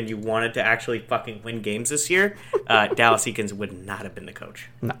Klingberg and you wanted to actually fucking win games this year, Dallas Eakins would not have been the coach.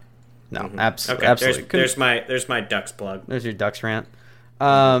 No, Okay, absolutely. there's my Ducks plug. There's your Ducks rant.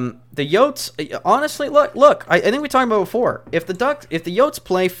 The Yotes, honestly, look. I think we talked about it before. If the Yotes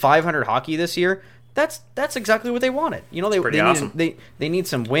play 500 hockey this year, that's exactly what they wanted. You know, awesome. They need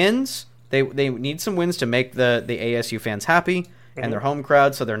some wins. They need some wins to make the ASU fans happy and their home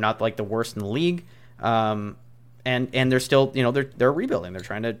crowd, so they're not like the worst in the league. And they're still, you know, they're rebuilding. They're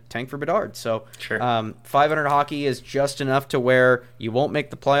trying to tank for Bedard. So Sure. 500 hockey is just enough to where you won't make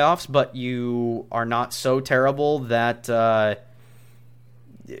the playoffs, but you are not so terrible that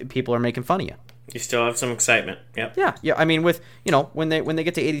people are making fun of you. You still have some excitement. Yep. Yeah. I mean, with when they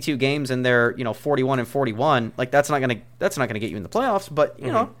get to 82 games and they're 41-41, like that's not gonna get you in the playoffs. But you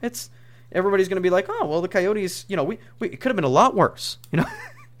know, it's everybody's gonna be like, oh well, the Coyotes. You know, we it could have been a lot worse. You know.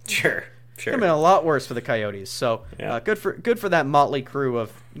 Sure. Could have been a lot worse for the Coyotes. So good for that motley crew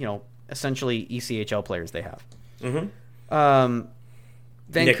of essentially ECHL players they have. Mm-hmm.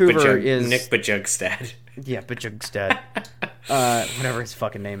 Vancouver is Nick Bajugstad. Yeah, Bajugstad. Whatever his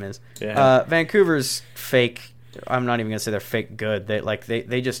fucking name is. Yeah. Vancouver's fake. I'm not even gonna say they're fake good.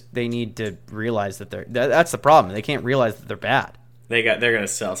 They need to realize that that's the problem. They can't realize that they're bad. They're gonna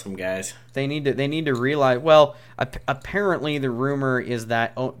sell some guys. They need to realize. Well, apparently the rumor is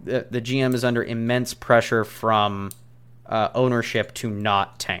that the GM is under immense pressure from ownership to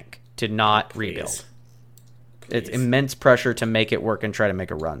not tank, to not rebuild. It's immense pressure to make it work and try to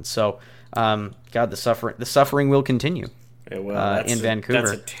make a run. So, God, the suffering will continue. In Vancouver.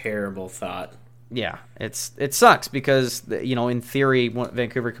 That's a terrible thought. Yeah, it sucks because in theory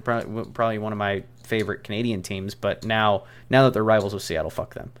Vancouver could probably one of my favorite Canadian teams, but now that they're rivals with Seattle,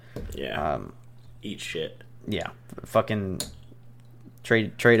 fuck them. Yeah. Eat shit. Yeah, fucking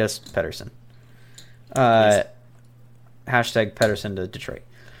trade us Pedersen. Hashtag Pedersen to Detroit.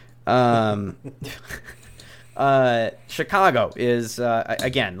 Chicago is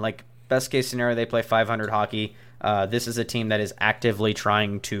again, like, best case scenario, they play 500 hockey. This is a team that is actively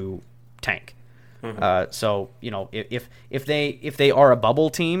trying to tank. So if they are a bubble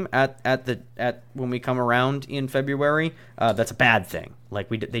team at when we come around in February, that's a bad thing. Like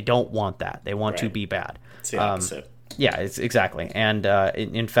they don't want that. They want to be bad. It's the opposite. Yeah, it's exactly. And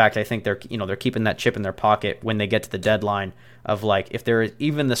in fact, I think they're keeping that chip in their pocket when they get to the deadline of, like, if there is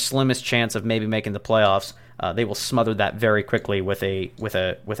even the slimmest chance of maybe making the playoffs, they will smother that very quickly with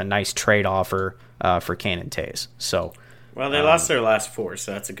a nice trade offer for Kane and Tays. So, well, they lost their last 4,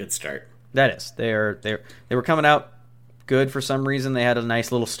 so that's a good start. That is, they were coming out good for some reason. They had a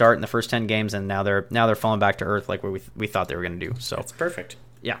nice little start in the first 10 games, and now they're falling back to earth like we thought they were going to do. So that's perfect.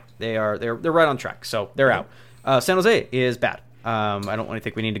 Yeah, they're right on track. So they're out. San Jose is bad. I don't really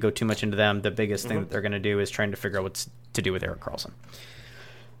think we need to go too much into them. The biggest thing that they're going to do is trying to figure out what to do with Erik Karlsson.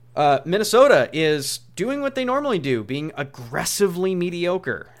 Minnesota is doing what they normally do, being aggressively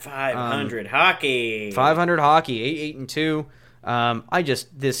mediocre. 500 hockey. 500 hockey, 8-2.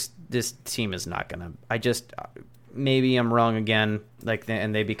 This team is not gonna. Maybe I'm wrong again.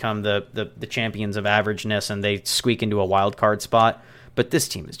 And they become the champions of averageness, and they squeak into a wild card spot. But this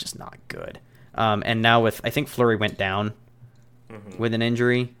team is just not good. And now I think Fleury went down with an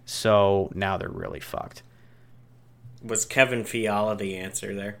injury, so now they're really fucked. Was Kevin Fiala the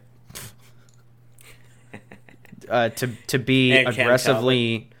answer there? To be And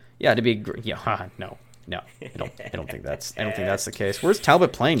aggressively, no, I don't think that's the case. Where's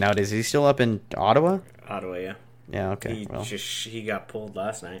Talbot playing nowadays? Is he still up in Ottawa? Ottawa, yeah. Yeah, okay. He got pulled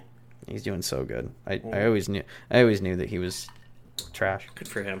last night. He's doing so good. I always knew that he was trash. Good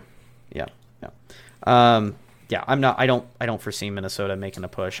for him. Yeah. I don't foresee Minnesota making a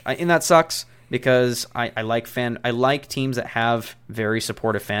push. And that sucks because I like teams that have very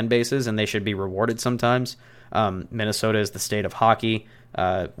supportive fan bases, and they should be rewarded sometimes. Minnesota is the state of hockey.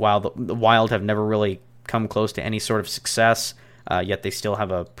 While the Wild have never really come close to any sort of success, yet they still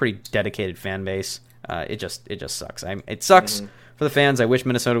have a pretty dedicated fan base. It just sucks. It sucks for the fans. I wish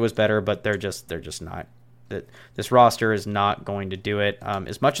Minnesota was better, but they're just not. This roster is not going to do it.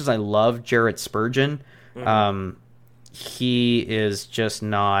 As much as I love Jarrett Spurgeon, he is just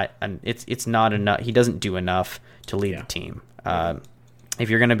not. It's not enough. He doesn't do enough to lead the team. If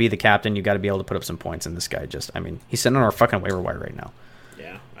you're going to be the captain, you got to be able to put up some points. And this guy he's sitting on our fucking waiver wire right now.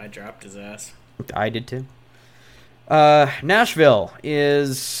 Yeah, I dropped his ass. I did too. Nashville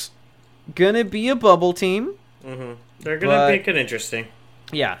is gonna be a bubble team. They're gonna make it interesting.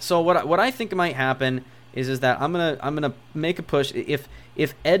 Yeah. So what I think might happen is that I'm gonna make a push. If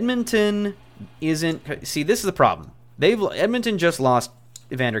Edmonton isn't, see, this is the problem. Edmonton just lost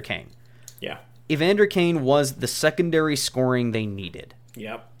Evander Kane. Yeah. Evander Kane was the secondary scoring they needed.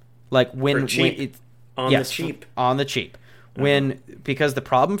 Yep. Like on the cheap. Because the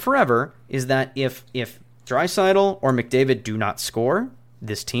problem forever is that if Draisaitl or McDavid do not score,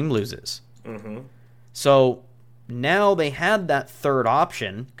 this team loses. So now they had that third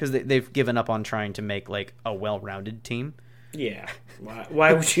option because they've given up on trying to make like a well-rounded team. Yeah.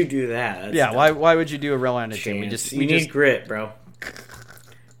 Why would you do that? That's why would you do a well-rounded team? We need grit, bro.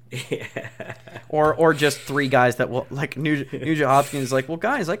 Yeah. Or just three guys that will, like Nugent Hopkins is like, well,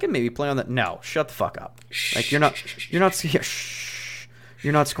 guys, I can maybe play on that. No, shut the fuck up. Like you're not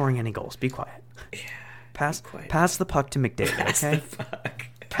scoring any goals. Be quiet. Yeah. Pass the puck to McDavid. Okay.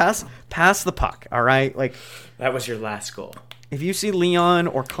 Pass the puck. All right. Like that was your last goal. If you see Leon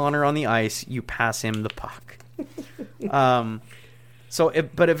or Connor on the ice, you pass him the puck. But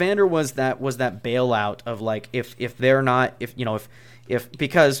Evander was that bailout of like if they're not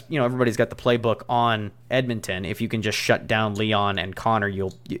because everybody's got the playbook on Edmonton. If you can just shut down Leon and Connor,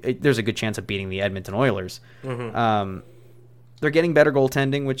 there's a good chance of beating the Edmonton Oilers. They're getting better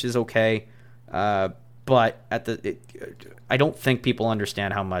goaltending, which is okay, but I don't think people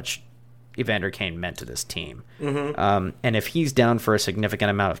understand how much Evander Kane meant to this team. And if he's down for a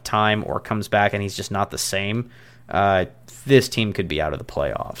significant amount of time or comes back and he's just not the same, this team could be out of the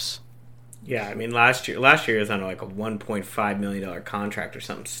playoffs. Yeah, I mean, last year he was on like a $1.5 million contract or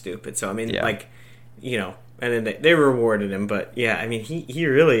something stupid. So, I mean, and then they rewarded him. But, yeah, I mean, he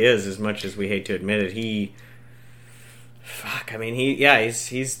really is, as much as we hate to admit it, he's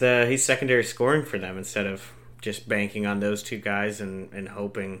secondary scoring for them instead of just banking on those two guys and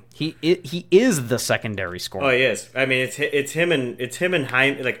hoping. He is the secondary scorer. Oh, he is. I mean, it's him and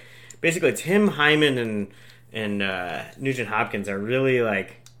Hyman. Like, basically, it's him, Hyman, and Nugent Hopkins are really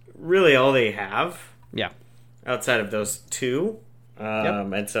all they have. Yeah. Outside of those two.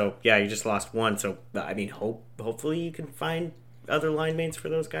 And so, yeah, you just lost one. So, I mean, hopefully you can find other line mates for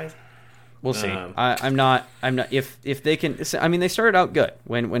those guys. We'll see. I'm not. If they can. I mean, they started out good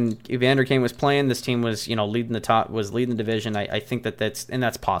when Evander Kane was playing. This team was leading the division. I think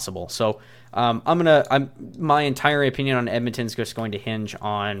that's possible. So my entire opinion on Edmonton is just going to hinge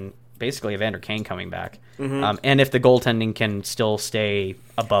on basically Evander Kane coming back, and if the goaltending can still stay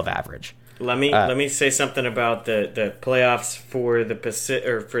above average. Let me say something about the playoffs for the Pacific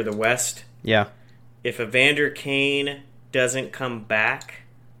or for the West. Yeah. If Evander Kane doesn't come back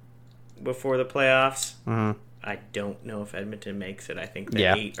before the playoffs, I don't know if Edmonton makes it. I think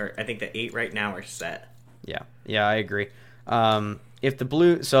the 8 right now are set. Yeah, I agree. If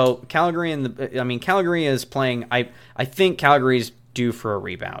the Calgary is playing. I think Calgary's due for a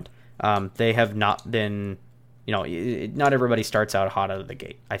rebound. They have not been. Not everybody starts out hot out of the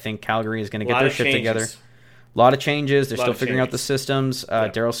gate. I think Calgary is going to get their shit together. A lot of changes. They're still figuring out the systems.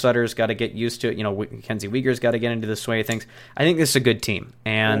 Daryl Sutter's got to get used to it. Kenzie Weegar's got to get into the sway of things. I think this is a good team,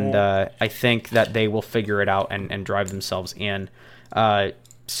 and I think that they will figure it out and drive themselves in.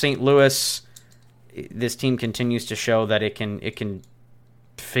 St. Louis, this team continues to show that it can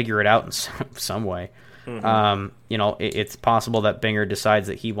figure it out in some way. It's possible that Binger decides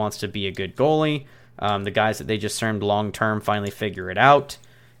that he wants to be a good goalie. The guys that they just signed long term finally figure it out.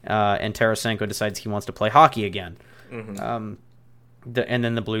 And Tarasenko decides he wants to play hockey again. And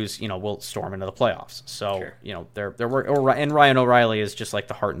then the Blues, will storm into the playoffs. So, sure. And Ryan O'Reilly is just like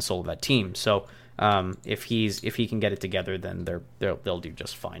the heart and soul of that team. So, if he can get it together, then they'll do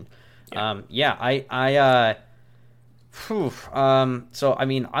just fine. Yeah. So, I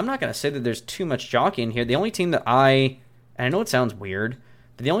mean, I'm not going to say that there's too much jockey in here. The only team that and I know it sounds weird,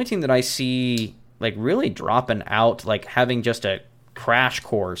 but the only team that I see like really dropping out, like having just a crash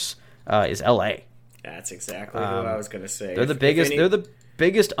course, is LA. That's exactly who I was going to say. They're the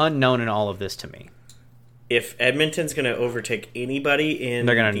biggest unknown in all of this to me. If Edmonton's going to overtake anybody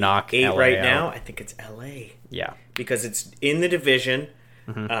they're going to knock 8 LA right out. now, I think it's LA. Yeah, because it's in the division.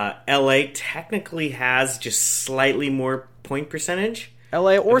 LA technically has just slightly more point percentage,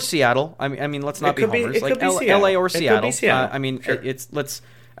 LA or Seattle. I mean, let's not be homers. It Like could be Seattle. LA or It could be Seattle. Seattle. I mean, Sure. let's.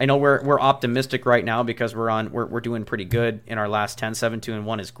 I know we're optimistic right now because we're doing pretty good in our last 10.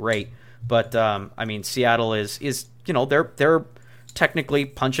 7-2-1 is great, but I mean, Seattle is they're technically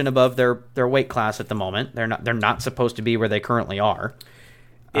punching above their weight class at the moment. They're not supposed to be where they currently are.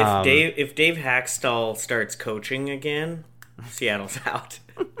 If Dave Haxtell starts coaching again, Seattle's out.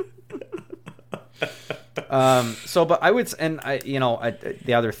 But I would,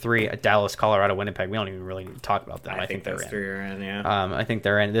 the other three, Dallas, Colorado, Winnipeg, we don't even really need to talk about them. I think those three are in, yeah. I think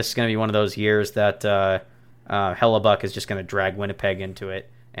they're in. This is going to be one of those years that Hellebuck is just going to drag Winnipeg into it.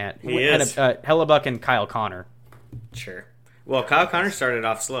 And Hellebuck and Kyle Connor. Sure. Well, Kyle Connor started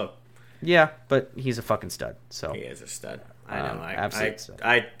off slow. Yeah, but he's a fucking stud. So he is a stud. I know. Absolute stud.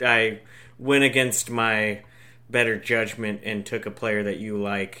 I went against my better judgment and took a player that you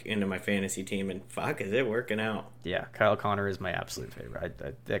like into my fantasy team, and fuck, is it working out? Yeah, Kyle Connor is my absolute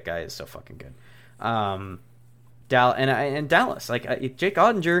favorite. That guy is so fucking good. Dallas, like Jake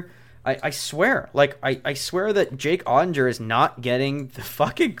Ottinger, I swear, I swear that Jake Ottinger is not getting the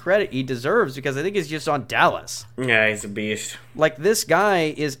fucking credit he deserves because I think he's just on Dallas. Yeah, he's a beast. Like this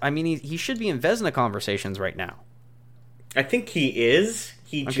guy is. I mean, he should be in Vezina conversations right now. I think he is.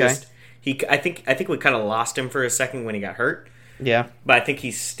 I think we kind of lost him for a second when he got hurt. Yeah, but I think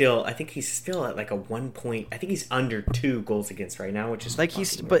he's still at like a 1 point. I think he's under 2 goals against right now, which is like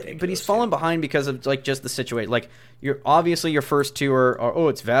but he's fallen behind because of like just the situation. Like you're obviously your first two are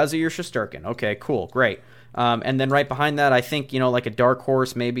it's Vazzy or Shesterkin. Okay, cool, great. And then right behind that, I think like a dark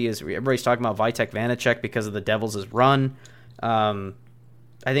horse maybe is everybody's talking about Vitek Vanacek because of the Devils' run. I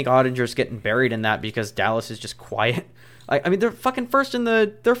think Ottinger's getting buried in that because Dallas is just quiet. I mean, they're fucking first in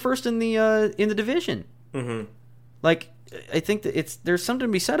the division. Mm-hmm. Like, I think that there's something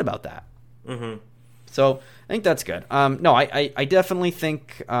to be said about that. Mm-hmm. So I think that's good. No, I definitely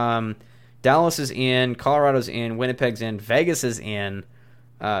think Dallas is in, Colorado's in, Winnipeg's in, Vegas is in.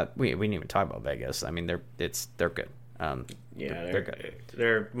 We didn't even talk about Vegas. I mean, they're good. They're good.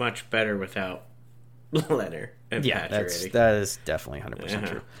 They're much better without Leonard and Pacioretty. That is definitely 100%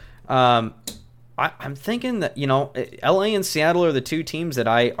 true. I'm thinking that LA and Seattle are the two teams that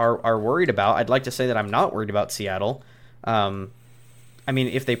I are worried about. I'd like to say that I'm not worried about Seattle. I mean,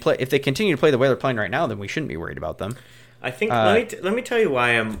 if they continue to play the way they're playing right now, then we shouldn't be worried about them. I think let me tell you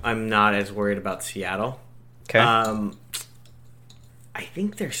why I'm not as worried about Seattle. Okay. I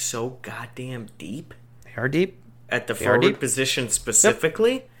think they're so goddamn deep. They are deep at the forward position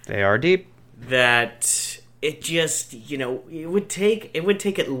specifically. Yep. They are deep. That it just it would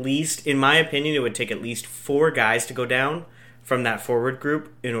take at least, in my opinion, it would take at least 4 guys to go down from that forward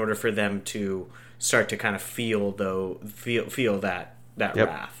group in order for them to start to kind of feel that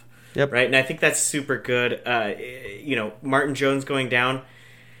wrath. Yep. Right? And I think that's super good. Martin Jones going down.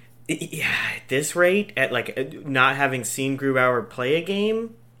 Yeah, at this rate, at like not having seen Grubauer play a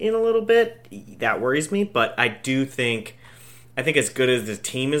game in a little bit, that worries me. But I think as good as the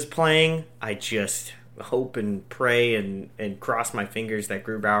team is playing, I just hope and pray and cross my fingers that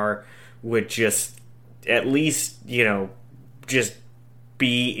Grubauer would just at least just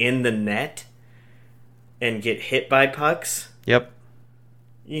be in the net and get hit by pucks. Yep.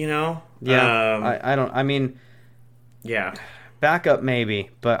 Yeah. I don't. I mean, yeah. Backup maybe,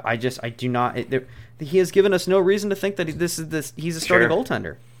 but I do not. He has given us no reason to think that he's a starting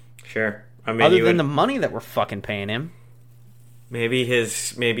goaltender. Sure. I mean, other than the money that we're fucking paying him. Maybe.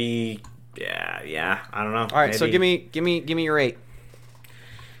 Yeah. I don't know. All right, so give me your 8.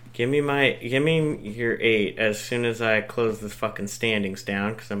 Give me your 8 as soon as I close this fucking standings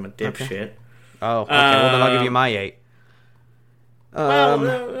down because I'm a dipshit. Okay. Oh, okay. Well, then I'll give you my 8. Hold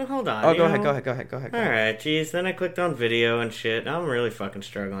on. Oh, go ahead. All right, geez. Then I clicked on video and shit. I'm really fucking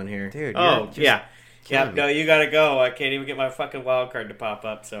struggling here, dude. Yeah. No, you gotta go. I can't even get my fucking wild card to pop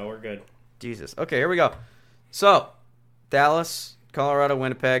up, so we're good. Jesus. Okay, here we go. So, Dallas, Colorado,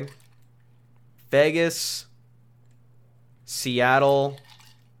 Winnipeg, Vegas, Seattle,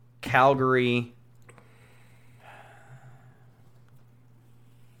 Calgary,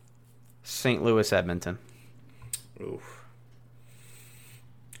 St. Louis, Edmonton. Oof.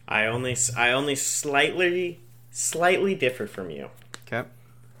 I only slightly differ from you. Okay.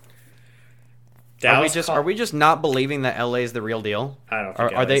 Are we just not believing that LA is the real deal? I don't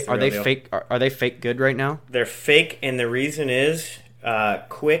think are they fake? Are they fake good right now? They're fake, and the reason is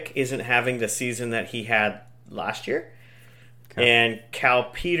Quick isn't having the season that he had last year. Okay. And Cal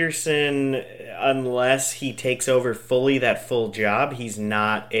Peterson, unless he takes over fully that full job, he's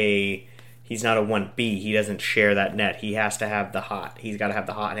not a 1B. He doesn't share that net. He has to have he's got to have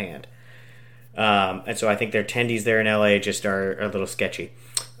the hot hand. And so I think their tendies there in LA just are a little sketchy.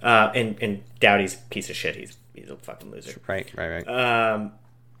 And Doughty's a piece of shit. He's a fucking loser. Right.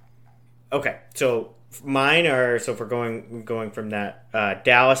 Okay, so mine are, so if we're going from that,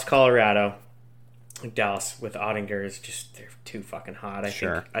 Dallas, Colorado. Dallas with Ottinger is just, they're too fucking hot. I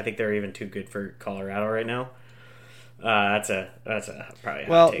think they're even too good for Colorado right now. That's a probably a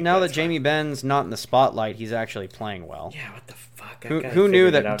hot take, now that fine. Jamie Benn's not in the spotlight, he's actually playing well. Yeah, what the fuck? Who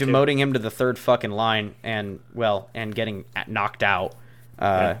knew that demoting him to the third fucking line and getting knocked out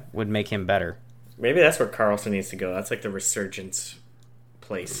would make him better? Maybe that's where Carlson needs to go. That's like the resurgence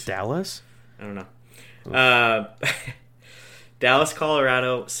place. Dallas? I don't know. Dallas,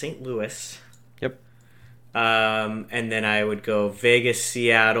 Colorado, St. Louis. Yep. And then I would go Vegas,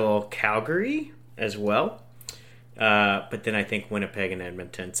 Seattle, Calgary as well. But then I think Winnipeg and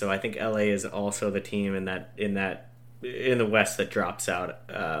Edmonton. So I think LA is also the team in the West that drops out.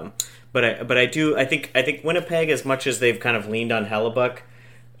 But I think Winnipeg, as much as they've kind of leaned on Hellebuck,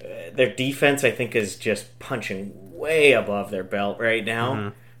 their defense I think is just punching way above their belt right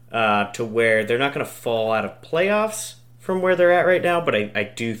now, to where they're not going to fall out of playoffs from where they're at right now. But I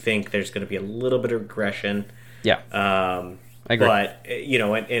do think there's going to be a little bit of regression. Yeah. I agree. But,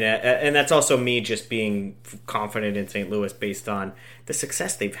 and that's also me just being confident in St. Louis based on the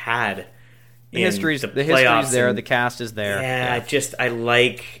success they've had. The history's there. The cast is there. Yeah, I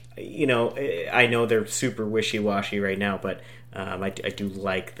like, I know they're super wishy-washy right now, but I do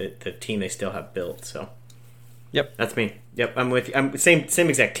like the team they still have built. So, yep, that's me. Yep, I'm with you. I'm same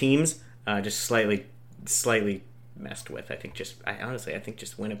exact teams, just slightly messed with. I think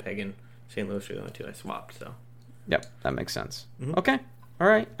just Winnipeg and St. Louis are the only two I swapped. So, yep, that makes sense. Mm-hmm. Okay, all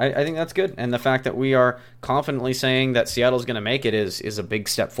right. I think that's good, and the fact that we are confidently saying that Seattle's going to make it is a big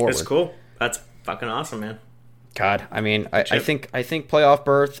step forward. It's cool. That's fucking awesome, man. God, I mean, I think playoff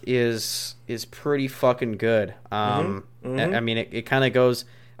berth is pretty fucking good. I mean, it kind of goes.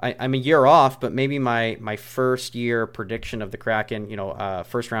 I'm a year off, but maybe my first year prediction of the Kraken,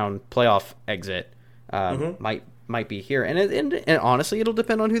 first round playoff exit, might be here. And honestly, it'll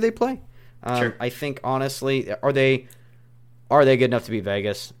depend on who they play. Sure. I think honestly, are they good enough to beat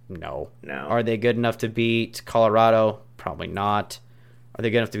Vegas? No. Are they good enough to beat Colorado? Probably not. Are they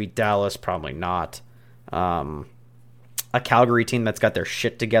good enough to beat Dallas? Probably not. A Calgary team that's got their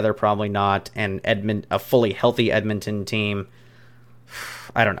shit together? Probably not. And a fully healthy Edmonton team?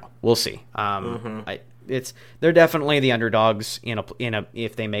 I don't know. We'll see. They're definitely the underdogs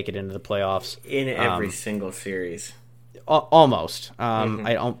if they make it into the playoffs in every single series. Almost.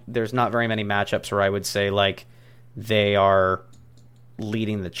 There's not very many matchups where I would say like they are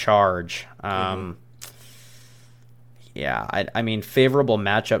leading the charge. Yeah, I mean, favorable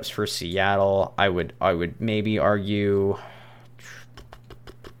matchups for Seattle, I would maybe argue.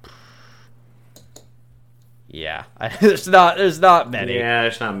 Yeah, there's not many. Yeah,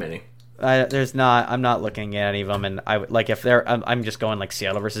 there's not many. I'm not looking at any of them, and I would like if they're. I'm just going like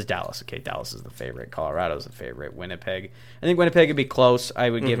Seattle versus Dallas. Okay, Dallas is the favorite. Colorado's the favorite. Winnipeg. I think Winnipeg would be close. I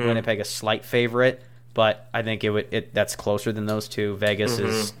would give Winnipeg a slight favorite, but I think that's closer than those two. Vegas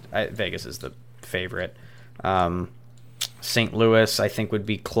is the favorite. St. Louis, I think, would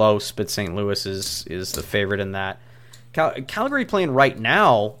be close, but St. Louis is the favorite in that. Calgary playing right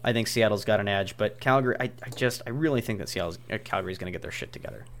now, I think Seattle's got an edge, but Calgary, I really think that Calgary's going to get their shit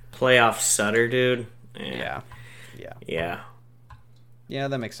together. Playoff Sutter, dude. Yeah. Yeah,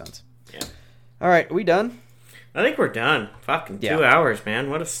 that makes sense. Yeah. All right, are we done? I think we're done. Fucking 2 hours, man.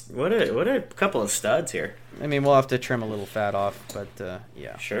 What a couple of studs here. I mean, we'll have to trim a little fat off, but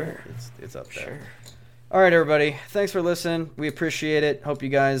yeah. Sure. It's up there. Sure. All right, everybody. Thanks for listening. We appreciate it. Hope you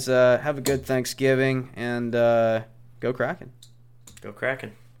guys have a good Thanksgiving, and go Kraken. Go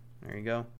Kraken. There you go.